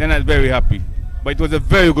 they're not very happy. But it was a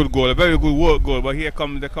very good goal, a very good work goal. But here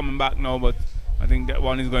they're coming back now, but I think that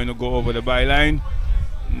one is going to go over the byline.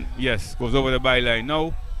 Yes, goes over the byline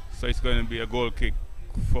now. So it's going to be a goal kick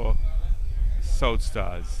for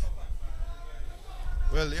Southstars.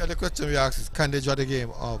 Well, the other question we asked is, can they draw the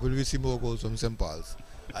game, or will we see more goals from St. Paul's?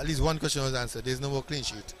 At least one question was answered. There's no more clean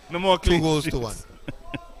sheet. No more clean sheet. 2 goals to 1.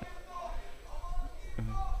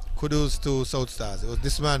 Kudos to Southstars. It was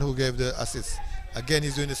this man who gave the assist. Again,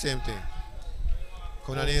 he's doing the same thing.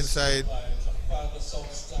 Coming on the inside.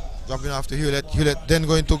 Dropping off to Hewlett. Hewlett then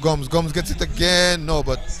going to Gums. Gums gets it again. No,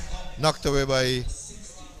 but knocked away by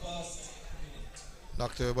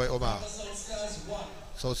Omar.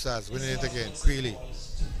 Southstars winning it again.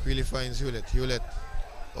 Queely finds Hewlett. Hewlett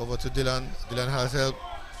over to Dylan. Dylan has help.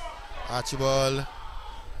 Archibald.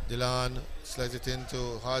 Dylan slides it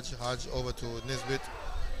into Hodge. Hodge over to Nisbet.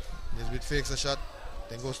 Nisbet fakes a shot,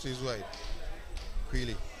 then goes to his right.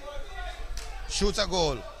 Queely shoots a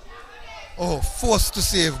goal. Oh, forced to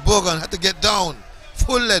save. Bogan had to get down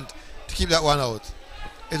full length to keep that one out.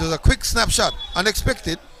 It was a quick snapshot,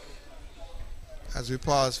 unexpected, as we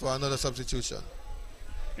pause for another substitution.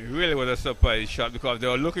 It really was a surprise shot because they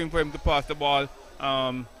were looking for him to pass the ball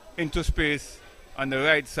into space on the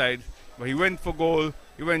right side, but he went for goal.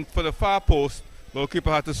 He went for the far post. Goalkeeper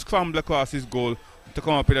had to scramble across his goal to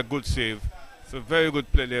come up with a good save. So very good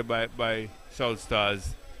play there by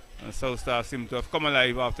Southstars. And Southstars seem to have come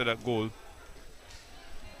alive after that goal.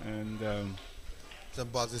 And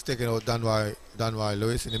St. Paul's is taking out Danwai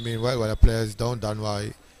Lewis. In the meanwhile, while the player is down,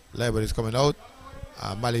 Danwai Library is coming out.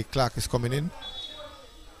 Malik Clark is coming in.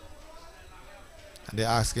 And they're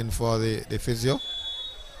asking for the physio.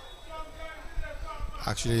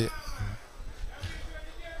 Actually,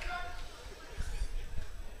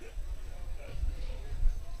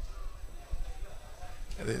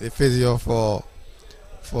 the physio for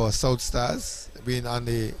Southstars being on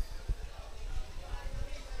the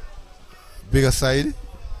bigger side.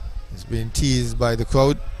 It's being teased by the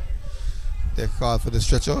crowd. They called for the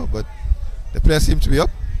stretcher, but the player seems to be up.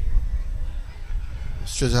 The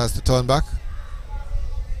stretcher has to turn back.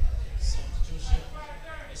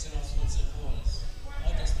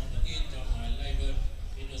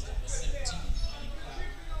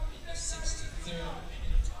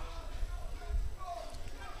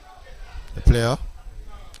 The player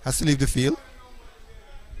has to leave the field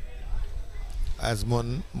as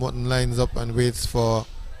Morton lines up and waits for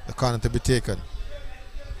the corner to be taken.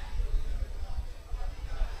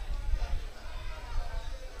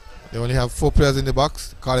 They only have 4 players in the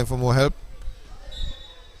box, calling for more help.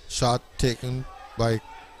 Shot taken by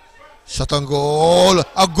shot on goal.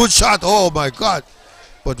 A good shot, oh my God.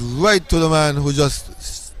 But right to the man who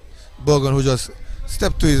just, Bergen, who just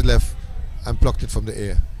stepped to his left and plucked it from the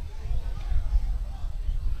air.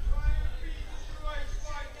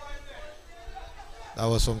 That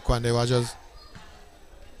was from Kwande Rogers.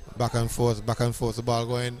 Back and forth, the ball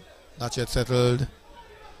going. Not yet settled.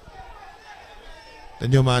 The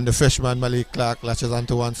new man, the freshman, Malik Clark, latches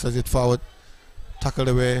onto one, sends it forward. Tackled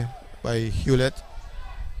away by Hewlett.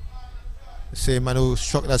 The same man who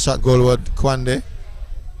struck that shot goalward, Kwande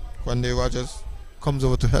Rogers, comes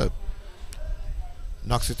over to help.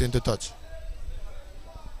 Knocks it into touch.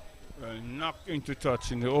 Knocked into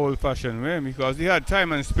touch in the old-fashioned way because he had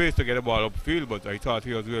time and space to get the ball upfield, but I thought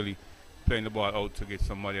he was really playing the ball out to give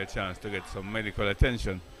somebody a chance to get some medical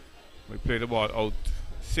attention. We played the ball out,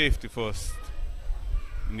 safety first,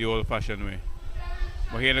 in the old-fashioned way.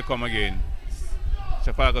 But here they come again.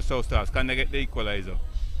 Trafalgar Southstars, can they get the equalizer?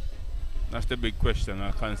 That's the big question.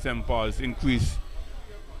 Can St. Paul's increase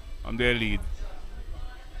on their lead?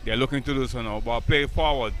 They're looking to do so now, but play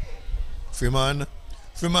forward. Freeman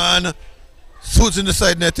shoots in the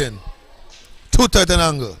side netting. Too tight an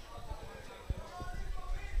angle.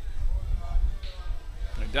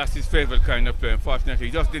 And that's his favorite kind of play. Unfortunately,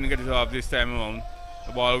 he just didn't get it off this time around.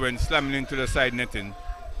 The ball went slamming into the side netting.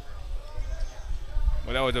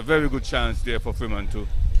 But that was a very good chance there for Freeman too.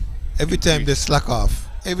 Every time they slack off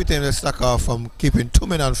from keeping 2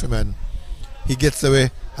 men on Freeman, he gets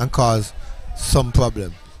away and cause some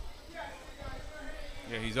problem.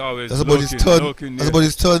 Yeah, he's always that's about his third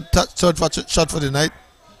shot for the night.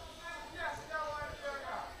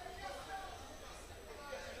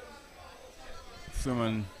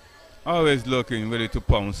 Freeman always looking ready to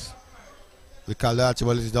pounce. Ricardo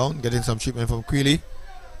Archibald is down, getting some treatment from Queeley.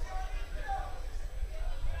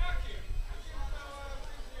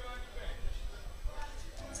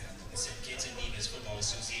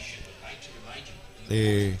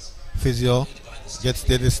 The physio gets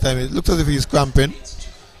there this time. It looks as if he's cramping.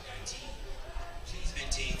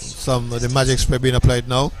 Some of the magic spray being applied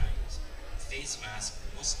now.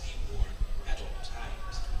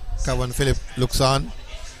 Kevin Phillip looks on.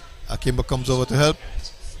 Akimba comes over to help.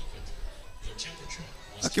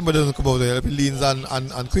 Akimba doesn't come over to help. He leans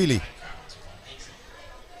on Queeley.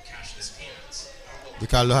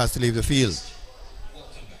 Ricardo has to leave the field.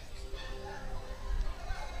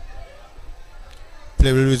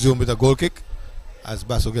 Play will resume with a goal kick as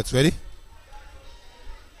Basso gets ready.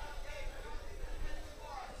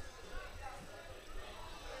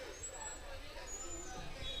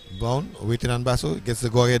 Brown waiting on Basso, gets the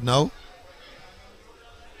go ahead now.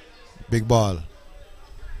 Big ball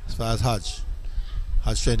as far as Hodge.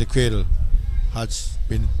 Hodge trying to cradle. Hodge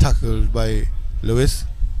been tackled by Lewis.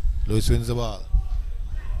 Lewis wins the ball.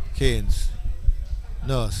 Keynes.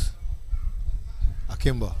 Nurse.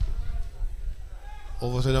 Akimba.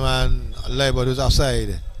 Over to the man, Leibert, who's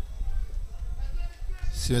offside.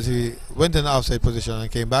 Seems he went in the offside position and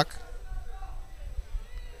came back.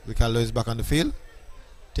 Ricardo is back on the field.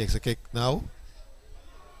 Takes a kick now.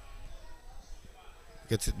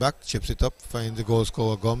 Gets it back, chips it up, finds the goal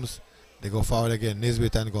scorer Gums. They go forward again,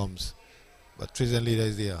 Nisbet and Gums. But Tristan Leader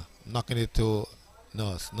is there. Knocking it to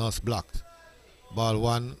Nurse. Nurse blocked. Ball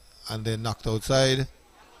one and then knocked outside.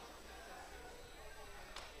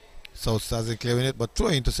 Southstars is clearing it, but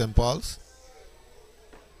throwing to St. Paul's.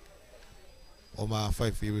 Omar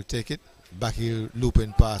Fife will take it. Back heel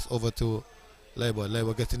looping pass over to Leibert.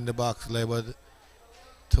 Leibert gets in the box. Leibert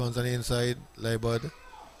turns on the inside. Leibert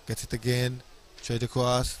gets it again. Try to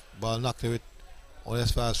cross. Ball knocked to it. All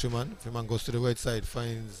as far as Freeman. Freeman goes to the right side.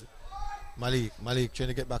 Finds Malik. Malik trying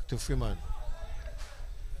to get back to Freeman.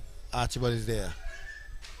 Archibald is there.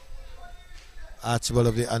 Archibald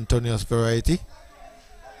of the Antonius variety.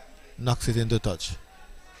 Knocks it into touch.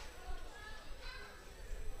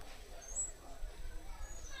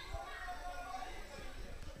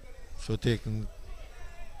 So taken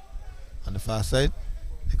on the far side.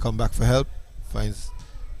 They come back for help. Finds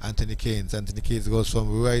Anthony Keynes. Anthony Keynes goes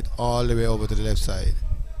from right all the way over to the left side.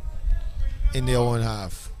 In their own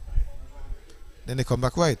half. Then they come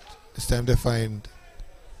back right. This time they find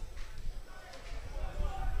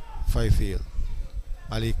Fifield.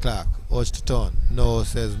 Ali Clark, urge to turn. No,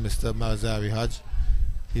 says Mr. Malzari Hodge.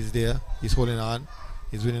 He's there. He's holding on.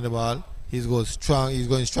 He's winning the ball. He's going strong. He's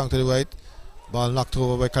going strong to the right. Ball knocked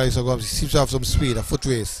over by Clarissa Gomes. He seems to have some speed, a foot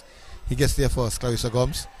race. He gets there first, Clarissa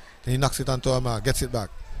Gomes. Then he knocks it onto Amar, gets it back.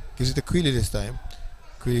 Gives it to Queeley this time.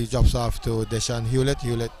 Queeley drops off to Deshaun Hewlett.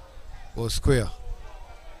 Hewlett goes square.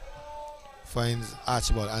 Finds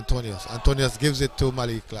Archibald. Antonius. Antonius gives it to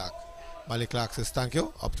Malik Clark. Malik Clark says thank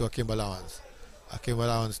you. Up to Akimba Lawrence. Akimba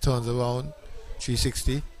Lawrence turns around,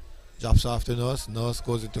 360, drops off to Nurse. Nurse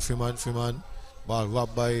goes into Freeman. Freeman, ball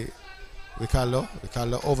robbed by Ricardo.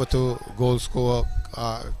 Ricardo over to goal scorer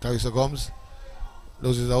Clarissa Gomes.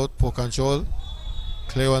 Loses out, poor control.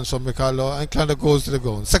 Clearance from Ricardo, and Clander goes to the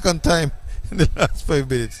ground. Second time in the last 5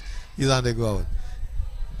 minutes, he's on the ground.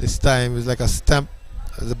 This time it's like a stamp,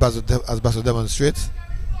 as Basso demonstrates.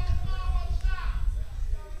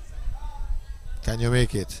 Can you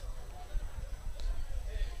make it?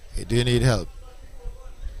 Do you need help?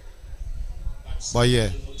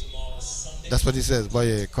 Boye. That's what he says.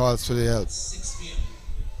 Boye calls for the help.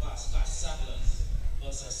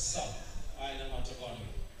 South Island Ottagonry.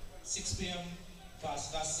 6 p.m.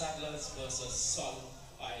 Southstars versus South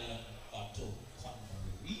Island Ottagonry.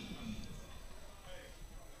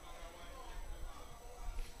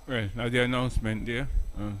 Well, now the announcement there,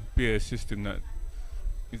 PA system that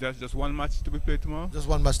is that just one match to be played tomorrow? Just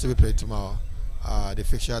one match to be played tomorrow. The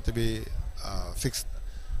fixture had to be fixed,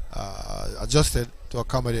 adjusted to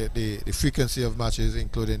accommodate the frequency of matches,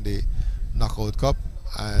 including the Knockout Cup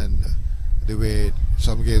and the way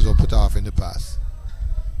some games were put off in the past.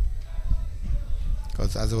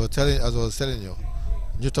 Because as I was telling you,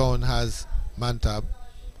 Newtown has Mantab,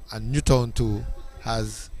 and Newtown too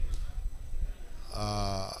has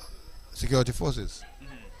security forces.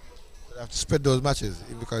 So they have to spread those matches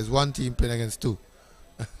because one team playing against two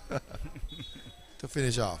to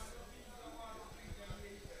finish off.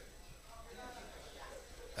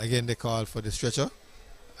 Again, they call for the stretcher,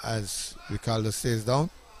 as we call the stays down.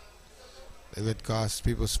 The red cars,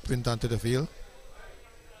 people sprint onto the field.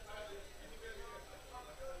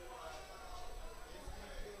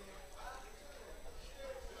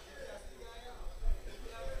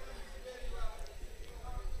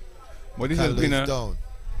 But this has been down.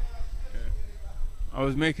 I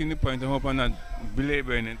was making the point, I hope I'm not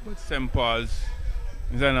belaboring it, but St. Paul's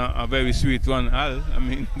is a very sweet one, Al. I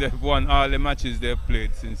mean, they've won all the matches they've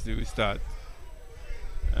played since the start.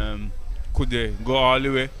 Could they go all the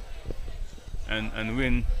way and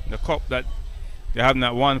win the cup that they have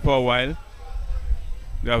not won for a while?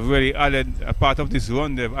 They have really added a part of this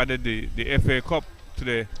run. They've added the FA Cup to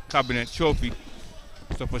the cabinet trophy.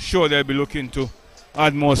 So for sure they'll be looking to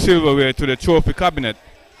add more silverware to the trophy cabinet.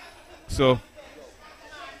 So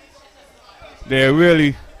there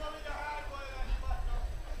really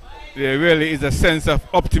is a sense of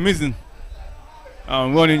optimism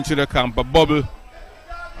running through the camp, a bubble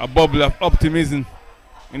of optimism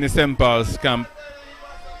in the St. Paul's camp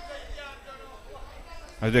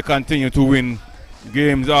as they continue to win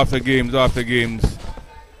games after games after games.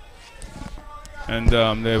 And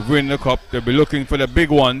they've won the cup. They'll be looking for the big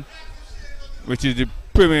one, which is the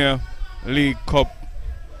Premier League Cup,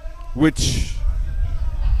 which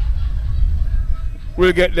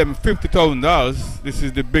will get them $50,000. This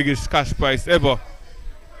is the biggest cash prize ever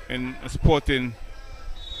in a sporting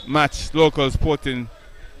match, local sporting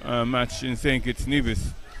match in St. Kitts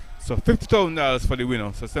Nevis. So $50,000 for the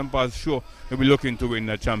winner. So St. Paul's sure will be looking to win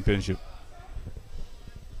that championship.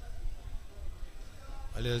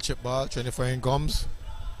 A little chip ball, trying to find Gums.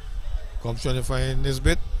 Gums trying to find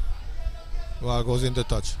Nisbet. Ball goes into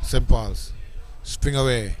touch. St. Paul's. Spring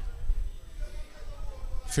away.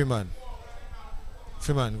 Freeman.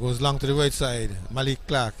 Freeman goes long to the right side. Malik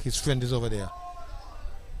Clark, his friend, is over there.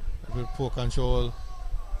 A bit poor control.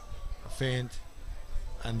 A feint.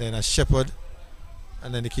 And then a shepherd.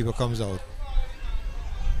 And then the keeper comes out.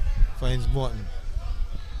 Finds Morton.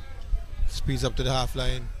 Speeds up to the half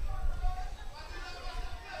line.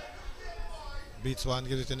 Beats one,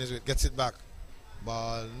 gives it to Nisbet, gets it back.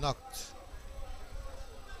 Ball knocked.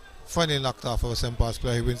 Finally knocked off of a St. Paul's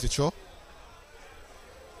player. He wins the throw.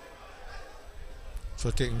 Throw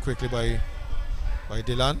taken quickly by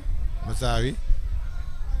Dylan. Mazari.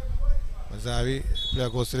 Player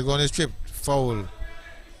goes to the ground, is tripped. Foul.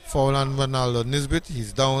 Foul on Ronaldo Nisbet.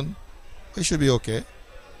 He's down. He should be okay.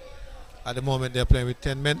 At the moment they're playing with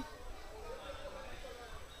 10 men.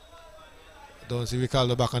 Don't see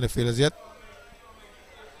Ricardo back on the field as yet.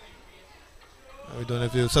 We don't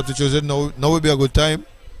have to substitute. Now would be a good time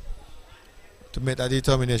to make that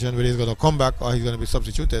determination whether he's going to come back or he's going to be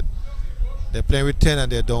substituted. They're playing with 10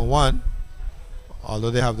 and they're down 1,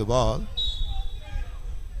 although they have the ball.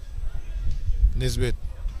 Nisbet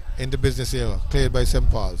in the business area, cleared by St.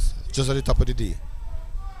 Paul's, just at the top of the D.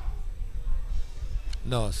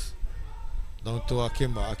 Nurse down to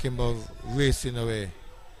Akimba. Akimba racing away.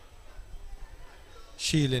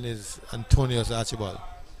 Shielding is Antonius Archibald.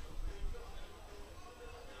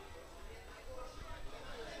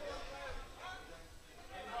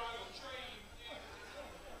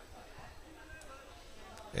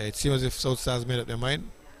 It seems as if Southstars made up their mind.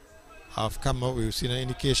 Half camera, we've seen an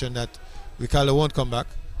indication that Ricardo won't come back.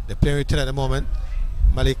 They're playing with 10 at the moment.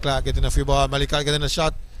 Malik Clark getting a free ball. Malik Clark getting a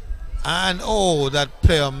shot. And oh, that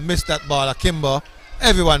player missed that ball. Akimba.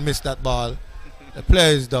 Everyone missed that ball. The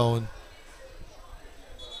player is down.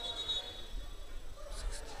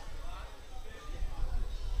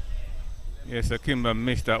 Yes, Akimba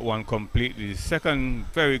missed that one completely. Second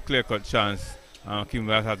very clear-cut chance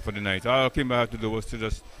Kimber had for the night. All Kimber had to do was to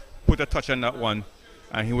just put a touch on that one,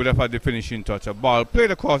 and he would have had the finishing touch. A ball played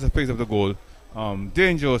across the face of the goal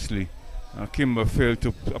dangerously. Kimber failed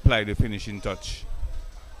to apply the finishing touch.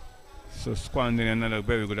 So squandering another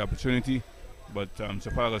very good opportunity. But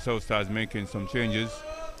Trafalgar Southstars making some changes.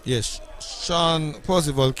 Yes, Sean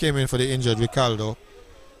Percival came in for the injured Ricardo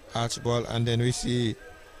Archibald, and then we see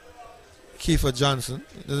Kiefer Johnson.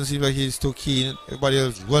 It doesn't seem like he's too keen. Everybody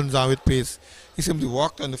else runs on with pace. He simply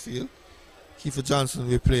walked on the field. Kiefer Johnson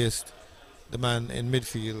replaced the man in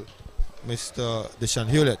midfield, Mr. Deshaun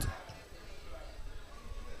Hewlett.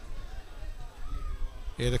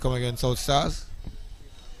 Here they come again, South Stars.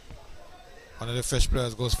 One of the fresh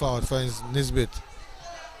players goes forward, finds Nisbet.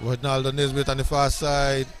 Ronaldo Nisbet on the far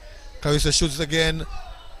side. Clarissa shoots again,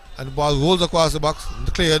 and the ball rolls across the box,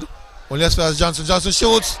 cleared. Only as far as Johnson. Johnson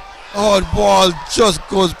shoots. Oh, the ball just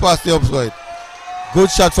goes past the upright.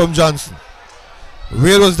 Good shot from Johnson.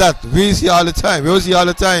 Where was that? Where is he all the time? Where was he all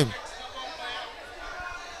the time?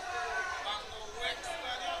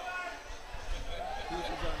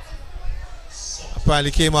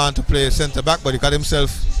 Apparently came on to play centre back, but he got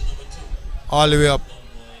himself all the way up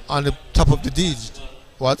on the top of the D.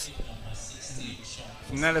 What?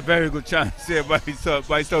 Not a very good chance here by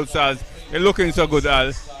Southstars. They're looking so good, Al,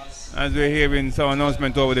 as we're hearing some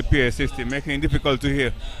announcement over the PA system, making it difficult to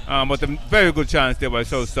hear. But a very good chance there by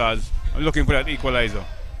Southstars. I'm looking for that equalizer.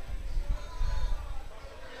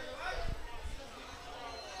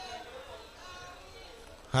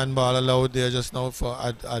 Handball allowed there just now for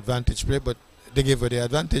advantage play, but they gave her the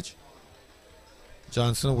advantage.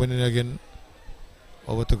 Johnson winning again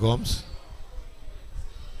over to Gomes.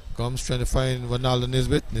 Gomes trying to find Ronaldo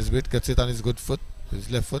Nisbet. Nisbet gets it on his good foot,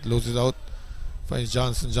 his left foot, loses out. Finds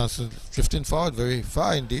Johnson. Johnson drifting forward very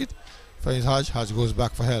far indeed. Finds Hodge. Hodge goes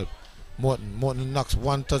back for help. Morton knocks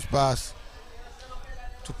one touch pass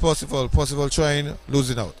to Percival. Percival trying,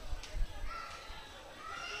 losing out.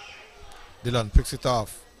 Dillon picks it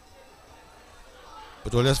off.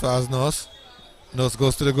 But only as far as Nurse. Nurse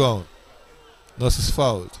goes to the ground. Nurse is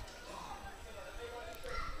fouled.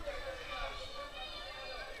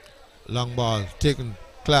 Long ball taken.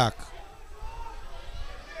 Clark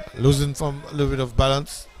losing from a little bit of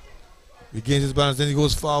balance. Regains his balance, then he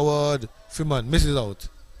goes forward. Freeman misses out.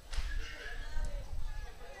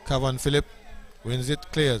 Cavan Phillip wins it,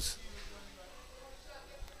 clears.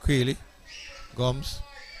 Queely, Gomes,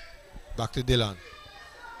 back to Dillon.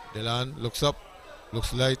 Dillon looks up,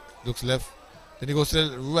 looks right, looks left. Then he goes to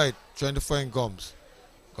the right, trying to find Gomes.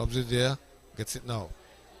 Gomes is there, gets it now.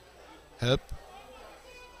 Help.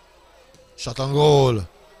 Shot on goal.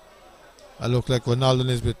 I look like Ronaldo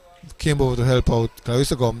Nisbet came over to help out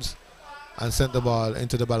Clarissa Gomes and sent the ball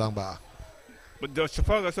into the Balang bar. But the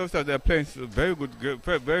Trafalgar Southstars, they're playing very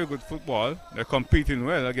good football. They're competing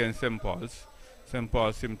well against St. Paul's. St.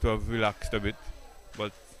 Paul seem to have relaxed a bit,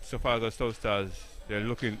 but Trafalgar Southstars, they're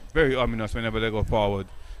looking very ominous whenever they go forward.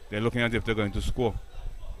 They're looking as if they're going to score.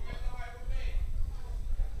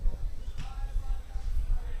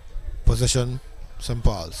 Possession, St.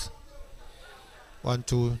 Paul's. 1,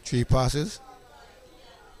 2, 3 passes.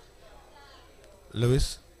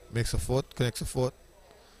 Lewis makes a foot, connects a foot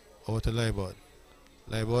over to Leibord.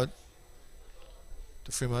 Leibord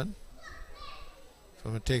to Freeman.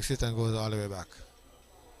 Freeman takes it and goes all the way back.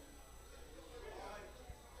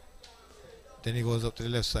 Then he goes up to the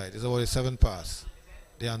left side. It's about a 7 pass.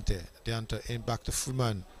 Deante in back to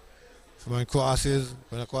Freeman. Freeman crosses,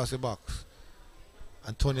 going across the box.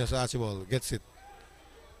 Antonius Archibald gets it.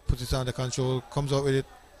 Puts it under control, comes out with it,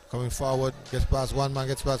 coming forward, gets past one man,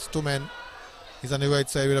 gets past 2 men. He's on the right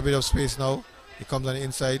side with a bit of space now. He comes on the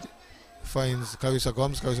inside, finds Clarissa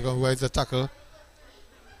Gomes. Clarissa Gomes rides the tackle,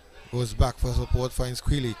 goes back for support, finds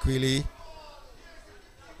Queely. Queely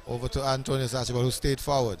over to Antonius Archibald, who stayed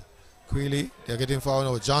forward. Queely, they're getting forward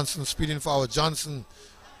now. Johnson speeding forward. Johnson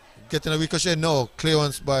getting a ricochet. No,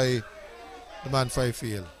 clearance by the man 5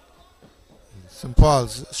 field. St.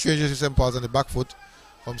 Paul's, strangers to St. Paul's on the back foot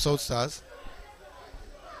from Southstars.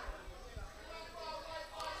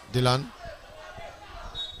 Dillon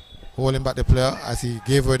holding back the player as he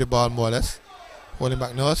gave away the ball more or less. Holding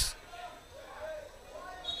back Nurse.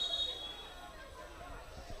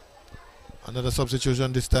 Another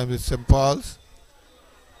substitution, this time with St. Paul's.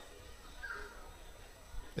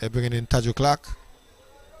 They're bringing in Taju Clark,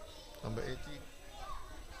 number 80.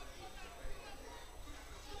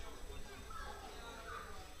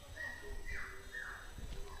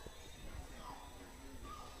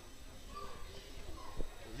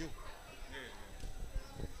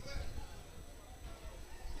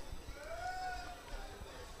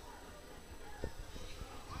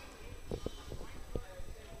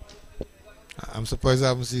 I'm surprised I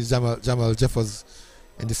haven't seen Jamal Jeffers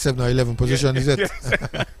in the 7 or 11 position, is it?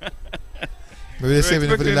 Maybe they're saving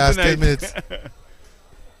him for the last 10 minutes.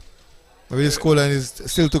 Maybe the scoreline is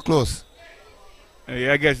still too close.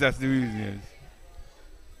 Yeah, I guess that's the reason. Yes.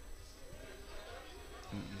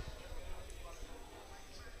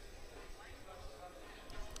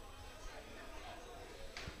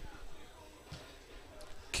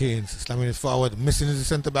 Keynes slamming it forward, missing the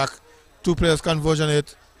centre back. Two players converge on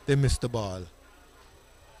it. They missed the ball.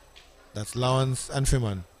 That's Lawrence and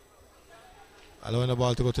Freeman. Allowing the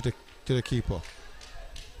ball to go to the keeper.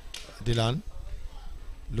 Dylan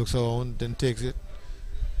looks around, then takes it.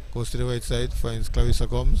 Goes to the right side, finds Clarissa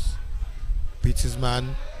Gomes. Beats his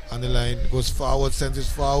man on the line. Goes forward, sends it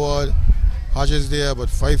forward. Hodges there, but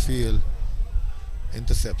Fifield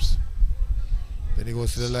intercepts. Then he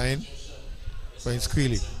goes to the line. Finds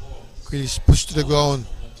Creeley. Creeley pushed to the ground.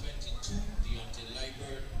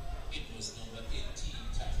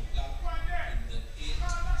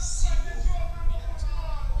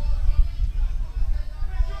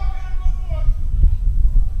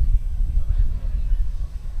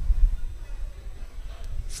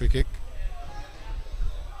 Free kick.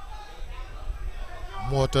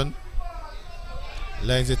 Morton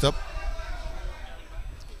lines it up.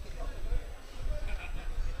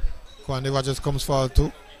 Kwande Rogers comes forward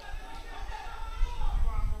too.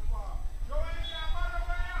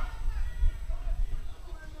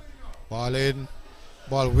 Ball in,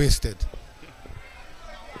 ball wasted.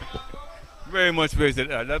 Very much wasted.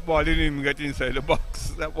 That ball didn't even get inside the box.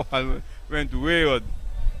 That ball went wayward.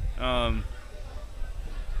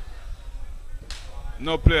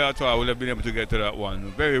 No player at all would have been able to get to that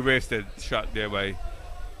one. Very wasted shot there by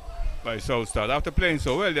Southstars. After playing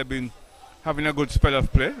so well, they've been having a good spell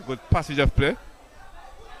of play, good passage of play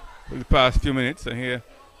for the past few minutes. And here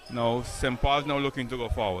now St. Paul's now looking to go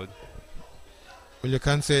forward. Well, you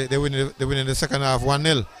can say they win in the second half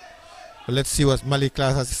 1-0. But let's see what Malik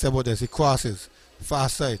Clark has to say about this. He crosses, far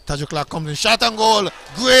side. Tajo Clark comes in, shot and goal.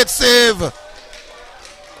 Great save.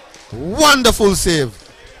 Wonderful save.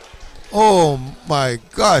 Oh my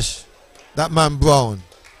gosh. That man Brown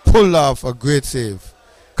pulled off a great save.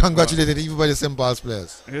 Congratulated everybody, St. Paul's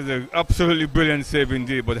players. It's an absolutely brilliant save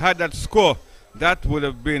indeed. But had that score, that would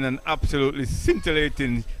have been an absolutely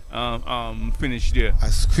scintillating finish there.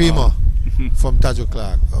 A screamer from Tajo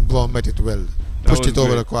Clark. Brown met it well. Pushed it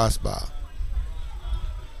over the crossbar.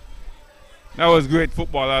 That was great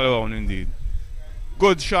football all around indeed.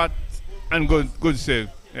 Good shot and good save.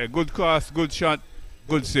 Yeah, good cross, good shot,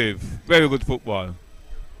 good save. Very good football.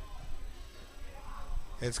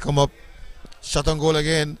 It's come up. Shot on goal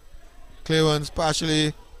again. Clearance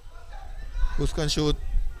partially. Who's can shoot?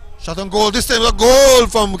 Shot on goal. This time a goal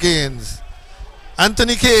from Keynes.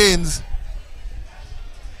 Anthony Keynes.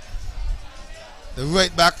 The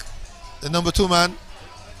right back. The number 2 man.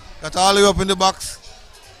 Got all the way up in the box.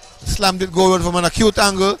 Slammed it goal from an acute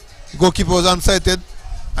angle. The goalkeeper was unsighted.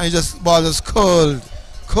 And ball just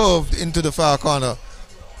curved into the far corner.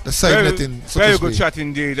 The side netting. Very good shot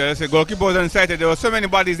indeed. As I say, goalkeeper was unsighted. There were so many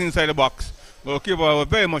bodies inside the box. Goalkeeper was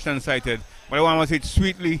very much unsighted. But the one was hit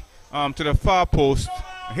sweetly to the far post.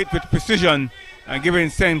 Hit with precision and giving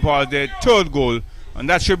St. Paul their 3rd goal. And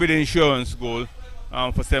that should be the insurance goal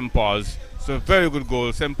for St. Paul's. So very good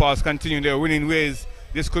goal. St. Paul's continue their winning ways.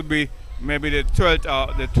 This could be maybe the 12th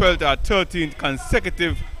or 13th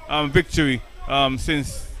consecutive victory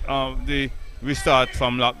since the restart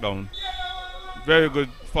from lockdown. Very good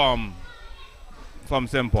form from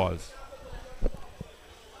St. Paul's.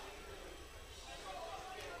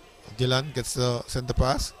 Dylan gets the center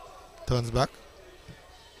pass, turns back.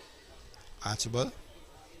 Archibald.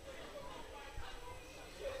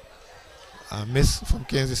 A miss from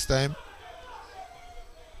Keynes this time.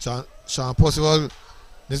 Sean Percival.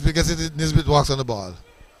 Nisbet gets it. Nisbet walks on the ball.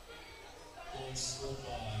 Goal scored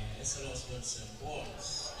by SLS with St.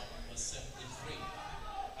 Paul's, number 73,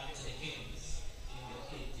 Anthony Keynes, in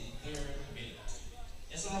the 83rd minute.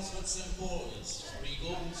 SLS with St. Paul's, 3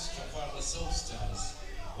 goals, Trafalgar Southstars,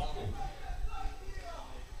 1 goal.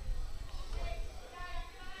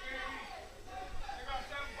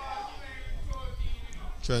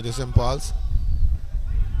 Trying to St. Paul's.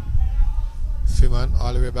 Freeman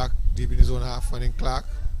all the way back deep in his own half, running Clark.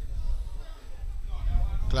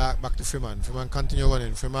 Clark back to Freeman. Freeman continue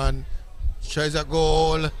running. Freeman tries a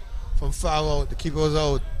goal from far out. The keeper was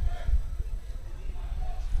out.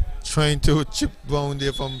 Trying to chip Brown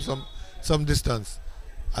there from some distance.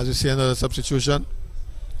 As you see, another substitution.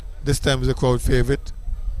 This time is a crowd favorite.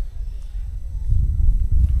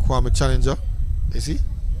 Kwame Challenger. Is he?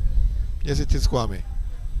 Yes, it is Kwame.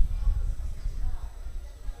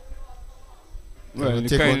 Well,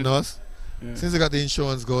 take out Nurse. Yeah. Since they got the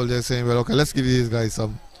insurance goal, they're saying, well, okay, let's give these guys a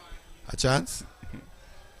chance.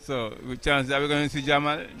 So, with chance, are we going to see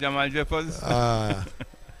Jamal Jeffers?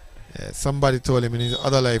 Yeah, somebody told him in his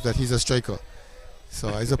other life that he's a striker. So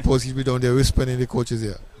I suppose he'll be down there whispering in the coach's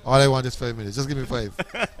ear. All I want is 5 minutes. Just give me 5.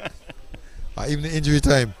 Even the injury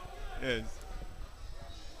time. Yes.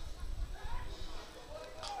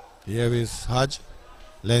 Here is Hodge.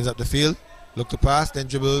 Lines up the field. Look to pass. Then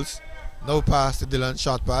dribbles. No pass to Dylan.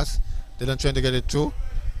 Short pass. Dylan trying to get it through.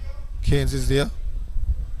 Keynes is there.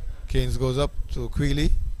 Keynes goes up to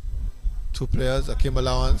Queeley. 2 players. Akimba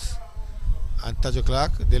Lawrence and Tajo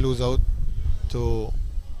Clark. They lose out to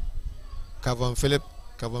Cavon Phillip.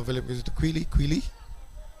 Cavon Phillip gives it to Queeley. Queeley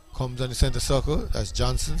comes on the center circle. That's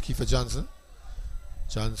Johnson. Kiefer Johnson.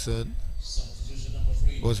 Johnson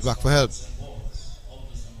goes back for help.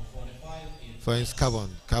 Finds Cavon.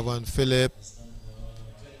 Cavon Phillip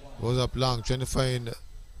goes up long, trying to find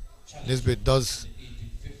Nisbet. Does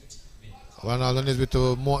Ronaldo Nisbet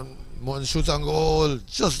to Morton. Morton shoots and goal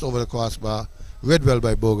just over the crossbar. Read well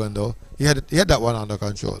by Bogan though. He had that one under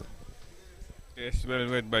control. Yes, well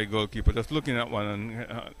read by goalkeeper. Just looking at one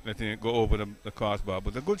and letting it go over the crossbar.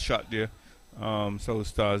 But a good shot there.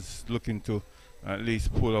 Southstars looking to at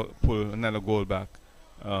least pull another goal back.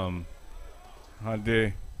 Had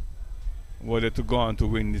they were to go on to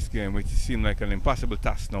win this game, which seemed like an impossible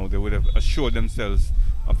task now, they would have assured themselves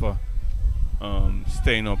of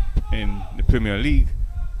staying up in the Premier League.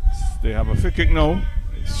 They have a free kick now.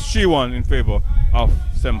 It's 3-1 in favour of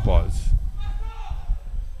St. Paul's.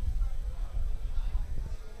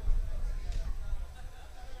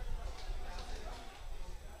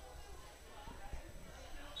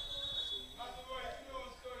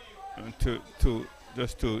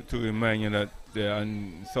 To remind you that they are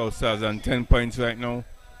Southstars on 10 points right now.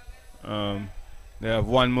 They have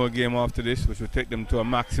one more game after this, which will take them to a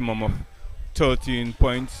maximum of 13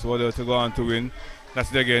 points, whether to go on to win. That's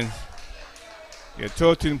the against. Yeah,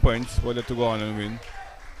 13 points, whether to go on and win.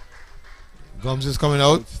 Gums is coming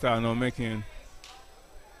out. Start now making.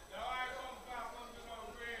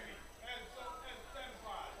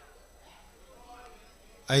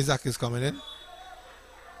 Isaac is coming in.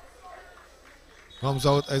 Comes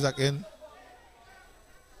out, Isaac in.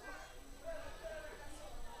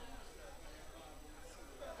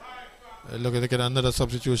 Look at another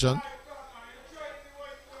substitution.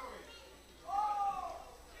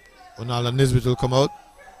 Ronaldo Nisbet will come out.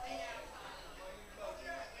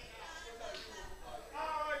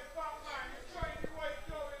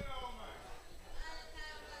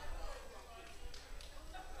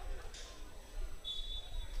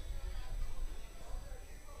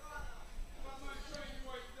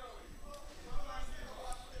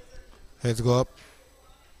 Heads go up.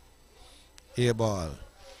 Air ball.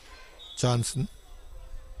 Johnson.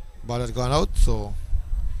 Ball has gone out, so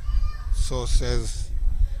says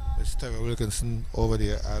Mr. Terry Wilkinson over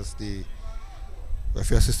there as the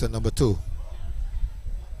referee assistant number 2.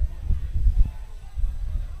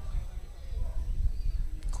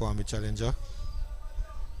 Kwame challenger.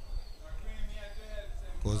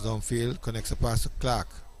 Goes downfield, connects a pass to Clark.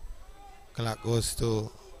 Clark goes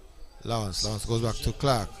to Lawrence. Lawrence goes back to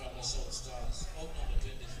Clark.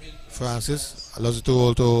 Francis allows it to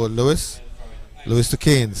roll to Lewis. Lewis to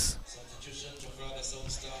Keynes.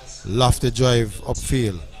 Lofted drive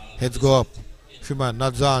upfield. Heads go up. Freeman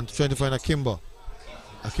nods on, trying to find Akimba.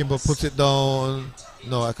 Akimba puts it down.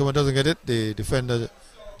 No, Akimba doesn't get it. The defender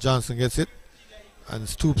Johnson gets it and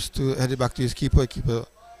stoops to head it back to his keeper. Keeper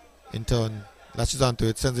in turn latches onto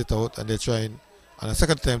it, sends it out, and they're trying on a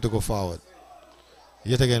second time to go forward.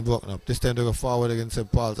 Yet again broken up. This time they go forward against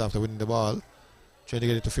St. Paul's after winning the ball. Trying to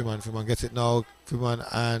get it to Freeman. Freeman gets it now. Freeman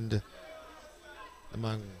and the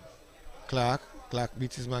man Clark. Clark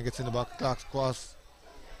beats his man, gets in the back. Clark's cross,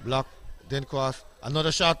 block, then cross.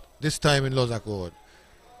 Another shot, this time in Lozak Road.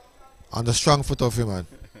 On the strong foot of Freeman.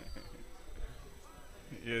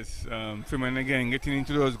 Yes, Freeman again getting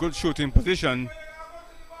into those good shooting position.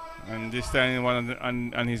 And this time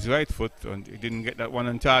on his right foot. And he didn't get that one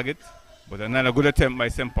on target. But another good attempt by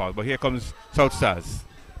St. Paul. But here comes Southstars.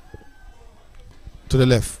 To the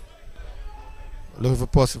left. Looking for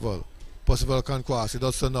Possible. Possible can cross. He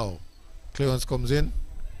does so now. Clearance comes in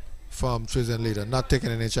from Tristan Leader. Not taking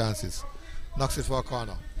any chances. Knocks it for a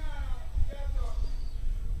corner.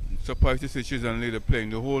 Surprised to see Tristan Leader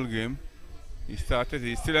playing the whole game. He started.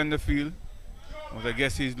 He's still on the field. But I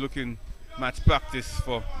guess he's looking match practice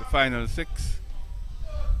for the final 6.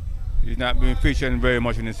 He's not been featuring very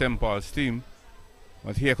much in the St. Paul's team.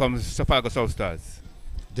 But here comes Trafalgar Southstars.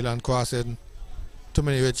 Dylan crossing. Too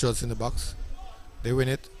many red shots in the box. They win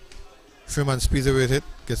it. Freeman speeds away with it.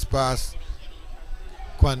 Gets past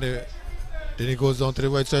Kwande. Then he goes down to the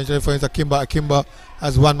right side. Finds Akimba. Akimba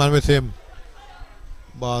has one man with him.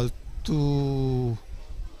 Ball to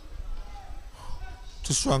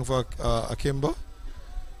too strong for Akimbo.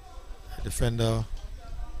 Defender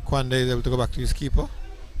Kwande is able to go back to his keeper,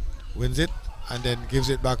 wins it, and then gives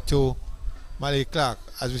it back to Malik Clark.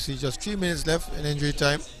 As we see, just 3 minutes left in injury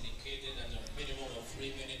time.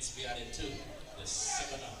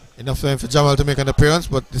 Enough time for Jamal to make an appearance,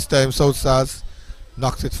 but this time Southstars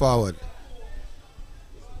knocks it forward.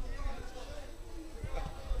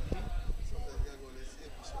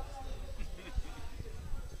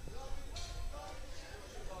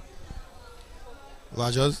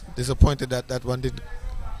 Rogers disappointed that that one didn't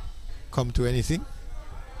come to anything.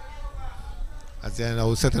 As they are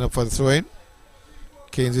now setting up for the throw-in.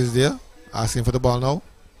 Keynes is there, asking for the ball now.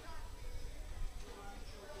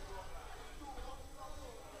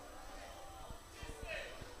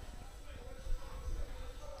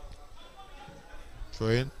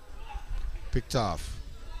 Throw-in, picked off.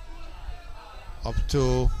 Up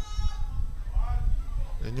to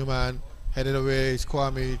the new man, headed away, it's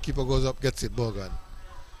Kwame, keeper goes up, gets it, Bogan.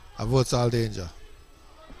 Avoids all danger.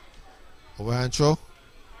 Overhand throw.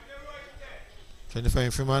 Trying to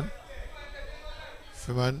find Freeman.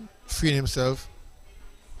 Freeman freeing himself.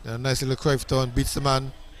 Then a nice little Cruyff turn, beats the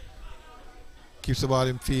man. Keeps the ball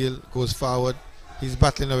in field, goes forward. He's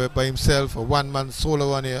battling away by himself, a one-man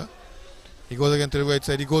solo run here. He goes again to the right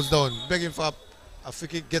side, he goes down, begging for a free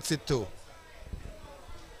kick, gets it too.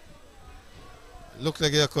 Looks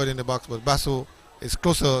like he occurred in the box, but Basso is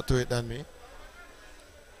closer to it than me.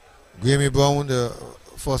 Grammy Brown, the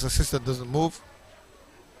first assistant, doesn't move,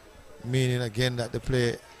 meaning again that the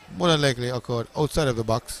play more than likely occurred outside of the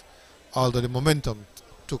box, although the momentum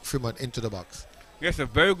took Freeman into the box. Yes, a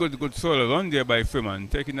very good solo run there by Freeman,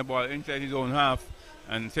 taking the ball inside his own half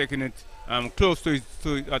and taking it close to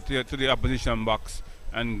the opposition box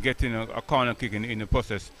and getting a corner kick in the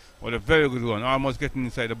process. What a very good run, almost getting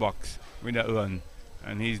inside the box with that run.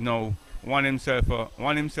 And he's now won himself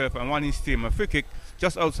and won his team a free kick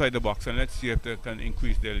just outside the box, and let's see if they can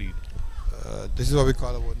increase their lead. This is what we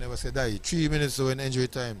call about never say die. 3 minutes away in injury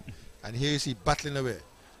time, and here is he battling away.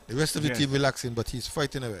 The rest of the team relaxing, but he's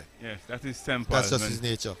fighting away. Yes, that is temper. That's just his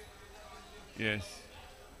nature. Yes.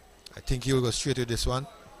 I think he will go straight to this one.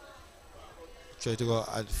 Try to go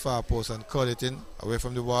at far post and curl it in, away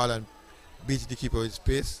from the wall and beat the keeper with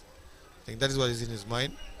pace. I think that is what is in his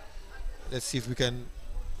mind. Let's see if we can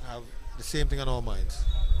have the same thing on our minds.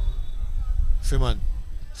 Freeman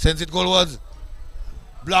sends it goalwards.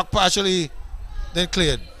 Blocked partially, then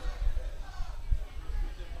cleared.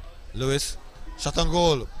 Lewis, shot on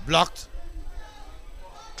goal, blocked.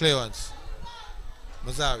 Clearance.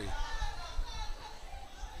 Mazzari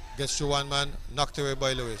gets to one man, knocked away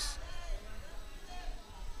by Lewis.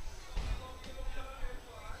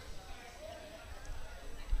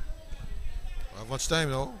 Don't have much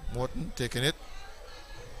time now. Morton taking it.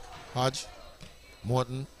 Hodge,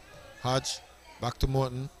 Morton, Hodge, back to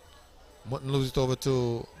Morton. Morton loses it over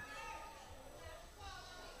to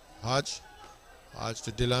Hodge. Hodge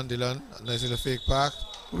to Dillon. Dillon, a nice little fake pass.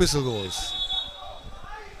 Whistle goes.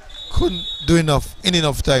 Couldn't do enough in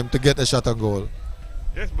enough time to get a shot on goal.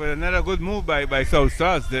 Yes, but another good move by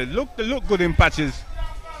Southstars. They look good in patches.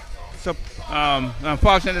 So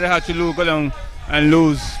unfortunately they had to go down and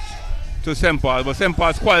lose to St. Paul. But St.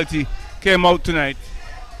 Paul's quality came out tonight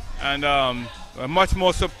and much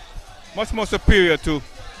more superior to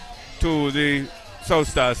the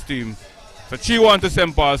Southstars team. So 3-1 to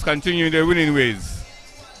St. Paul's, continuing their winning ways.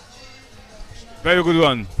 Very good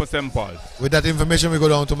run for St. Paul's. With that information, we go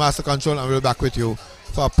down to Master Control and we'll be back with you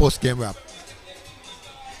for a post-game wrap.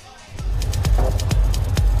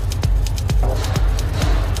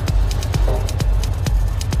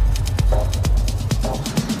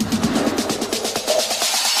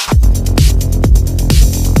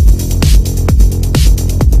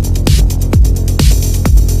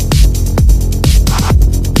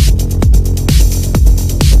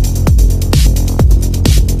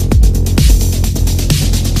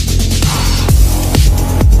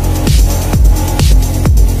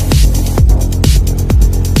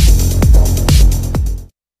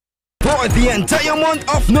 For the entire month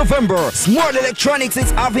of November, Smart Electronics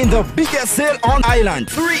is having the biggest sale on island.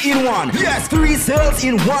 3-in-1. Yes, 3 sales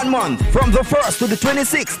in 1 month. From the 1st to the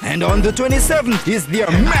 26th. And on the 27th is their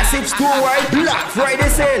massive store-wide Black Friday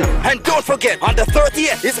sale. And don't forget, on the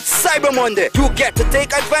 30th is Cyber Monday. You get to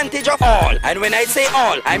take advantage of all. And when I say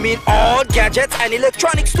all, I mean all gadgets and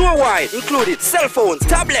electronics store-wide. Included cell phones,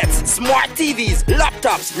 tablets, smart TVs,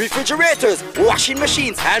 laptops, refrigerators, washing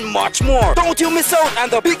machines, and much more. Don't you miss out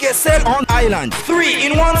on the biggest sale on island.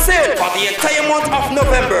 3-in-1 sale for the entire month of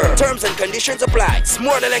November. Terms and conditions apply.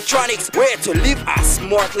 Smart Electronics, where to live a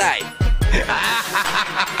smart life.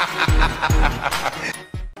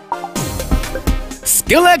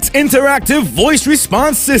 SkillX Interactive Voice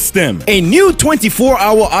Response System, a new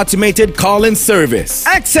 24-hour automated call-in service.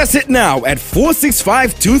 Access it now at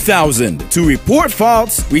 465-2000 to report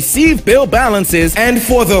faults, receive bill balances, and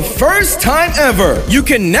for the first time ever, you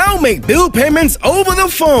can now make bill payments over the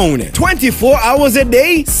phone 24 hours a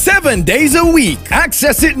day, 7 days a week.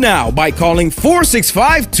 Access it now by calling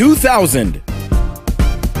 465-2000.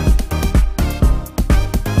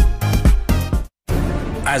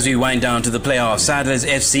 As we wind down to the playoffs, Southstars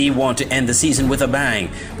FC want to end the season with a bang,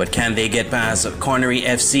 but can they get past Connery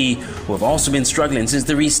FC, who have also been struggling since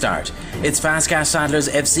the restart? It's Fastcast Southstars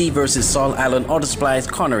FC versus Sol Allen Auto Supply's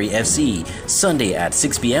Connery FC, Sunday at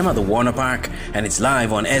 6 p.m. at the Warner Park, and it's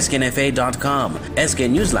live on sknfa.com,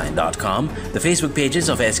 sknewsline.com, the Facebook pages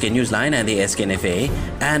of SK Newsline and the SKNFA,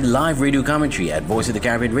 and live radio commentary at Voice of the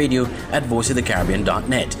Caribbean Radio at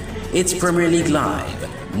voiceofthecaribbean.net. It's Premier League Live.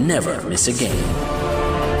 Never miss a game.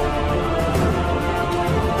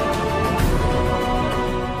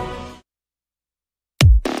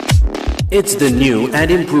 It's the new and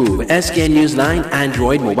improved SK Newsline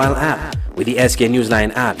Android mobile app. With the SK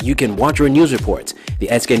Newsline app, you can watch your news reports, the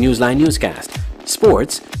SK Newsline newscast,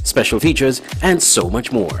 sports, special features, and so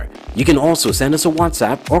much more. You can also send us a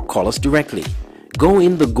WhatsApp or call us directly. Go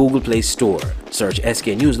in the Google Play Store, search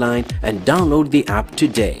SK Newsline, and download the app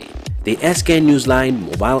today. The SK Newsline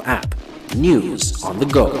mobile app. News on the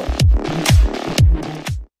go.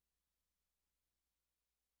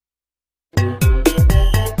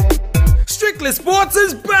 Strictly Sports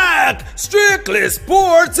is back! Strictly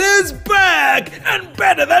Sports is back! And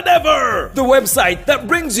better than ever! The website that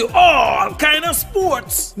brings you all kind of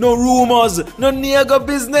sports. No rumors, no nigga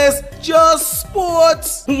business, just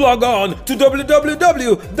sports. Log on to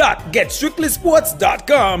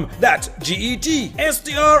www.getstrictlysports.com. That's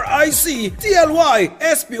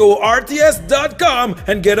GETSTRICTLYSPORTS.com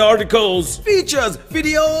and get articles, features,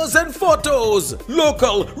 videos, and photos.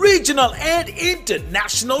 Local, regional, and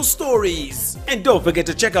international stories. And don't forget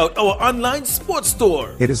to check out our online sports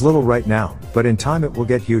store. It is little right now, but in time it will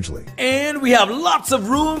get hugely. And we have lots of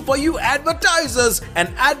room for you advertisers.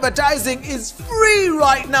 And advertising is free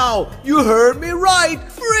right now. You heard me right.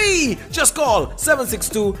 Free. Just call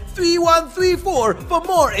 762-3134 for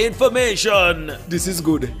more information. This is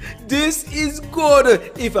good. This is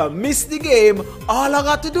good. If I miss the game, all I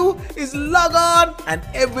got to do is log on and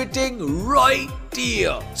everything right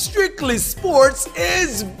there. Strictly Sports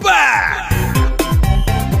is back.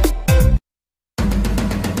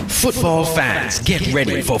 Football fans, get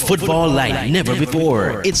ready for football like never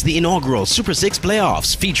before. It's the inaugural Super 6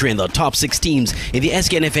 playoffs featuring the top 6 teams in the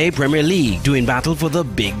SKNFA Premier League doing battle for the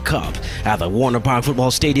Big Cup at the Warner Park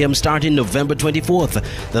Football Stadium starting November 24th.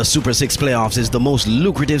 The Super 6 playoffs is the most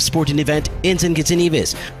lucrative sporting event in St. Kitts and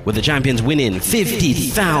Nevis, with the champions winning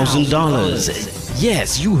 $50,000.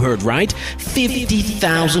 Yes, you heard right.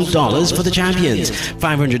 $50,000 for the champions,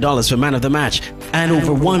 $500 for man of the match, and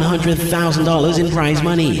over $100,000 in prize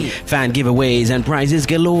money. Fan giveaways and prizes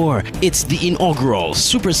galore. It's the inaugural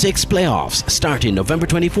Super 6 playoffs starting November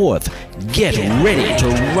 24th. Get ready to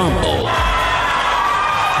rumble.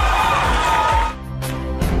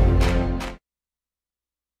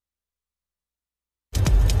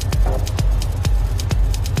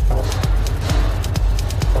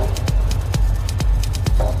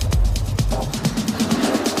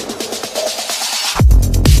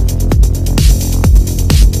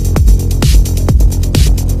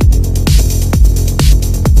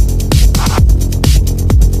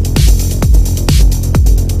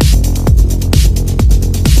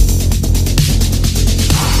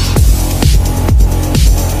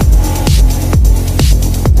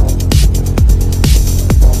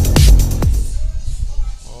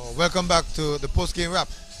 Welcome back to the post-game wrap.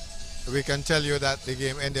 We can tell you that the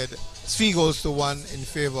game ended 3-1 in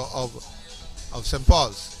favor of St.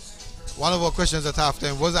 Paul's. One of our questions at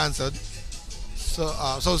halftime was answered. So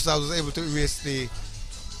Southstars was able to erase the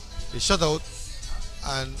shutout,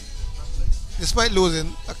 and despite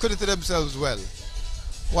losing, accredited themselves well.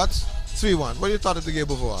 What? 3-1. What do you thought of the game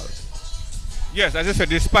overall? Yes, as I said,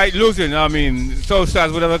 despite losing, I mean,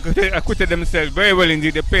 Southstars would have acquitted themselves very well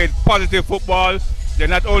indeed. They played positive football. They're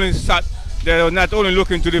not only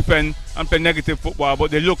looking to defend and play negative football, but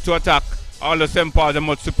they look to attack. All the St. Paul's a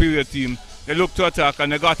much superior team. They look to attack,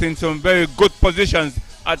 and they got in some very good positions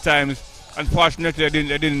at times. Unfortunately,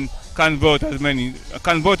 they didn't convert as many.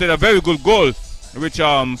 Converted a very good goal, which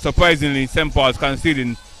surprisingly St. Paul's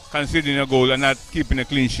conceding a goal and not keeping a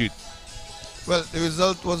clean sheet. Well, the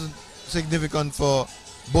result wasn't significant for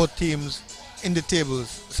both teams in the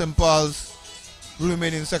tables. St. Paul's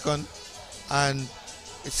remain in second, and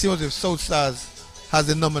it seems as if Southstars has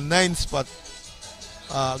the number 9 spot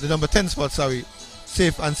the number 10 spot,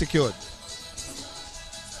 safe and secured.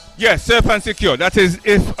 Yes, safe and secure. That is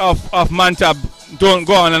if of Mantab don't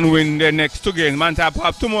go on and win their next 2 games. Mantab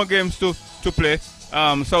have 2 more games to play.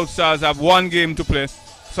 Southstars have 1 game to play.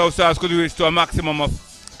 Southstars could reach to a maximum of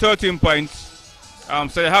 13 points.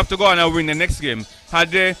 So they have to go on and win the next game.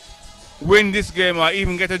 Had they win this game or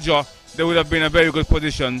even get a draw, they would have been in a very good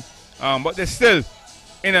position. But they're still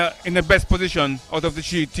in the best position out of the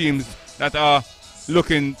 3 teams that are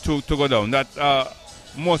looking to go down. That are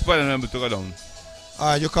most vulnerable to go down.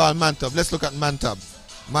 You call Mantab. Let's look at Mantab.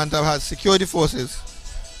 Mantab has Security Forces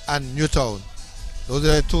and Newtown. Those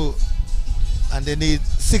are the 2, and they need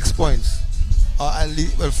 6 points. Or at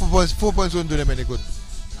least, well, 4 points won't do them any good.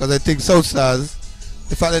 Because I think Southstars,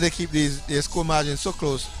 the fact that they keep their score margin so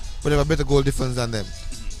close, but they have a better goal difference than them.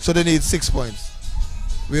 So they need 6 points.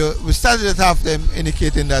 We started at half them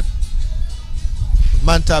indicating that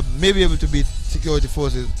Mantab may be able to beat Security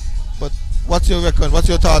Forces. But what's your reckon? What's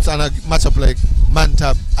your thoughts on a matchup like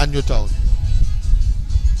Mantab and Newtown?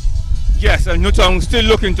 Yes, and Newtown still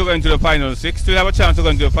looking to go into the final 6. Still have a chance to go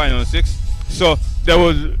into the final 6. So they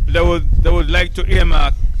would like to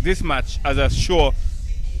earmark this match as a sure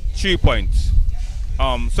 3 points.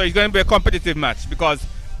 So it's going to be a competitive match because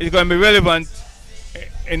it's going to be relevant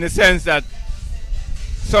in the sense that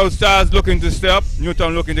Southstars looking to stay up,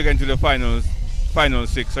 Newtown looking to get into the final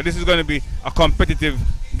 6. So this is going to be a competitive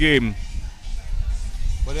game.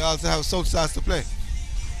 But they also have Southstars to play.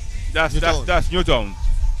 That's Newtown.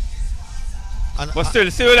 But still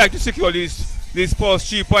we like to secure these first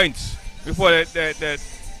 3 points before the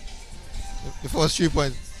first 3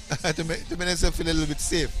 points to make themselves feel a little bit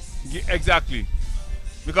safe. Exactly.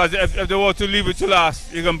 Because if they were to leave it to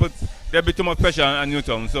last, there'll be too much pressure on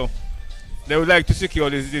Newtown. So they would like to secure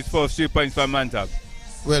these first 3 points from Mantab.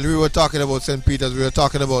 Well, we were talking about St. Peter's, we were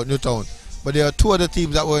talking about Newtown. But there are 2 other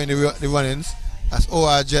teams that were in the run-ins. That's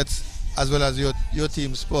OR Jets as well as your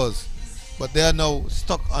team Spurs. But they are now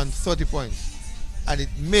stuck on 30 points. And it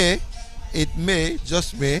may,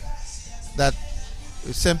 just may, that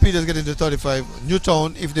if St. Peter's get into 35,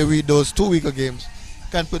 Newtown, if they win those 2 weaker games,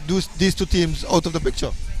 can put these 2 teams out of the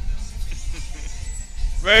picture.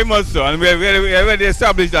 Very much so. And we already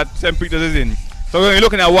established that St. Peter's is in. So we're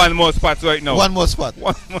looking at 1 more spot right now. 1 more spot.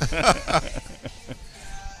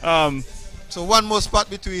 So 1 more spot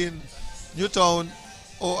between Newtown,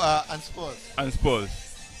 OR, and Spurs.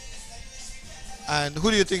 And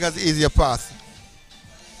who do you think has the easier path?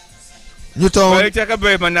 Newtown. Well, it take a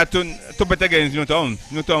brave man not to bet against Newtown.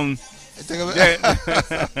 Newtown is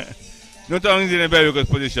in a very good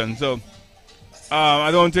position. So I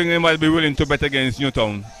don't think anybody will be willing to bet against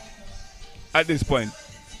Newtown at this point.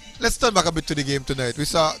 Let's turn back a bit to the game tonight. We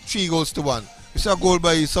saw 3 goals to 1. We saw a goal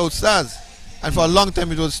by Southstars. And for a long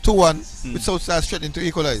time it was 2-1 with Southstars threatening to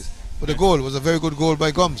equalize. But the goal was a very good goal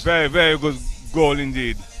by Gums. Very, very good goal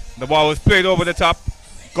indeed. The ball was played over the top.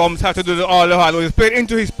 Gums had to do all the hard work. It was played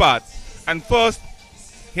into his part. And first,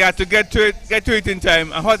 he had to get to it in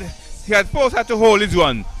time. And he had to hold his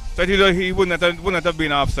one, so that he wouldn't have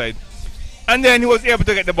been offside. And then he was able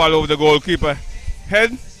to get the ball over the goalkeeper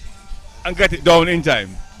head and get it down in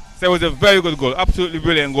time. So it was a very good goal, absolutely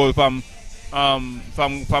brilliant goal from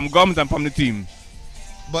Gums and from the team.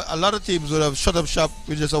 But a lot of teams would have shut up shop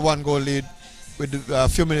with just a 1-goal lead with a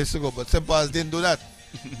few minutes to go. But St. Paul's didn't do that.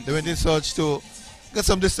 They went in search to get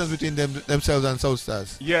some distance between themselves and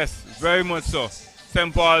Southstars. Yes, very much so.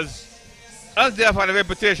 St. Paul's, as they have had a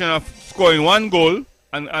reputation of scoring 1 goal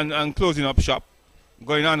and closing up shop,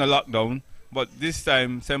 going on a lockdown. But this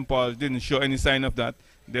time, St. Paul's didn't show any sign of that.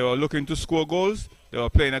 They were looking to score goals. They were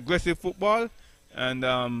playing aggressive football. And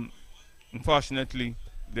unfortunately,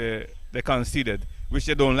 they conceded, which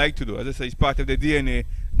they don't like to do. As I say, it's part of the DNA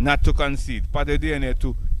not to concede. Part of the DNA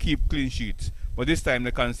to keep clean sheets. But this time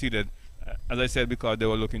they conceded, as I said, because they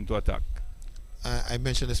were looking to attack. I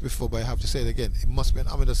mentioned this before, but I have to say it again. It must be an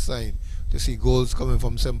ominous sign to see goals coming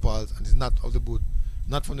from St. Paul's, and it's not of the boot,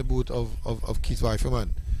 not from the boot of Keith Weiferman.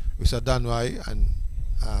 We saw Dan Wai, and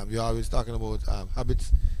you're always talking about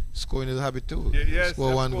habits. Scoring is a habit too. Yes,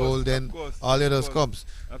 score 1 goal, then all the others comes.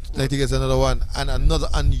 Then he gets another one, and another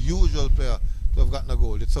unusual player to have gotten a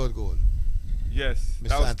goal, the 3rd goal. Yes, Mr.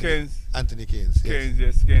 that was Anthony Keynes.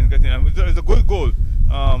 Keynes getting it. It was a good goal.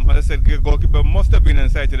 As I said, the goalkeeper must have been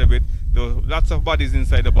inside a bit. There were lots of bodies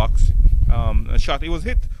inside the box. A shot, he was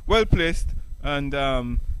hit, well placed, and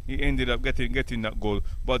he ended up getting that goal.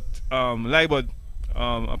 But Libod,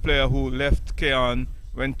 a player who left Keon,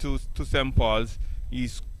 went to St. Paul's. He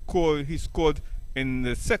scored in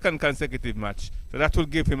the 2nd consecutive match. So that will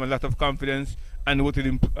give him a lot of confidence, and it would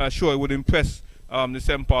impress the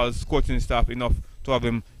St. Paul's coaching staff enough to have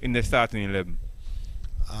him in the starting 11.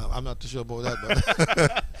 I'm not too sure about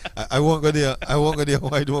that, but I won't go there. I won't go there.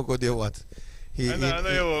 Why do I go there? What? I know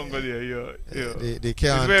you won't go there. They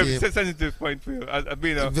can't. It's a very sensitive point for you.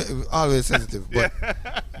 Always sensitive,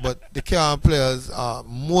 but the current players,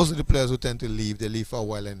 most of the players who tend to leave, they leave for a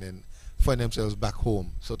while and then find themselves back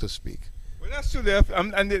home, so to speak. Well, that's true.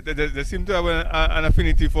 And they seem to have an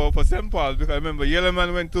affinity for St. Paul's, because I remember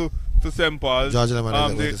Yellowman went to St. Paul's. George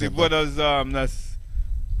Yellowman the brothers,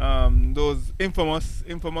 those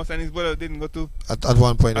infamous, and his brother didn't go to. At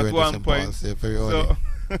one point, they went to St. Paul's. Yeah, very early. So,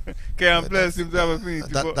 KM players seem to have affinity.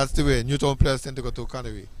 That's the way. Newtown players tend to go to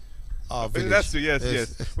Connery. That's true.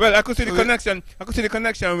 Yes. Well, I could see the connection. I could see the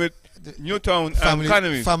connection with Newtown and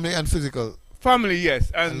Connery. Family and physical. Family,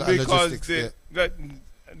 yes, and because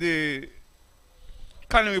the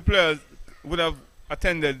Connery players would have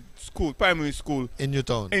attended school, primary school in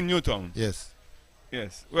Newtown. Yes.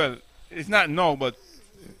 Well, it's not now, but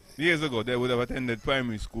years ago they would have attended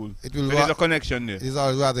primary school. There's a connection there. It's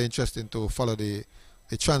always rather interesting to follow the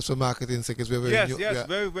transfer marketing because we're very new.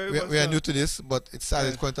 We are new to this, but it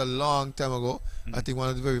started quite a long time ago. I think one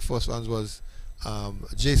of the very first ones was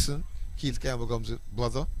Jason, Keith Campbell's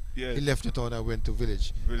brother. Yes. He left Newtown and went to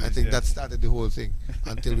Village. I think that started the whole thing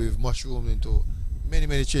until we've mushroomed into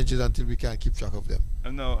many changes until we can't keep track of them.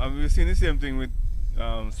 And now, and we've seen the same thing with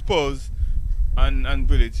Spurs and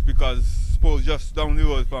Village, because Spurs just down the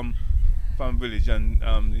road from Village, and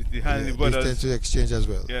the Hanley brothers tend to exchange as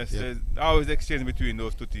well. Yes, there's always exchange between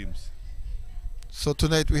those two teams. So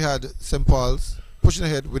tonight we had St. Paul's pushing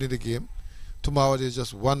ahead, winning the game. Tomorrow there's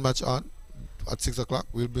just one match on at 6 o'clock.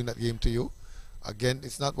 We'll bring that game to you. Again,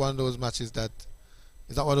 it's not one of those matches that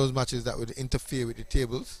would interfere with the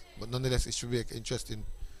tables, but nonetheless it should be interesting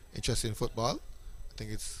football. I think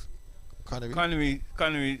it's Connery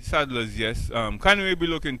Saddlers, yes. Connery will be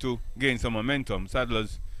looking to gain some momentum.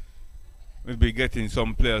 Saddlers will be getting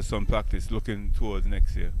some players some practice, looking towards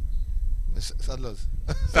next year. Saddlers,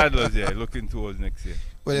 yeah, looking towards next year.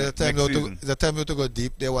 Well, it's a time to go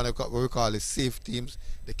deep. They want what we call it safe teams.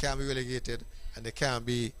 They can't be relegated, and they can't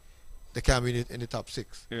be in the top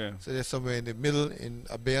 6. Yeah. So they're somewhere in the middle, in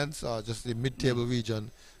abeyance, or just the mid-table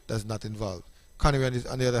region that's not involved. Connery,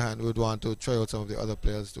 on the other hand, would want to try out some of the other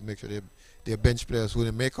players to make sure their bench players who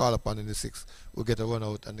they may call upon in the 6 will get a run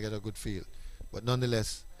out and get a good feel. But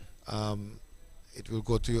nonetheless, it will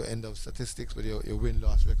go to your end of statistics with your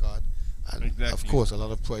win-loss record. And of course, a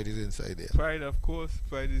lot of pride is inside there. Pride, of course.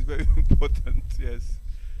 Pride is very important, yes.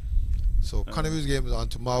 So Connery's game is on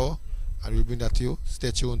tomorrow, and we'll bring that to you.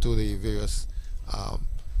 Stay tuned to the various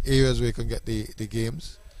areas where you can get the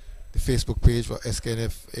games. The Facebook page for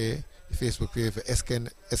SKNFA, the Facebook page for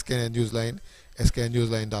SKN Newsline,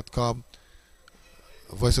 sknnewsline.com,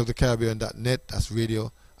 voiceofthecaribbean.net, that's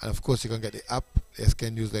radio, and of course you can get the app, the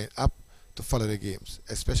SKN Newsline app, to follow the games.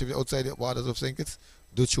 Especially if you're outside the waters of St. Kitts,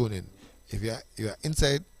 do tune in. If you're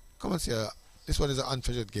inside, come and see. This one is an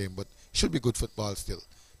unfeatured game, but should be good football still.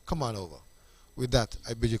 Come on over. With that,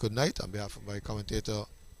 I bid you good night on behalf of my commentator,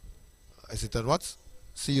 Essington Watts.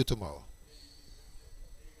 See you tomorrow.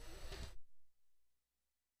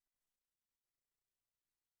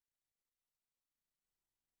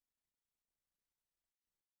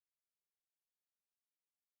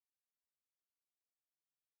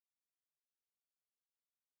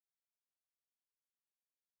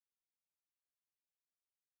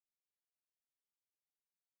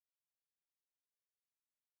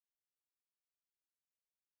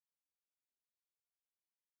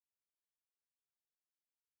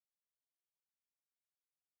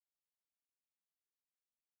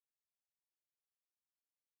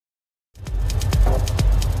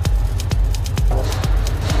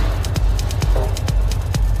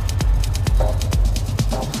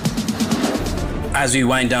 As we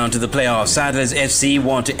wind down to the playoffs, Saddlers FC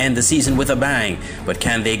want to end the season with a bang, but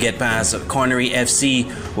can they get past Connery FC,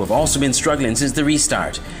 who have also been struggling since the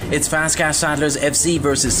restart? It's Fastcast Saddlers FC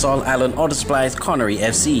versus Sol Allen Auto Supply's Connery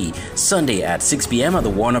FC, Sunday at 6 p.m. at the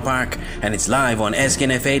Warner Park, and it's live on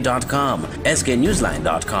sknfa.com,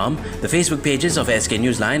 sknewsline.com, the Facebook pages of SK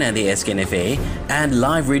Newsline and the SKNFA, and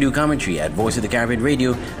live radio commentary at Voice of the Caribbean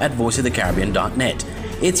Radio at voiceofthecaribbean.net.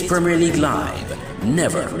 It's Premier League Live.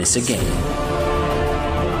 Never miss a game.